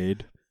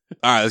Powerade?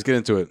 All right, let's get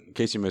into it. In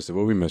case you missed it,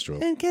 what we missed, Ro?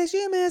 In case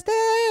you missed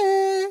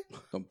it.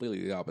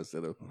 Completely the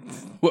opposite of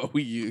what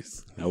we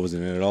use. That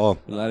wasn't it at all.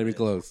 Not even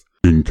close.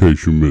 In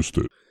case you missed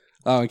it.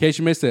 In case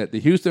you missed it, the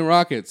Houston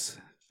Rockets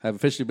have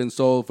officially been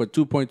sold for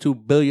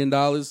 $2.2 billion.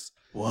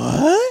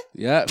 What?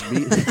 Yeah.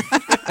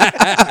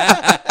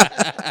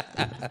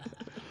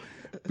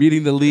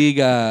 Beating the league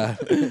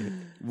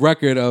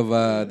record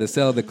of the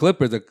sale of the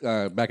Clippers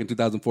back in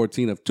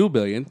 2014 of $2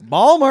 billion.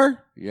 Ballmer.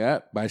 Yeah,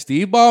 by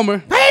Steve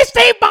Ballmer. Hey,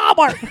 Steve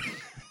Ballmer.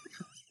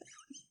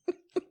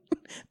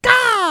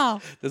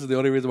 Go. This is the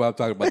only reason why I'm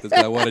talking about this,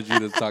 because I wanted you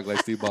to talk like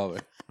Steve Ballmer.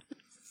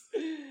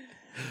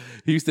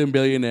 Houston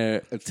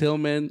billionaire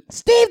Tillman.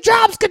 Steve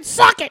Jobs can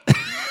suck it.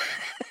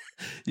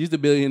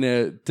 Houston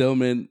billionaire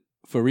Tillman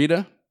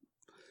Fertitta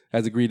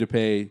has agreed to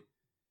pay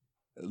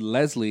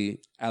Leslie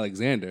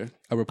Alexander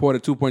a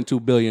reported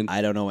 $2.2 billion.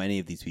 I don't know any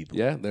of these people.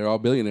 Yeah, they're all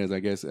billionaires, I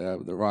guess. The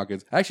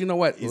Rockets. Actually, you know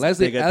what? They got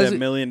their $1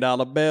 million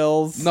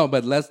bills. No,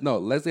 but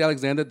Leslie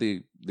Alexander,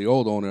 the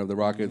old owner of the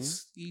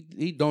Rockets,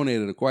 he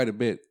donated quite a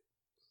bit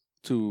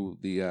to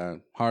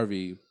the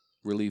Harvey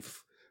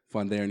Relief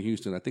Fund there in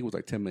Houston. I think it was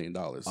like $10 million.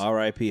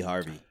 R.I.P.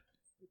 Harvey.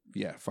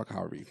 Yeah, fuck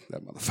Harvey,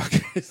 that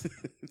motherfucker.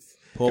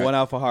 Pull one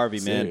out for Harvey,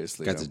 man.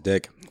 Seriously, Guy's a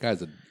dick.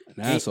 Guy's an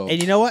asshole.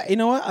 And you know what?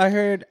 I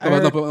heard. But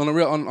on a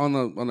real,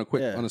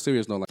 on a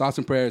serious note, like thoughts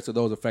and prayers to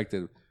those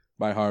affected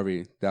by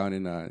Harvey down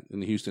in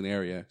the Houston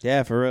area.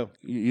 Yeah, for real.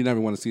 You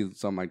never want to see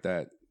something like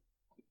that.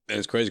 And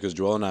it's crazy because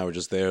Joel and I were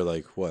just there,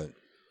 like, what,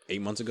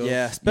 8 months ago?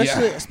 Yeah,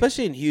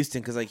 especially in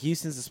Houston, because like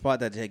Houston's a spot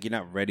that like, you're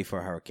not ready for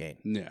a hurricane.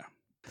 Yeah.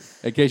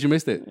 In case you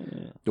missed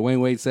it, Dwayne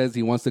Wade says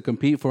he wants to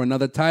compete for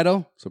another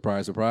title.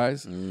 Surprise,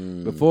 surprise.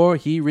 Before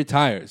he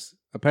retires.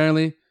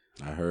 Apparently,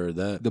 I heard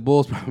that. the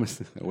Bulls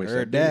promised. I wish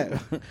Heard I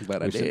that. did,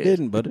 but I Wish did. it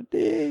didn't, but it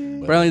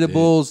did. Apparently, the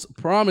Bulls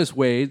promised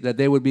Wade that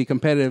they would be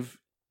competitive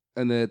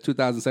in the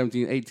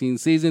 2017-18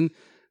 season.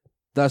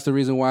 That's the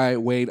reason why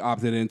Wade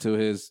opted into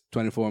his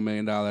 $24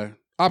 million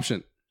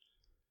option.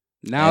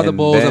 Now the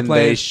Bulls are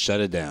playing. They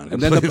shut it down.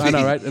 And then I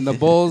know, right? And the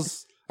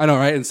Bulls, I know,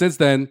 right? And since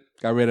then,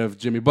 got rid of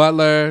Jimmy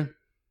Butler.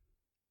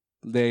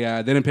 They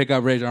didn't pick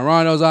up Rajon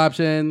Rondo's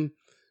option.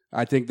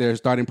 I think their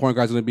starting point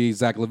guard is going to be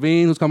Zach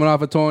LaVine, who's coming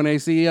off a torn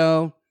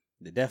ACL.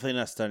 They're definitely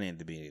not starting at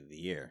the beginning of the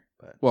year.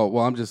 But Well,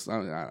 I'm just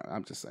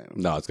saying.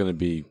 No, it's gonna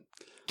be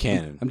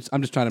Cannon.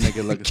 I'm just trying to make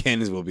it look.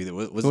 Cannons will be there.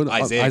 Was it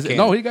Isaiah Cannon?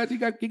 No, he got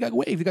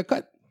waived. He got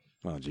cut.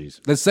 Oh,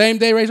 jeez. The same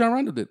day Rajon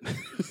Rondo did.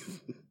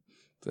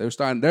 They're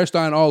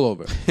starting all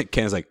over.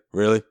 Cannon's like,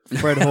 really?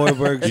 Fred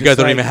Hoiberg. You guys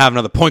don't even have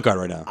another point guard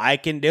right now. I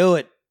can do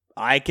it.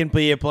 I can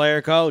be a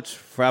player coach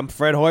from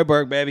Fred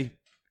Hoiberg, baby.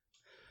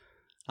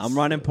 I'm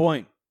running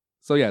point.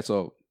 So yeah,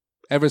 so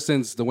ever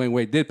since Dwayne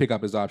Wade did pick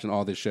up his option,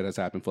 all this shit has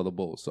happened for the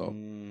Bulls. So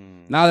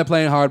now they're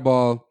playing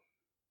hardball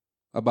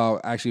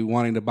about actually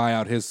wanting to buy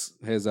out his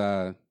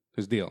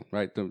deal,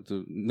 right?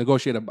 To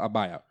negotiate a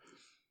buyout.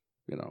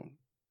 You know,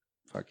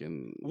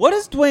 fucking. What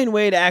does Dwayne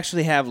Wade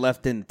actually have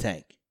left in the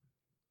tank?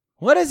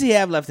 What does he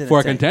have left in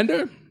for the a tank?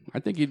 contender? I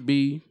think he'd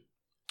be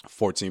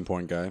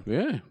 14-point guy.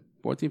 yeah,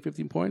 14,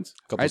 15 points.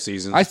 Couple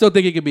seasons. I still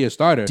think he could be a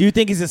starter. Do you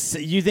think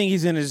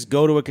he's gonna just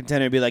go to a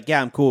contender and be like,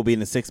 yeah, I'm cool being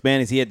the sixth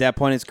man? Is he at that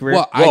point in his career?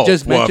 Well, I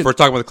just if mentioned. we're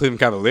talking about the Cleveland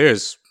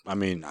Cavaliers, I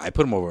mean, I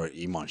put him over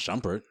Iman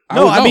Shumpert.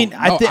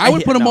 I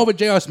would put him over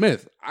J.R.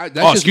 Smith.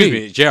 Excuse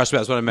me. J.R. Smith,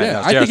 that's what I meant.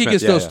 Yeah, I think he can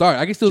still start.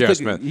 I can still J.R. think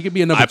Smith. he could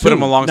be a number I two. put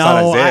him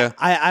alongside Isaiah.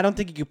 I don't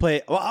think he could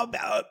play. Well,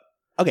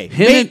 okay,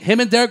 Him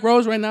and Derrick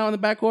Rose right now in the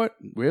backcourt?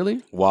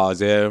 Really? While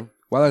Isaiah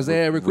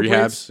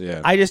recuperates? rehabs,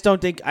 yeah.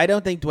 I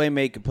don't think Dwayne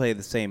Wade could play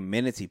the same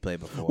minutes he played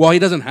before. Well, he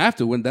doesn't have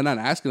to. When they're not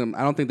asking him,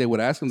 I don't think they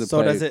would ask him to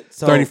play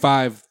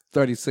 35,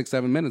 36,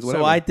 7 minutes,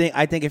 whatever. So I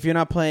think if you're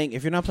not playing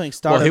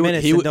starter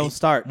minutes, then don't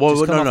start. Well,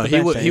 Just come off the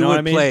bench, he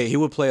would play. He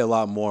would play a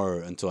lot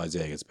more until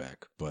Isaiah gets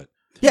back. But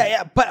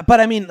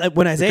but I mean, like,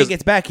 when Isaiah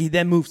gets back, he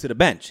then moves to the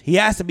bench. He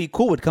has to be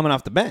cool with coming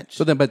off the bench.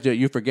 So then, but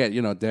you forget,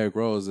 Derrick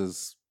Rose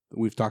is.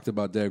 We've talked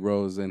about Derrick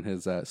Rose and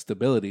his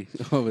stability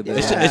over there.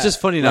 It's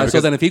just funny now. So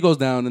then, if he goes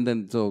down, and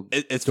then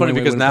it's funny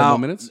because now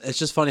it's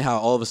just funny how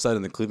all of a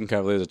sudden the Cleveland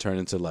Cavaliers are turned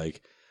into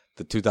like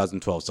the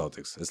 2012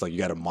 Celtics. It's like you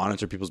got to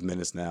monitor people's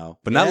minutes now,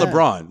 but not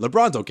LeBron.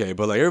 LeBron's okay,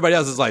 but like everybody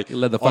else is like, he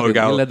led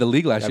the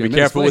league last year. Be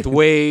careful with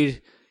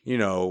Wade.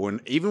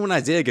 When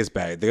Isaiah gets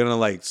back, they're gonna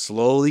like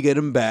slowly get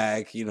him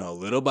back,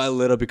 little by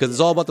little, because it's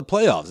all about the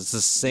playoffs. It's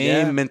the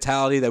same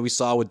mentality that we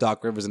saw with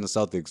Doc Rivers and the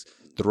Celtics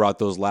throughout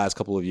those last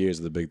couple of years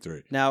of the Big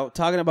Three. Now,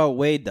 talking about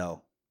Wade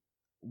though,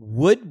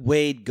 would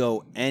Wade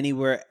go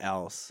anywhere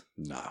else?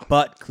 No,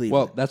 but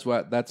Cleveland.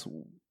 Well, that's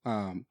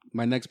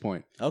my next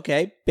point.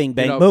 Okay, bing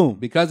bang boom.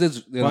 Because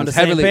it's we're on the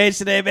same page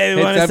today,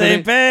 baby. We're on the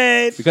same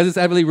page. Because it's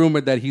heavily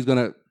rumored that he's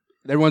gonna.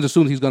 Everyone's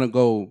assumed he's going to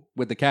go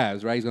with the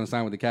Cavs, right? He's going to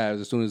sign with the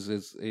Cavs as soon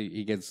as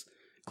he gets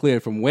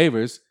cleared from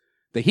waivers.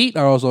 The Heat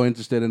are also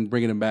interested in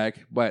bringing him back,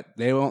 but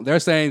they're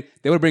saying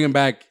they would bring him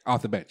back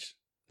off the bench.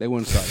 They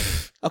wouldn't start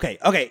him. Okay.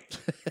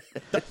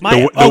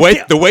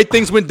 The way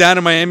things went down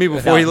in Miami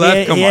before he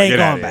left, come on, get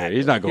out of here.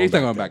 He's not going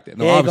back there.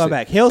 No, he ain't going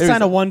back. He'll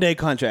sign a one-day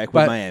contract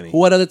with Miami.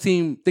 What other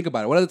team? Think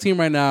about it. What other team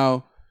right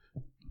now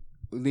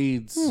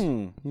needs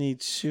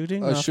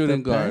shooting? A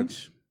shooting guard.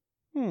 Bench?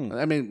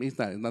 I mean, he's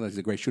not that he's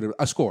a great shooter.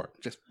 A scorer.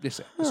 Just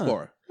say a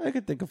scorer. I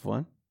could think of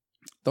one.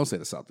 Don't say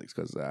the Celtics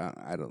because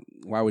I don't.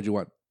 Why would you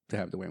want to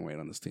have Dwayne Wade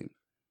on this team?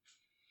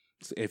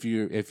 If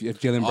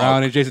Jaylen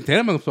Brown and Jason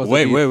Tatum are supposed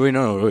to be,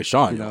 wait,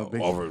 Sean.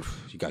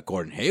 You got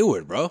Gordon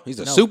Hayward, bro. He's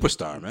a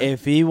superstar, man.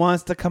 If he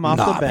wants to come off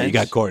the bench, man, you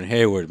got Gordon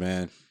Hayward,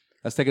 man.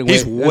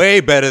 He's way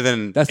better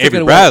than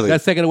Avery Bradley.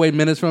 That's taking away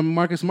minutes from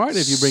Marcus Smart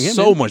if you bring him.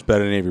 So much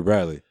better than Avery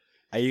Bradley.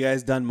 Are you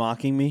guys done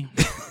mocking me?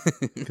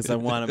 Because I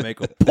want to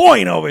make a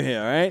point over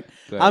here, all right?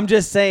 I'm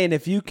just saying,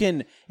 if he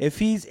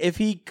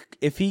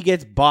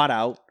gets bought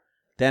out,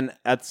 then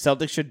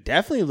Celtics should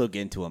definitely look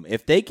into him.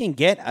 If they can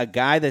get a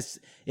guy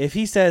if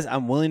he says,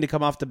 I'm willing to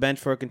come off the bench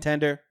for a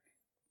contender,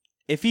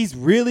 if he's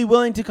really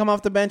willing to come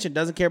off the bench and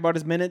doesn't care about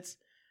his minutes,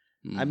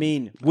 I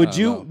mean, would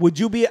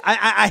you be?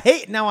 I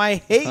hate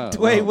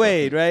Dwayne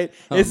Wade, right?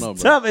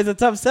 It's tough. It's a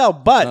tough sell,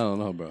 but I don't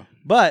know, bro.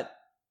 But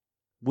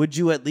would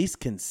you at least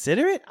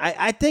consider it?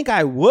 I think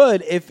I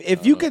would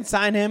if you can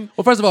sign him.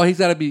 Well, first of all, he's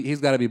got to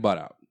be bought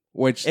out.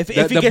 Which if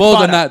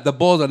the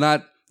Bulls are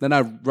not. They're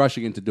not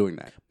rushing into doing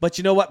that. But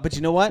you know what?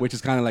 Which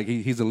is kind of like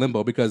he's in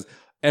limbo because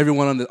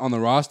everyone on the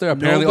roster,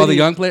 apparently all the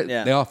young players,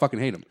 they all fucking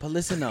hate him. But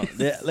listen though,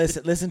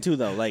 listen to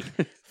though, like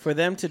for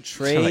them to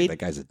trade, like that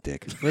guy's a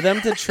dick. For them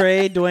to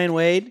trade Dwayne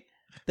Wade,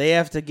 they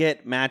have to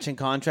get matching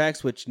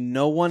contracts, which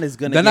no one is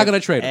going to. They're not going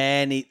to trade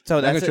him.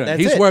 So that's it.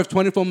 He's worth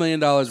 $24 million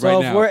right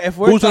now. If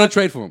we're who's going to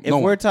trade for him? If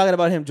we're talking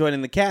about him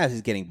joining the Cavs,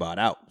 he's getting bought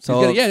out.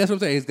 So that's what I'm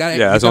saying.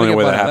 That's the only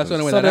way that happens. That's the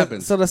only way that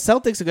happens. So the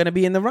Celtics are going to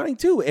be in the running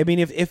too. I mean,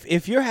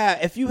 if you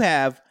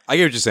have. I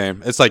get what you're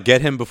saying. It's like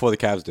get him before the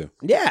Cavs do.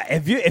 Yeah,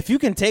 if you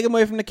can take him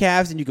away from the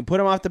Cavs and you can put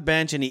him off the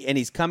bench and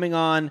he's coming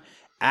on,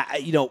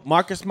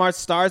 Marcus Smart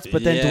starts,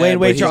 but then Dwayne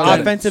Wade's your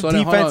offensive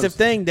defensive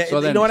thing.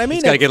 You know what I mean?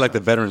 He's got to get like the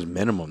veterans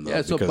minimum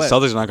though, because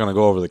Celtics are not going to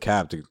go over the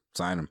cap to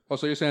sign him. Oh,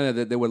 so you're saying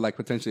that they would like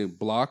potentially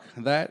block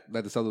that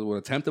the Celtics would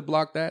attempt to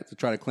block that to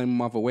try to claim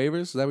him off of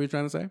waivers? Is that what you're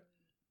trying to say?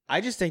 I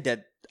just think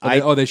that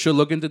they should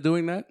look into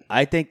doing that.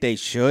 I think they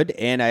should,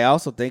 and I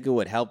also think it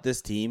would help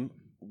this team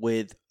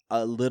with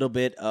a little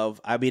bit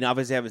of. I mean,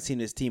 obviously, I haven't seen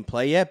this team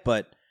play yet,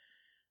 but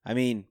I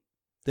mean,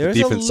 there's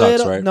the defense a little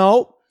sucks, right?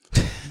 No,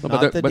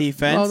 not the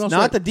defense.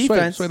 Not the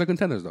defense. So they're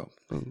contenders though.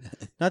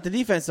 Not the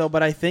defense though,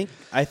 but I think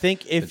if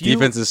the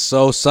defense is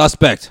so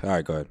suspect. All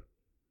right, go ahead.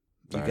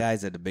 You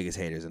guys are the biggest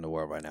haters in the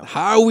world right now.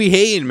 How are we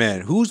hating,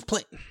 man? Who's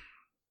playing?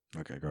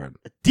 Okay, go ahead.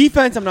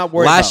 Defense, I'm not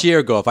worried about. Last year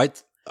ago,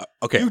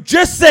 Okay. You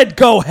just said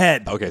go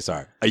ahead. Okay,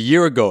 sorry. A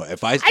year ago,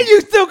 if I... And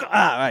you still... all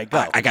right,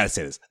 go. I got to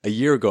say this. A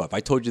year ago, if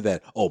I told you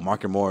that,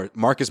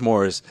 Marcus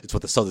Morris is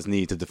what the Celtics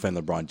need to defend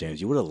LeBron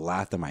James, you would have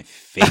laughed in my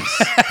face.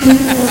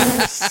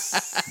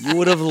 You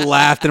would have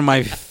laughed in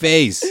my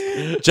face.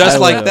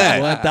 Just like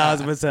that.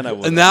 1,000% I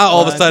would. And now,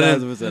 all of a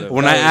sudden,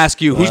 when I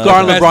ask you, who's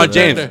guarding LeBron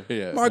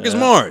James? Marcus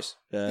Morris.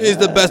 He's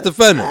the best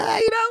defender. What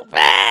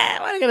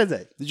are you going to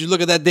say? Did you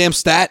look at that damn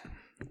stat?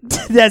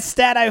 That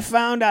stat I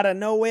found out of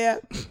nowhere.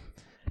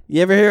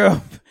 You ever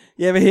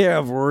hear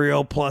of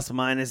real plus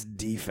minus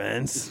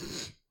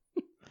defense?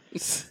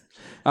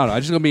 I don't know.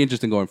 It's just gonna be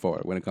interesting going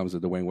forward when it comes to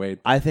Dwayne Wade.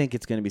 I think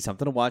it's going to be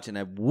something to watch, and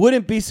I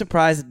wouldn't be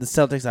surprised if the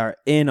Celtics are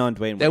in on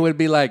Dwayne Wade. That would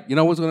be like, he's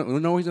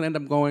gonna end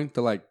up going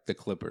to like the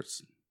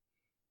Clippers,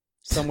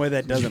 somewhere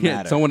that doesn't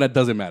matter. Someone that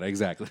doesn't matter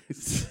exactly.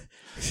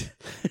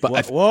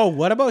 But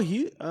what about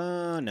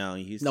Houston? No,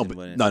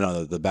 Houston.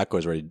 No. The backcourt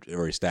is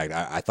already stacked.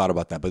 I thought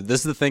about that, but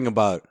this is the thing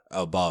about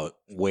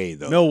Wade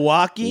though.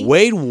 Milwaukee.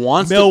 Wade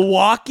wants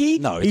Milwaukee.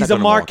 No, he's a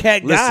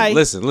Marquette guy.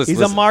 Listen. He's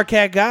a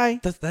Marquette guy.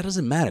 That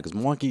doesn't matter because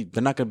Milwaukee,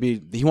 they're not going to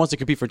be. He wants to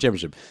compete for a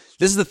championship.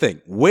 This is the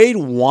thing. Wade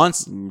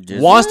wants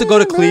to go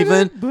to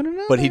Cleveland,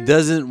 but he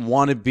doesn't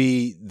want to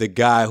be the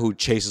guy who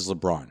chases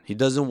LeBron. He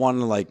doesn't want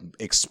to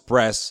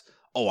express,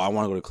 oh, I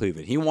want to go to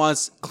Cleveland. He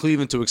wants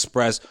Cleveland to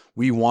express,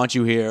 we want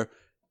you here.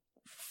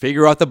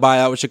 Figure out the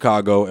buyout with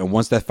Chicago, and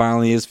once that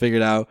finally is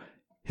figured out,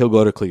 he'll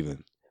go to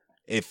Cleveland.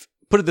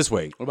 Put it this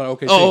way. What about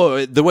OKC?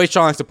 Oh, the way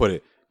Sean likes to put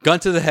it. Gun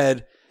to the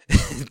head to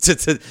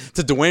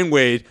Dwayne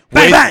Wade.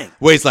 Bang!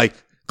 Wade's like,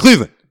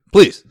 Cleveland,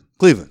 please.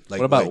 Cleveland.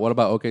 What about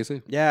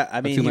OKC? Yeah, I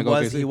mean,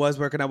 he was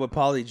working out with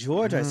Paulie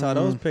George. I saw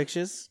those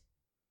pictures.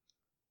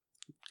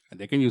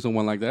 They can use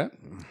someone like that.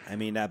 I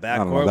mean, that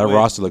backcourt. That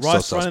roster looks so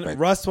suspect.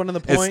 Russ running the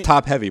point. It's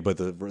top heavy, but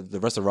the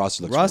rest of the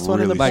roster looks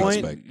really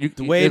suspect.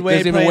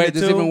 There's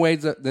even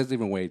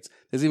Wade's.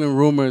 There's even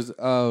rumors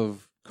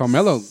of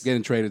Carmelo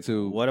getting traded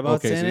to What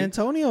about OKC? San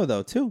Antonio,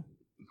 though, too?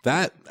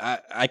 That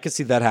I could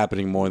see that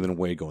happening more than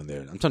Wade going there.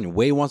 I'm telling you,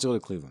 Wade wants to go to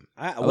Cleveland.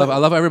 I love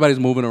how everybody's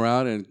moving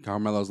around, and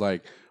Carmelo's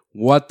like,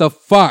 what the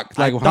fuck?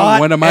 Like,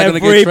 when am I going to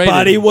get traded?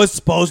 Everybody was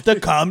supposed to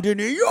come to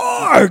New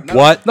York.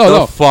 What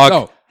the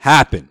fuck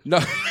happened? No.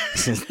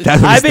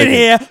 I've been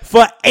here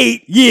for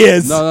 8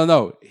 years.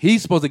 No.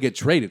 He's supposed to get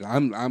traded.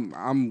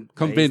 I'm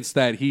convinced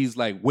that he's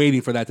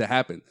waiting for that to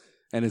happen,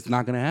 and it's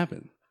not going to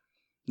happen.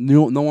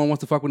 No one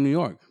wants to fuck with New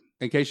York.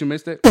 In case you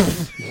missed it.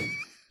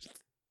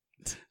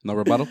 No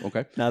rebuttal?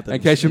 Okay. Nothing.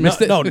 In case you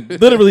missed it. No,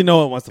 literally no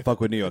one wants to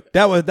fuck with New York.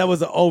 That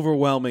was an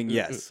overwhelming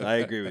yes. I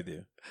agree with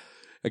you.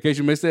 In case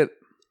you missed it,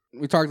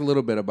 we talked a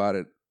little bit about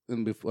it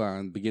in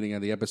the beginning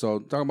of the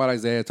episode. Talking about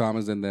Isaiah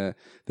Thomas and the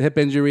hip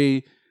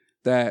injury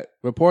that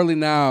reportedly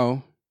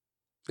now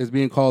is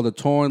being called a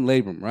torn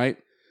labrum, right?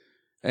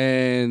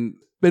 And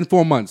been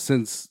 4 months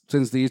since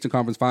the Eastern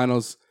Conference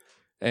Finals.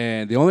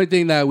 And the only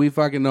thing that we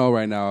fucking know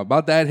right now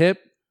about that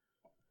hip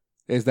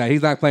is that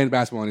he's not playing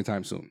basketball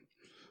anytime soon.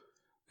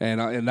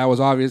 And that was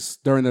obvious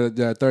during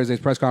the Thursday's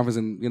press conference,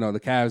 and the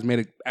Cavs made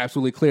it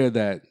absolutely clear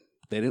that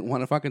they didn't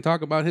want to fucking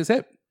talk about his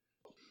hip.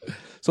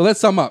 So let's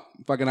sum up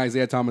fucking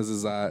Isaiah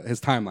Thomas's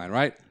his timeline,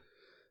 right?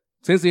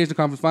 Since the Eastern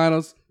Conference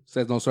Finals,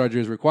 says no surgery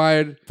is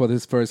required for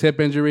his hip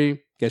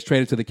injury, gets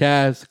traded to the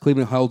Cavs.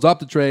 Cleveland holds up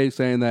the trade,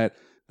 saying that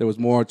there was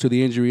more to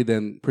the injury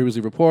than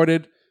previously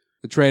reported.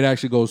 The trade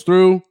actually goes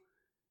through,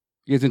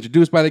 gets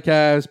introduced by the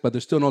Cavs, but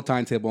there's still no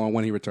timetable on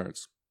when he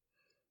returns.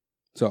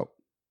 So,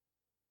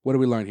 what do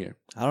we learn here?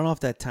 I don't know if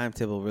that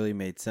timetable really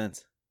made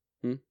sense.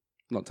 No,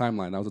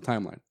 timeline. That was a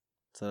timeline.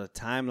 So the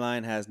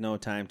timeline has no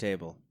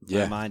timetable.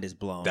 Yeah. My mind is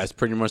blown. That's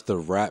pretty much the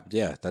wrap.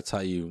 Yeah, that's how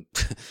you...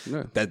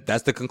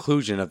 That's the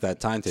conclusion of that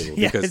timetable.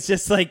 Yeah, it's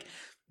just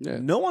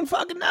no one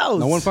fucking knows.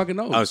 No one fucking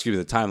knows. Oh, excuse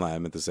me, the timeline I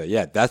meant to say.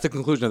 Yeah, that's the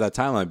conclusion of that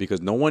timeline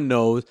because no one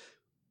knows,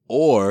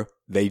 or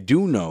they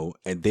do know,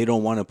 and they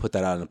don't want to put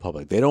that out in the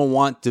public. They don't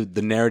want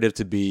the narrative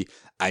to be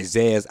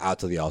Isaiah's out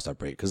to the All-Star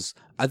break because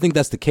I think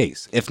that's the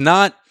case. If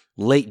not,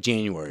 late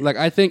January.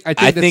 I think the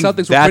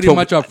Celtics were pretty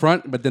much up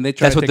front, but then they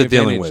try to take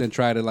advantage and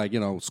try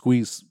to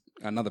squeeze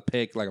another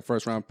pick, like a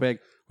first-round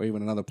pick, or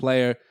even another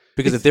player.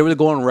 Because if they were to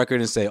go on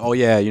record and say, "Oh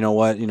yeah, you know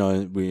what,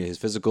 his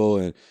physical,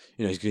 and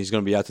he's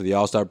going to be out to the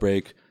All-Star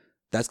break,"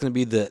 that's going to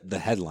be the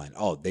headline.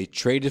 Oh, they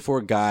traded for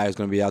a guy who's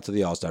going to be out to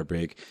the All-Star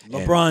break.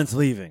 LeBron's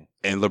leaving.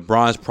 And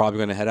LeBron's probably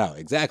going to head out.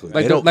 Exactly.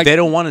 They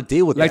don't want to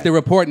deal with that. The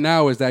report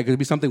now is that it could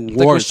be something worse.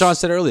 Like what Sean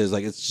said earlier,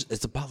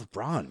 it's about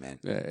LeBron, man.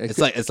 Yeah, it's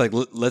like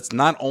let's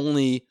not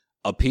only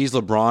appease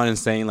LeBron and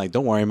saying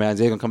don't worry, man,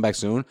 Isaiah's going to come back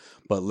soon,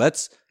 but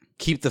let's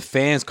keep the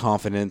fans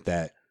confident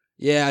that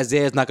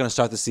Isaiah's not going to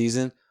start the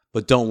season,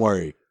 but don't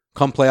worry.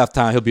 Come playoff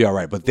time, he'll be all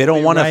right. But they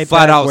don't want to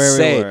flat out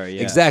say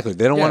exactly.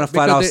 They don't want to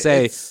flat out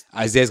say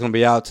Isaiah's going to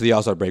be out to the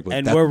All-Star break.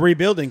 And we're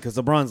rebuilding because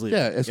LeBron's leaving.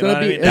 Yeah, it's going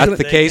to be that's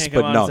the case.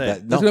 But no,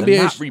 there's going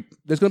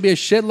to be a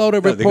shitload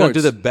of reports. They're going to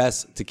do the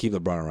best to keep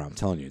LeBron around. I'm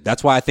telling you.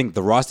 That's why I think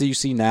the roster you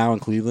see now in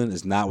Cleveland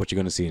is not what you're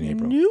going to see in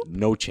April. Nope.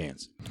 No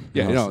chance.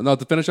 Yeah, no.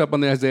 To finish up on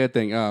the Isaiah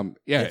thing,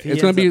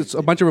 it's going to be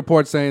a bunch of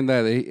reports saying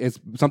that it's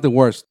something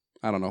worse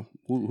I don't know.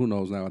 Who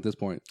knows now at this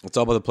point? It's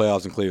all about the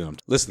playoffs in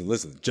Cleveland.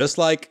 Listen. Just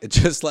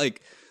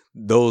like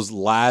those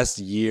last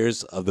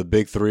years of the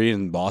Big Three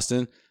in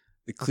Boston,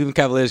 the Cleveland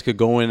Cavaliers could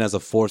go in as a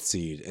 4th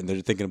seed, and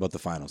they're thinking about the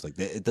finals. Like,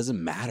 it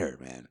doesn't matter,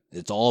 man.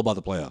 It's all about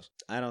the playoffs.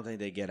 I don't think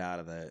they get out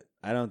of the.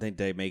 I don't think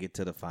they make it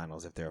to the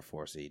finals if they're a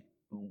 4 seed.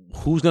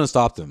 Who's going to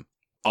stop them?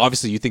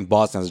 Obviously, you think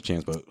Boston has a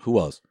chance, but who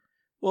else?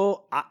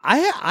 Well, I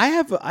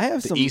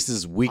have some. The East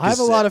is weak. I have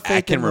a lot of faith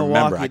I can in remember.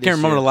 Milwaukee I can't this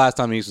remember year. the last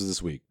time the East was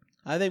this weak.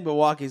 I think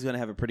Milwaukee's going to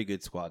have a pretty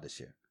good squad this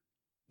year.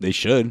 They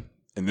should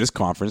in this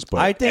conference, but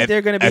I think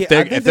they're going to be. If they're,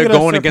 I think if they're they're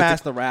going going to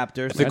surpass against the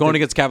Raptors. if they're going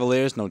against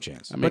Cavaliers, no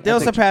chance. I mean, But they'll I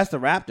think- surpass the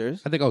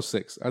Raptors. I think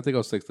 06. I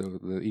think 06.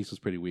 The East was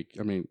pretty weak.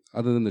 I mean,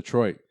 other than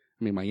Detroit.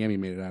 I mean, Miami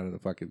made it out of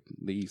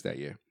the East that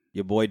year.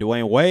 Your boy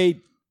Dwayne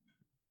Wade.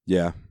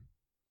 Yeah.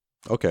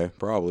 Okay,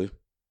 probably. It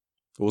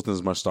wasn't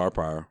as much star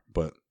power,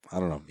 but I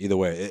don't know. Either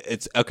way,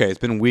 it's okay. It's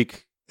been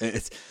weak.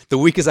 It's the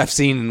weakest I've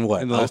seen in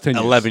what? In the last 10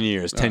 years. 11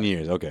 years. 10 All right.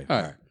 years. Okay. All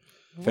All right.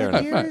 right. Fair What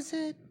enough. year Right. is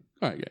it?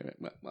 All right,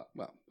 yeah.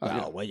 Well.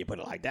 Well, when you put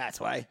it like that,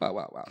 Sway.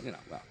 Wow. You know,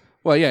 wow.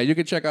 Well, yeah, you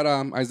can check out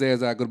Isaiah's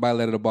Goodbye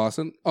Letter to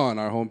Boston on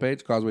our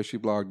homepage,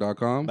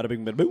 causewaystreetblog.com. Bada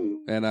bing, bada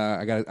boom. And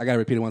I got to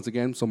repeat it once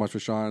again. So much for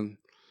Sean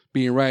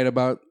being right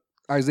about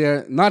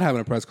Isaiah not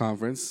having a press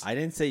conference. I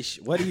didn't say.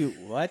 What do you?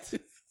 What?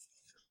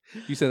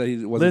 You said that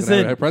he wasn't going Listen.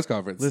 to have a press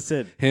conference.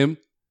 Listen. Him,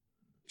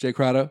 Jay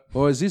Crowder,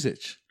 or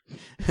Zizic.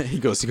 he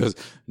goes,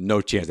 no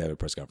chance to have a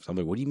press conference. I'm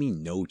like, what do you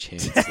mean no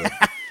chance? Like,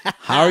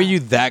 how are you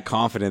that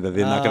confident that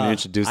they're not going to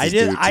introduce this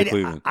dude to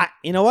Cleveland?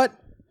 You know what?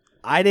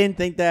 I didn't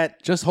think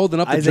that. Just holding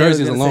up the Isaiah was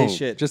jerseys gonna say alone.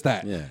 shit. Just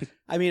that. Yeah.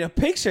 I mean, a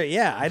picture.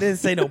 Yeah, I didn't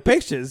say no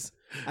pictures.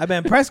 I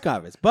meant press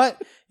conference.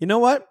 But you know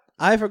what?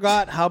 I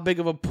forgot how big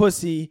of a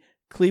pussy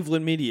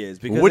Cleveland media is.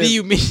 Because What do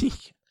you mean?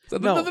 So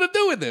No. nothing to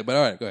do with it. But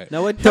all right, go ahead.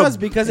 No, it does,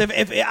 because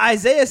if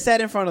Isaiah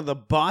sat in front of the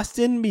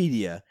Boston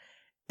media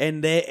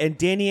and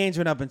Danny Ainge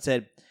went up and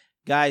said,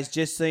 "Guys,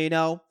 just so you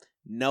know,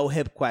 no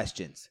hip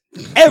questions.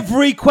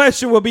 Every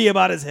question will be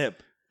about his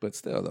hip." But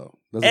still, though,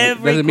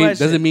 Every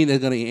question. doesn't mean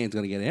it's gonna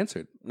get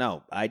answered.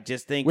 No, I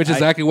just think Which is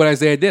exactly what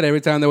Isaiah did. Every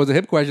time there was a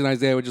hip question,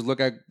 Isaiah would just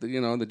look at the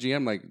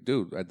GM like,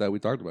 "Dude, I thought we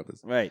talked about this."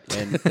 right.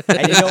 And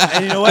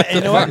you know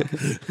what?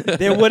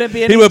 There wouldn't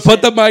be any. He would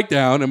put the mic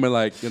down and be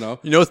like,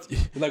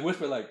 like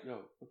whisper like, "Yo,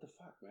 what the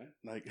fuck, man?"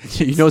 Like,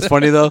 You know what's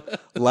funny though?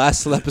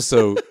 Last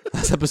episode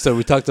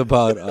we talked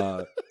about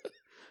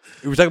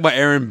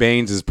Aaron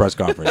Baines' press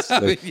conference.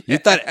 Like, you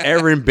thought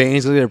Aaron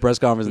Baines was going to a press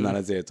conference and not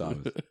Isaiah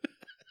Thomas.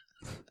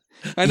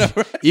 I know,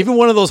 right? Even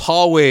one of those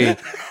hallway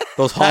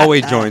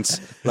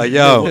joints, like,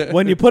 yo,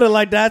 When you put it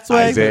like that,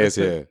 Sway, Isaiah's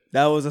here.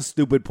 that was a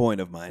stupid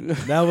point of mine.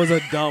 That was a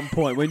dumb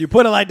point. When you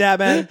put it like that,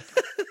 man.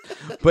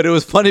 But it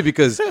was funny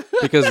because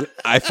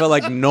I felt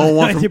like no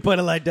one When from you put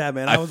it like that,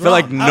 man. I was feel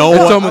wrong. like no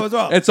I one- was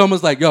wrong. It's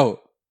almost like,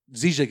 yo,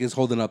 Zizek is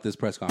holding up this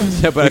press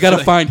conference. Yeah, but we I got to feel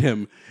like- find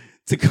him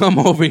to come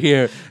over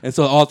here, and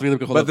so all three of them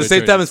can hold But up at the their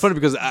same time, jerseys. it's funny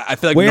because I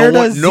feel like Where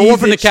does no one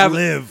from the Zizic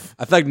live?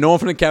 I feel like no one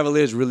from the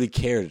Cavaliers really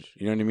cared.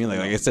 You know what I mean? Like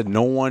I said,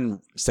 no one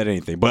said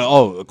anything. But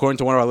according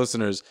to one of our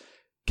listeners,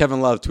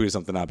 Kevin Love tweeted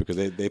something out because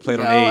they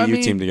played on an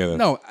AAU team together.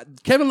 No,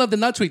 Kevin Love did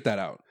not tweet that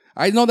out.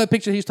 I know that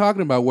picture he's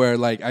talking about where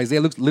like Isaiah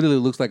literally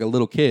looks like a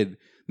little kid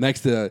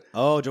next to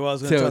Joel's going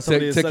to tell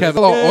somebody to suck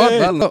Kevin.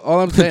 his All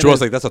I'm saying Joel's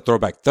is, like, that's a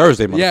throwback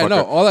Thursday, motherfucker. Yeah,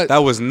 no, that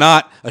was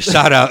not a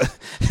shout out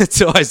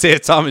to Isaiah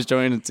Thomas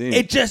joining the team.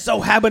 It just so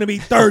happened to be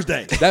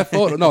Thursday. that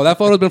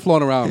photo's been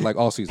flown around like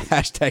all season.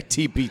 Hashtag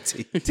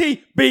TBT.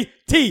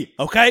 TBT,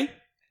 okay?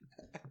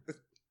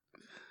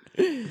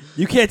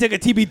 You can't take a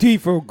TBT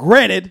for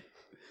granted.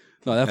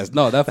 That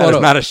That photo.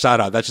 is not a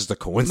shout out. That's just a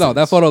coincidence. No,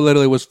 that photo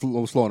literally was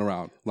flown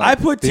around. Like,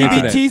 I put the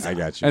internet. TBTs. I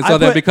got you. And so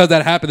then because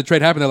that happened, the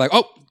trade happened, they're like,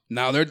 oh,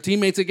 now they're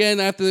teammates again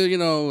after,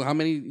 how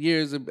many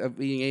years of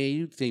being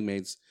AAU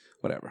teammates,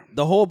 whatever.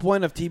 The whole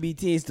point of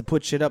TBT is to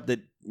put shit up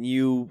that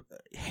you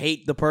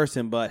hate the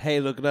person, but hey,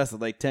 look at us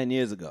like 10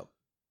 years ago.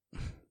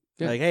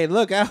 Yeah. Like, hey,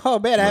 look, oh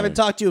man, I haven't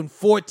talked to you in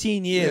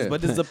 14 years, Yeah.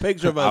 but this is a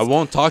picture of us. I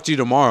won't talk to you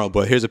tomorrow,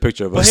 but here's a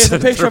picture of But us.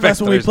 here's a picture of us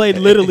when we Thursday. played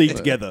Little League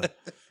together.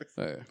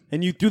 Yeah.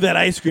 And you threw that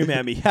ice cream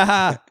at me.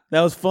 Haha,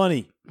 that was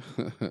funny.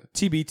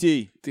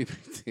 TBT.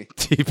 TBT.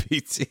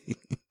 TBT.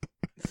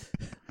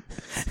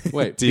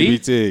 Wait,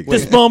 TBT.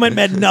 This moment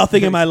meant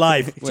nothing in my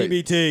life. Wait.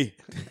 TBT.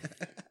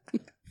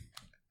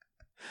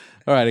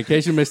 All right, in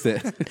case you missed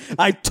it.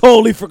 I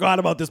totally forgot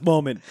about this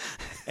moment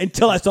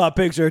until I saw a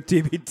picture of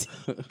TBT.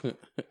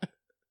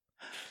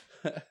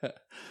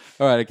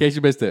 All right, in case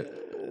you missed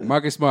it.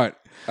 Marcus Smart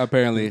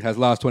apparently has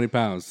lost 20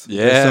 pounds. this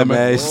Yeah, summer.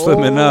 man, he's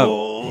slimming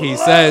up. He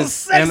says,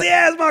 Sexy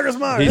ass Marcus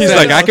Smart. He's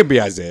like, I could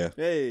be Isaiah.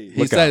 Hey.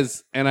 he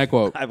says, and I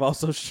quote, I've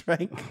also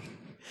shrank.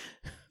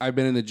 I've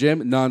been in the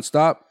gym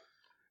nonstop.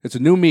 It's a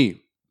new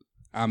me.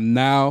 I'm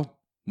now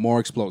more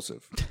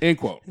explosive. End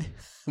quote.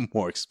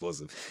 More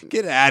explosive.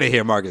 Get out of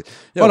here, Marcus.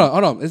 Yo,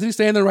 Hold on. Is he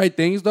saying the right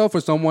things, though,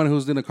 for someone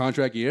who's in a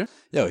contract year?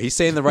 Yo, he's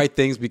saying the right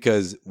things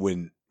because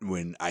when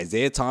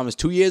Isaiah Thomas,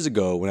 2 years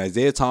ago, when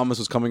Isaiah Thomas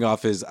was coming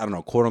off his,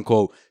 quote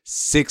unquote,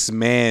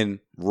 6-man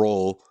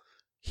role,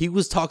 he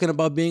was talking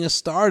about being a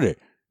starter.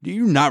 Do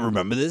you not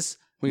remember this?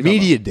 What are you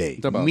Media talking day.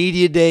 about? Talking about-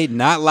 Media day,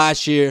 not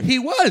last year. He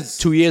was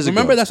 2 years ago.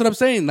 Remember, that's what I'm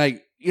saying.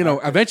 Like, you know,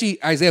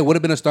 eventually Isaiah would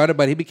have been a starter,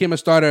 but he became a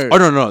starter. Oh,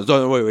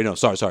 no. Wait, no.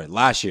 Sorry.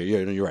 Last year.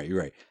 You're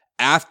right.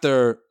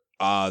 After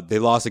they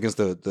lost against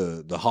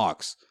the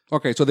Hawks.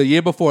 Okay, so the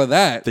year before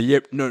that, The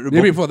year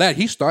before that,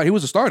 he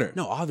was a starter.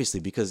 No, obviously,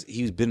 because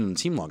he's been on the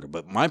team longer.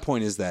 But my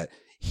point is that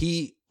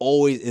he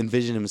always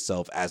envisioned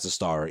himself as a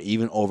starter,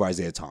 even over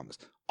Isaiah Thomas.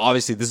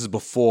 Obviously, this is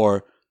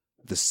before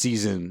the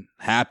season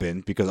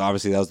happened, because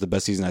obviously that was the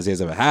best season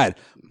Isaiah's ever had.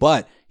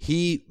 But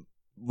he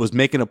was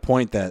making a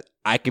point that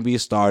I can be a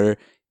starter.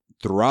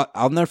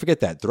 I'll never forget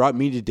that. Throughout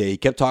media day, he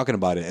kept talking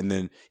about it. And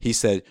then he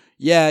said,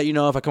 yeah, you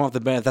know, if I come off the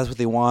bench, if that's what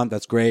they want,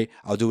 that's great.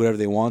 I'll do whatever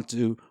they want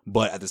to.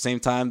 But at the same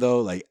time,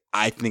 though, like,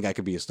 I think I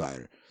could be a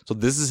starter. So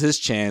this is his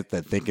chance,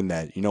 that thinking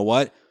that, you know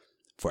what?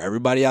 For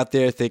everybody out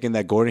there thinking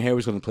that Gordon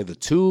Hayward's going to play the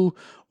 2,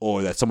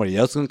 or that somebody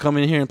else is going to come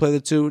in here and play the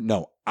 2,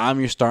 no, I'm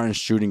your starting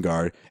shooting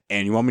guard.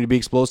 And you want me to be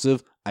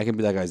explosive? I can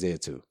be like Isaiah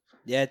too.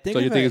 Yeah, So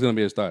you think he's going to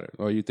be a starter,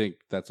 or you think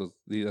that's what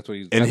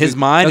he's In his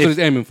mind, that's what he's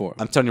aiming for?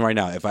 I'm telling you right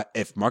now,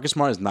 if Marcus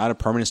Smart is not a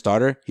permanent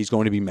starter, he's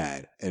going to be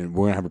mad, and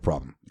we're going to have a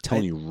problem. I'm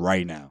telling you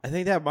right now. I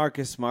think that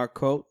Marcus Smart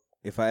quote,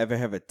 if I ever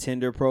have a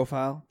Tinder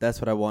profile,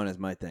 that's what I want as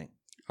my thing.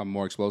 I'm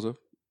more explosive.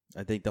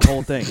 I think the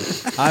whole thing.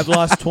 I've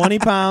lost 20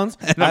 pounds.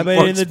 I've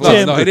been in the explosive.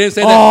 gym No, he didn't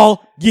say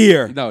all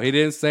year. No, he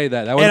didn't say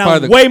that. That And wasn't part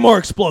I'm of the way more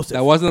explosive.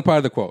 That wasn't a part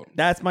of the quote.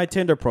 That's my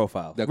Tinder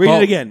profile. The Read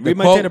quote- it again. the Read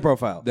my quote- Tinder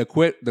profile. The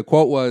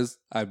quote was,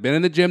 "I've been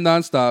in the gym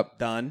nonstop.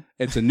 Done.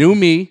 It's a new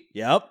me.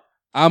 Yep.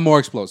 I'm more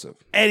explosive."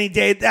 Any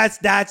day. That's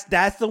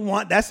the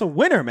one. That's the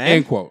winner, man.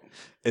 End quote.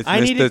 It's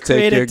I need to Mr. Take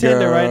create Your a Tinder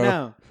Girl. right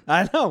now.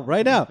 I know,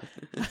 right now.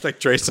 It's like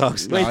Trey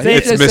Songz. Wait, No, say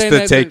he's it. just saying Mr.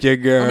 that Take Your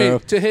Girl. I mean,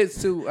 to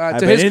his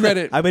I've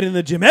credit, been in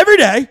the gym every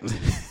day.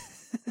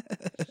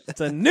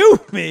 It's a new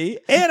me,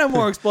 and I'm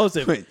more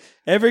explosive. Wait.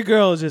 Every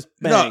girl is just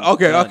bang. No,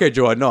 done. okay,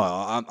 Joel. No,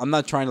 I'm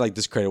not trying to like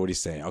discredit what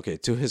he's saying. Okay,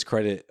 to his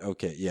credit,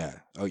 okay, yeah,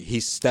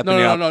 he's stepping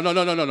no, up. no. No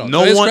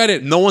To his one,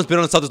 credit, no one's been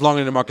on the Celtics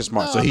longer than Marcus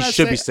Smart, No, so I'm he not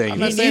should be saying- saying I'm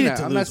that. not saying needed that.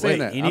 to I'm not lose saying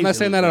weight. that. He I'm needed not to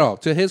saying lose that at weight. all.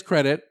 To his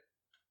credit,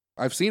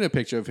 I've seen a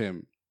picture of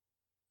him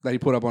that he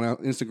put up on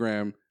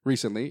Instagram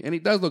recently, and he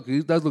does look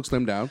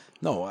slimmed down.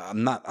 No,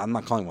 I'm not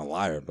calling him a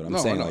liar, but I'm No,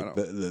 saying no, like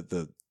no.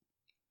 the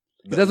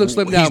does look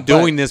slimmed he's down,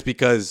 doing but- this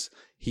because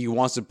he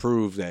wants to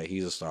prove that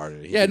he's a starter.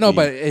 He Yeah, can no, be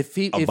but if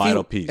he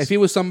vital piece. if he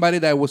was somebody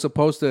that was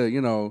supposed to, you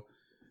know,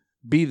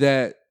 be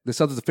the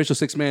Celtics official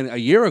 6 man a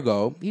year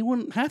ago, he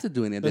wouldn't have to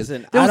do any of this.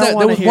 Listen, There was I don't there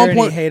wanna was hear one any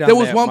point. hate on There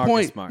was that one Marcus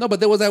point. Smart. No, but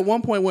there was that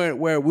one point where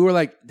we were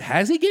like,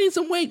 has he gained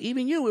some weight?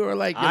 Even you, we were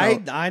like, you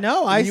know, I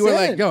know. you were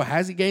like, yo,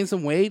 has he gained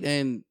some weight?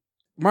 And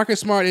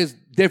Marcus Smart is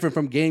different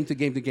from game to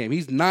game to game.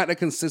 He's not a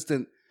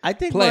consistent. I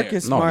think player.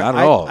 Marcus no, Smart. not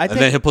at all. I And think,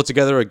 then he'll put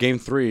together a game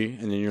 3,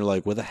 and then you're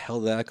like, where the hell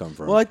did that come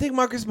from? well, I think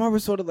Marcus Smart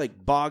was sort of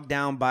like bogged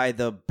down by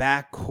the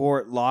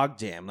backcourt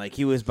logjam. Like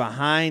he was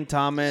behind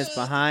Thomas,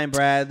 behind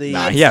Bradley.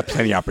 Nah, he had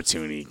plenty of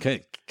opportunity.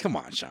 Come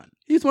on, Sean.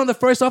 He's one of the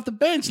first off the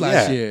bench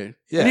last Yeah. year.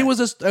 Yeah. And he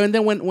was and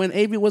then when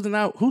Avery wasn't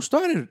out, who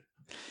started?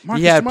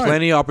 Marcus He had Smart.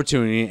 plenty of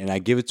opportunity, and I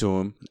give it to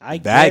him. I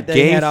get That that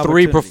he game had 3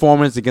 opportunity.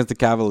 performance against the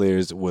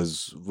Cavaliers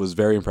was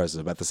very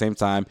impressive. At the same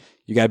time,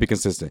 you got to be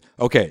consistent.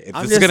 Okay, if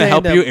I'm this is just going to saying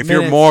help the you, if you're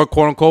minutes- more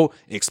quote unquote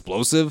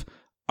explosive,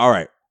 all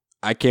right,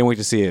 I can't wait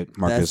to see it,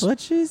 Marcus. That's what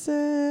she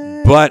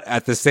said. But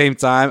at the same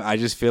time, I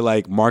just feel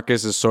like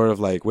Marcus is sort of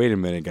like, wait a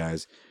minute,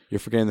 guys, you're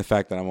forgetting the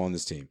fact that I'm on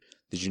this team.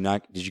 Did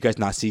you guys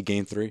not see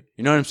game 3?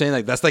 You know what I'm saying?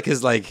 Like that's like his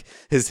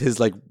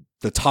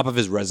the top of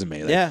his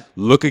resume. Like, Yeah.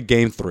 Look at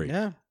game 3.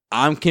 Yeah.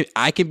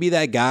 I can be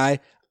that guy.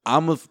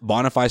 I'm a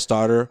bona fide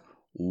starter.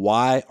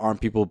 Why aren't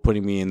people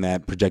putting me in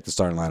that projected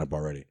starting lineup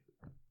already?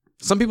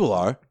 Some people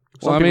are.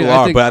 Some Well, I mean, people I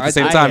are, think- but at the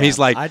same time, am. he's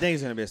like I think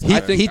he's gonna be a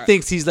starter. he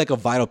thinks he's like a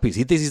vital piece.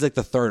 He thinks he's like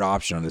the third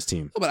option on this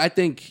team. But I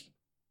think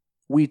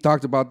we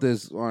talked about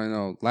this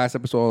last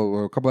episode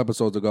or a couple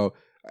episodes ago.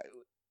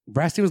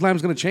 Brad Stevens' lineup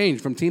is going to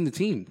change from team to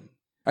team.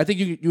 I think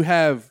you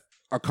have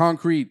a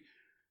concrete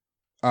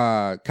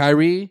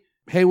Kyrie,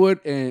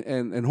 Hayward,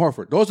 and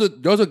Horford.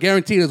 Those are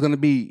guaranteed is going to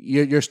be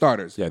your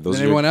starters. Yeah, those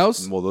and are everyone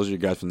else. Well, those are your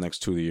guys for the next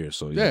 2 years.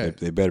 So Yeah.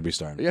 they better be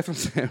starting. Yeah,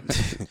 that's what I'm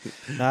saying.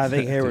 No, I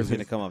think Hayward's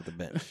gonna come off the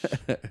bench.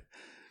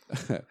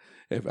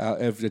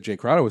 If Jay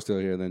Crowder was still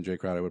here, then Jay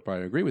Crowder would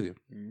probably agree with you.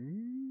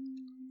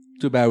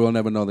 Too bad we'll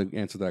never know the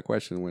answer to that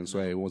question when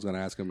Sway was going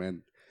to ask him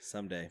and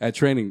Someday. at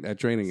training.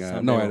 Someday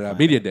At we'll find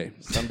media out. day.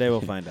 Someday we'll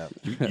find out.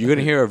 You're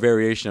gonna hear a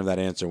variation of that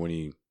answer when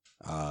he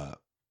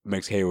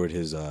makes Hayward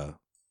his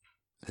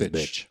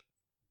bitch.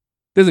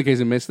 Just in case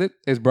you missed it,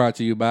 it's brought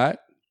to you by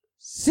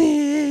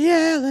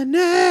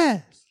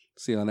CLNS.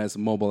 CLNS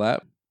mobile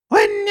app.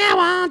 When you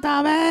want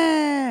the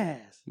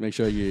best. Make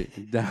sure you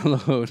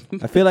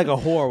download. I feel like a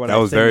whore when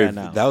I sing that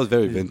now. That was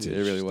very vintage. It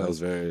really That was. was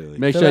very. Like,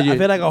 Make I sure feel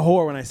you like a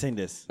whore when I sing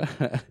this.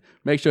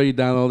 make sure you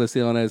download the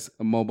CLNS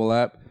mobile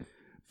app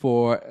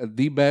for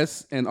the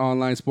best in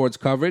online sports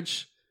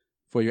coverage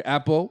for your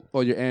Apple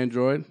or your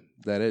Android.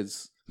 That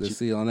is the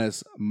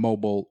CLNS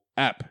mobile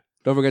app.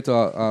 Don't forget to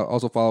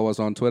also follow us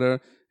on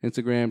Twitter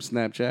Instagram,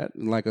 Snapchat,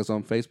 and like us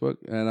on Facebook.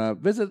 And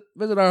visit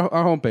our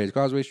homepage,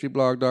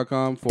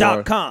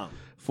 CausewayStreetBlog.com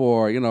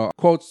for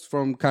quotes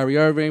from Kyrie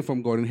Irving,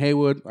 from Gordon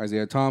Hayward,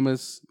 Isaiah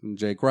Thomas, and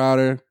Jay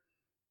Crowder,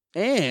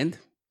 and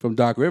from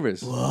Doc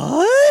Rivers.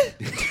 What?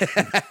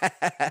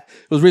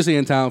 Was recently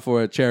in town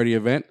for a charity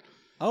event.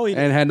 Oh, he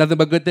and had nothing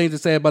but good things to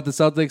say about the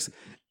Celtics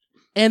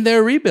and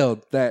their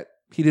rebuild that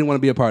he didn't want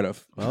to be a part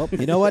of. Well,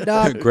 you know what,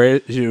 Doc?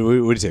 Great. What do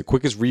you say?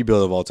 Quickest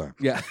rebuild of all time.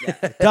 Yeah.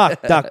 Doc.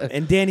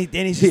 And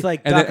Danny's just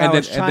like, Doc, I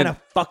was trying to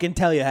fucking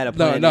tell you how to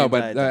play.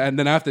 And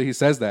then after he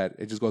says that,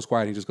 it just goes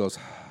quiet. And he just goes,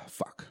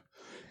 fuck.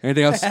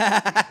 Anything else?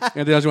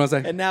 Anything else you want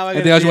to say? And now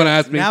anything else you want to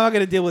ask me? Now I got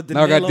to deal with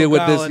Danilo now I got to deal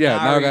with this. Yeah.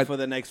 Now I got for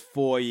the next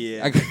 4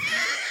 years.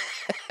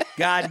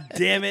 God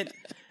damn it!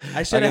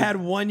 I should have had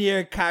 1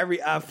 year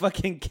Kyrie,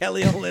 fucking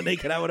Kelly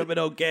Olynyk, and I would have been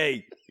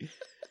okay.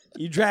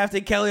 You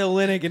drafted Kelly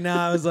Olynyk, and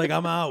now I was like,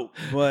 I'm out.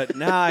 But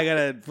now I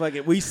gotta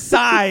fucking. We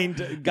signed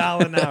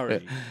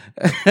Gallinari.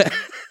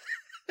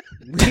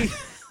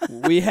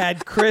 We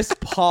had Chris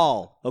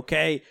Paul.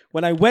 Okay,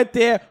 when I went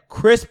there,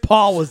 Chris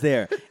Paul was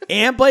there,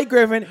 and Blake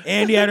Griffin,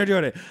 and DeAndre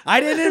Jordan. I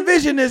didn't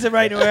envision this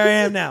right where I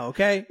am now.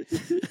 Okay.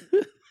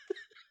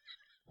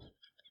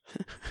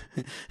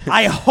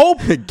 I hope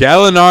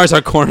Gallinari's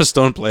our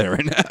cornerstone player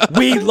right now.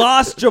 We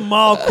lost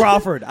Jamal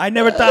Crawford. I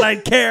never thought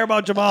I'd care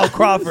about Jamal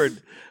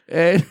Crawford.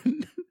 And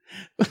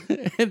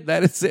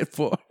that is it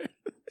for.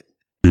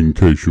 In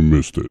case you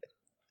missed it.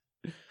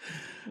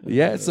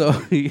 Yeah, so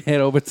you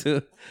head over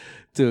to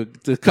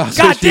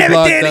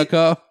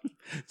CausewayStreetBlog.com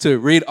to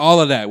read all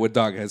of that what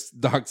Doc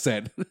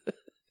said.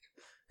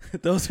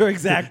 Those are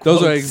exact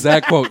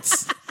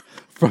quotes.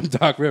 From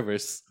Doc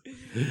Rivers.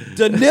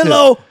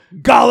 Danilo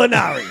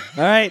Gallinari.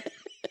 All right.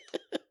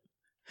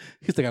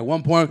 He's like, at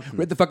one point, we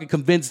had to fucking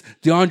convince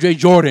DeAndre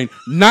Jordan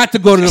not to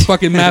go to the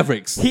fucking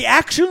Mavericks. He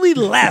actually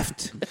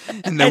left.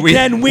 And then we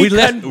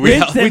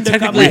convinced him to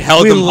come back.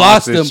 held him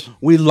hostage.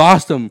 We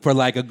lost him for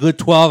like a good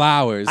 12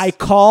 hours. I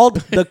called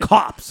the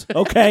cops,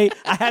 okay?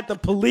 I had the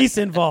police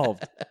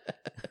involved.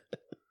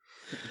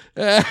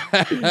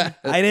 I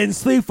didn't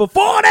sleep for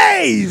 4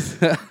 days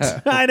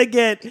trying to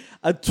get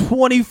a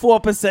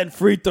 24%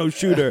 free throw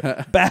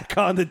shooter back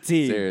on the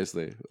team.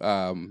 Seriously.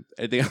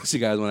 Anything else you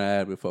guys want to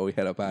add before we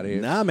head up out of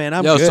here? Nah, man,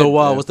 I'm good. So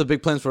what's the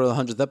big plans for the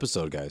 100th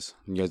episode, guys?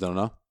 You guys don't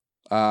know?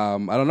 I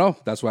don't know.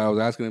 That's why I was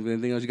asking if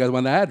anything else you guys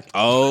want to add.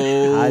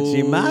 Oh.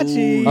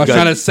 Hachi-machi. I was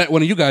trying to set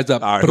one of you guys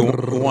up. All right,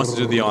 who wants to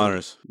do the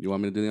honors? You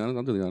want me to do the honors?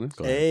 I'll do the honors.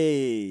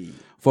 Hey.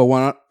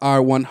 For our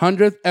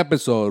 100th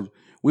episode,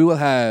 we will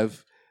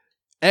have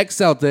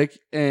ex-Celtic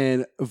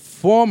and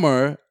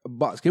former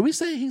Boston. Can we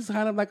say he's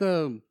kind of like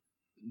a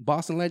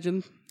Boston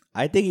legend?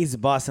 I think he's a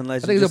Boston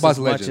legend. I think he's a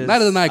Boston legend.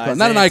 Not an icon.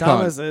 Not an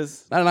icon.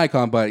 Not an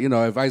icon, but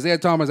if Isaiah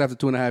Thomas after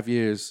 2.5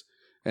 years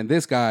and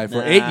this guy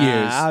for 8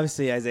 years.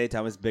 Obviously, Isaiah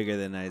Thomas bigger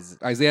than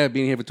Isaiah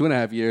being here for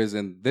 2.5 years,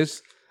 and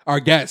our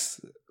guest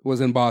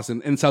was in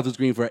Boston in Celtics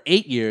Green for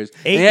 8 years.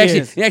 He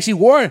actually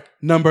wore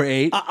number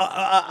 8.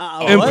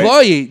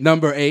 Employee what?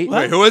 number 8.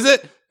 Wait, who is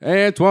it?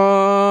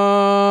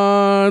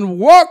 Antoine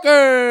Walker.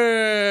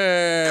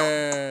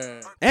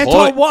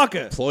 Antoine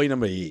Walker. Employee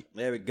number 8.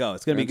 There we go.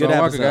 It's going to be a good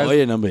Walker, episode. guys.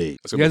 Employee number 8.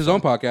 He has his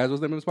own podcast. What's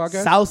the name of his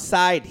podcast?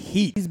 Southside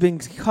Heat. He's been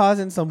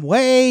causing some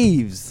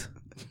waves.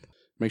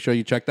 Make sure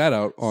you check that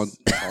out on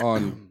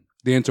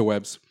the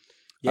interwebs.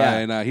 Yeah.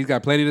 And he's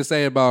got plenty to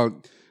say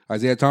about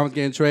Isaiah Thomas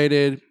getting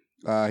traded.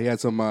 He had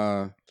some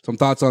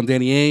thoughts on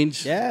Danny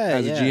Ainge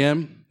as a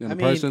GM and a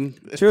person.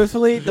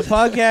 Truthfully, the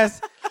podcast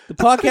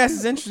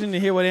is interesting to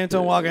hear what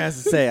Antoine Walker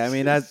has to say. I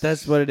mean,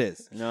 that's what it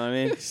is. You know what I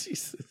mean?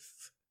 Jesus.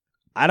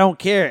 I don't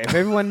care. If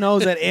everyone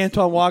knows that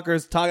Antoine Walker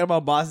is talking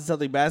about Boston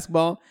Celtic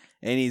basketball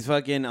and he's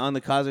fucking on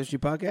the Causeway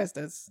Street podcast,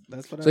 that's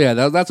what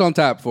that's on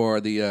tap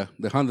for the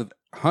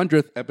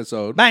 100th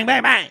episode. Bang,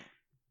 bang, bang.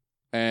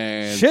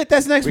 And shit,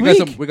 that's next week.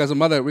 We got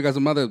some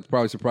other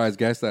probably surprise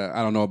guests that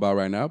I don't know about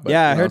right now. But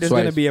yeah, I heard there's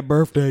gonna be a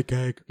birthday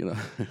cake.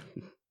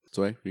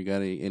 Sway, you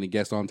got any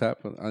guests on tap?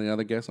 Any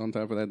other guests on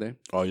tap for that day?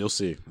 Oh, you'll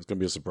see. It's gonna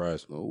be a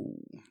surprise. Oh,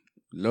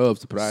 love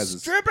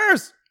surprises.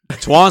 Strippers.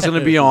 Twan's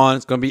gonna be on.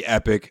 It's gonna be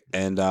epic,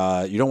 and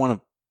you don't want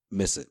to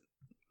miss it.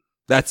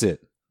 That's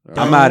it. Right.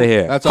 I'm out of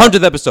here. That's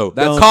 100th episode.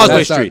 That's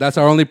Causeway Street. That's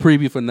our only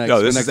preview for next.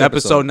 Yo, this next is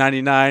episode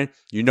 99.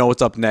 You know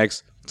what's up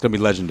next. It's going to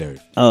be legendary.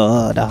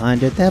 Oh, the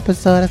 100th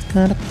episode is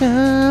going to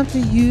come to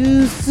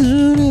you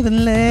sooner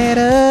than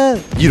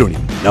later. You don't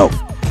even know.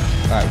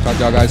 All right, talk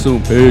to y'all guys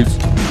soon. Peace.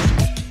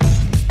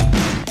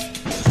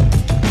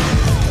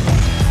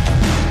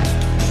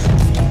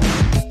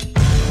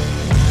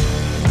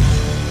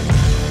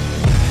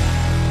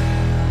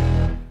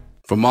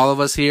 From all of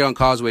us here on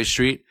Causeway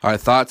Street, our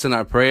thoughts and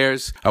our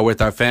prayers are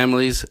with our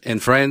families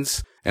and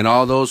friends and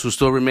all those who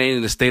still remain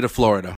in the state of Florida.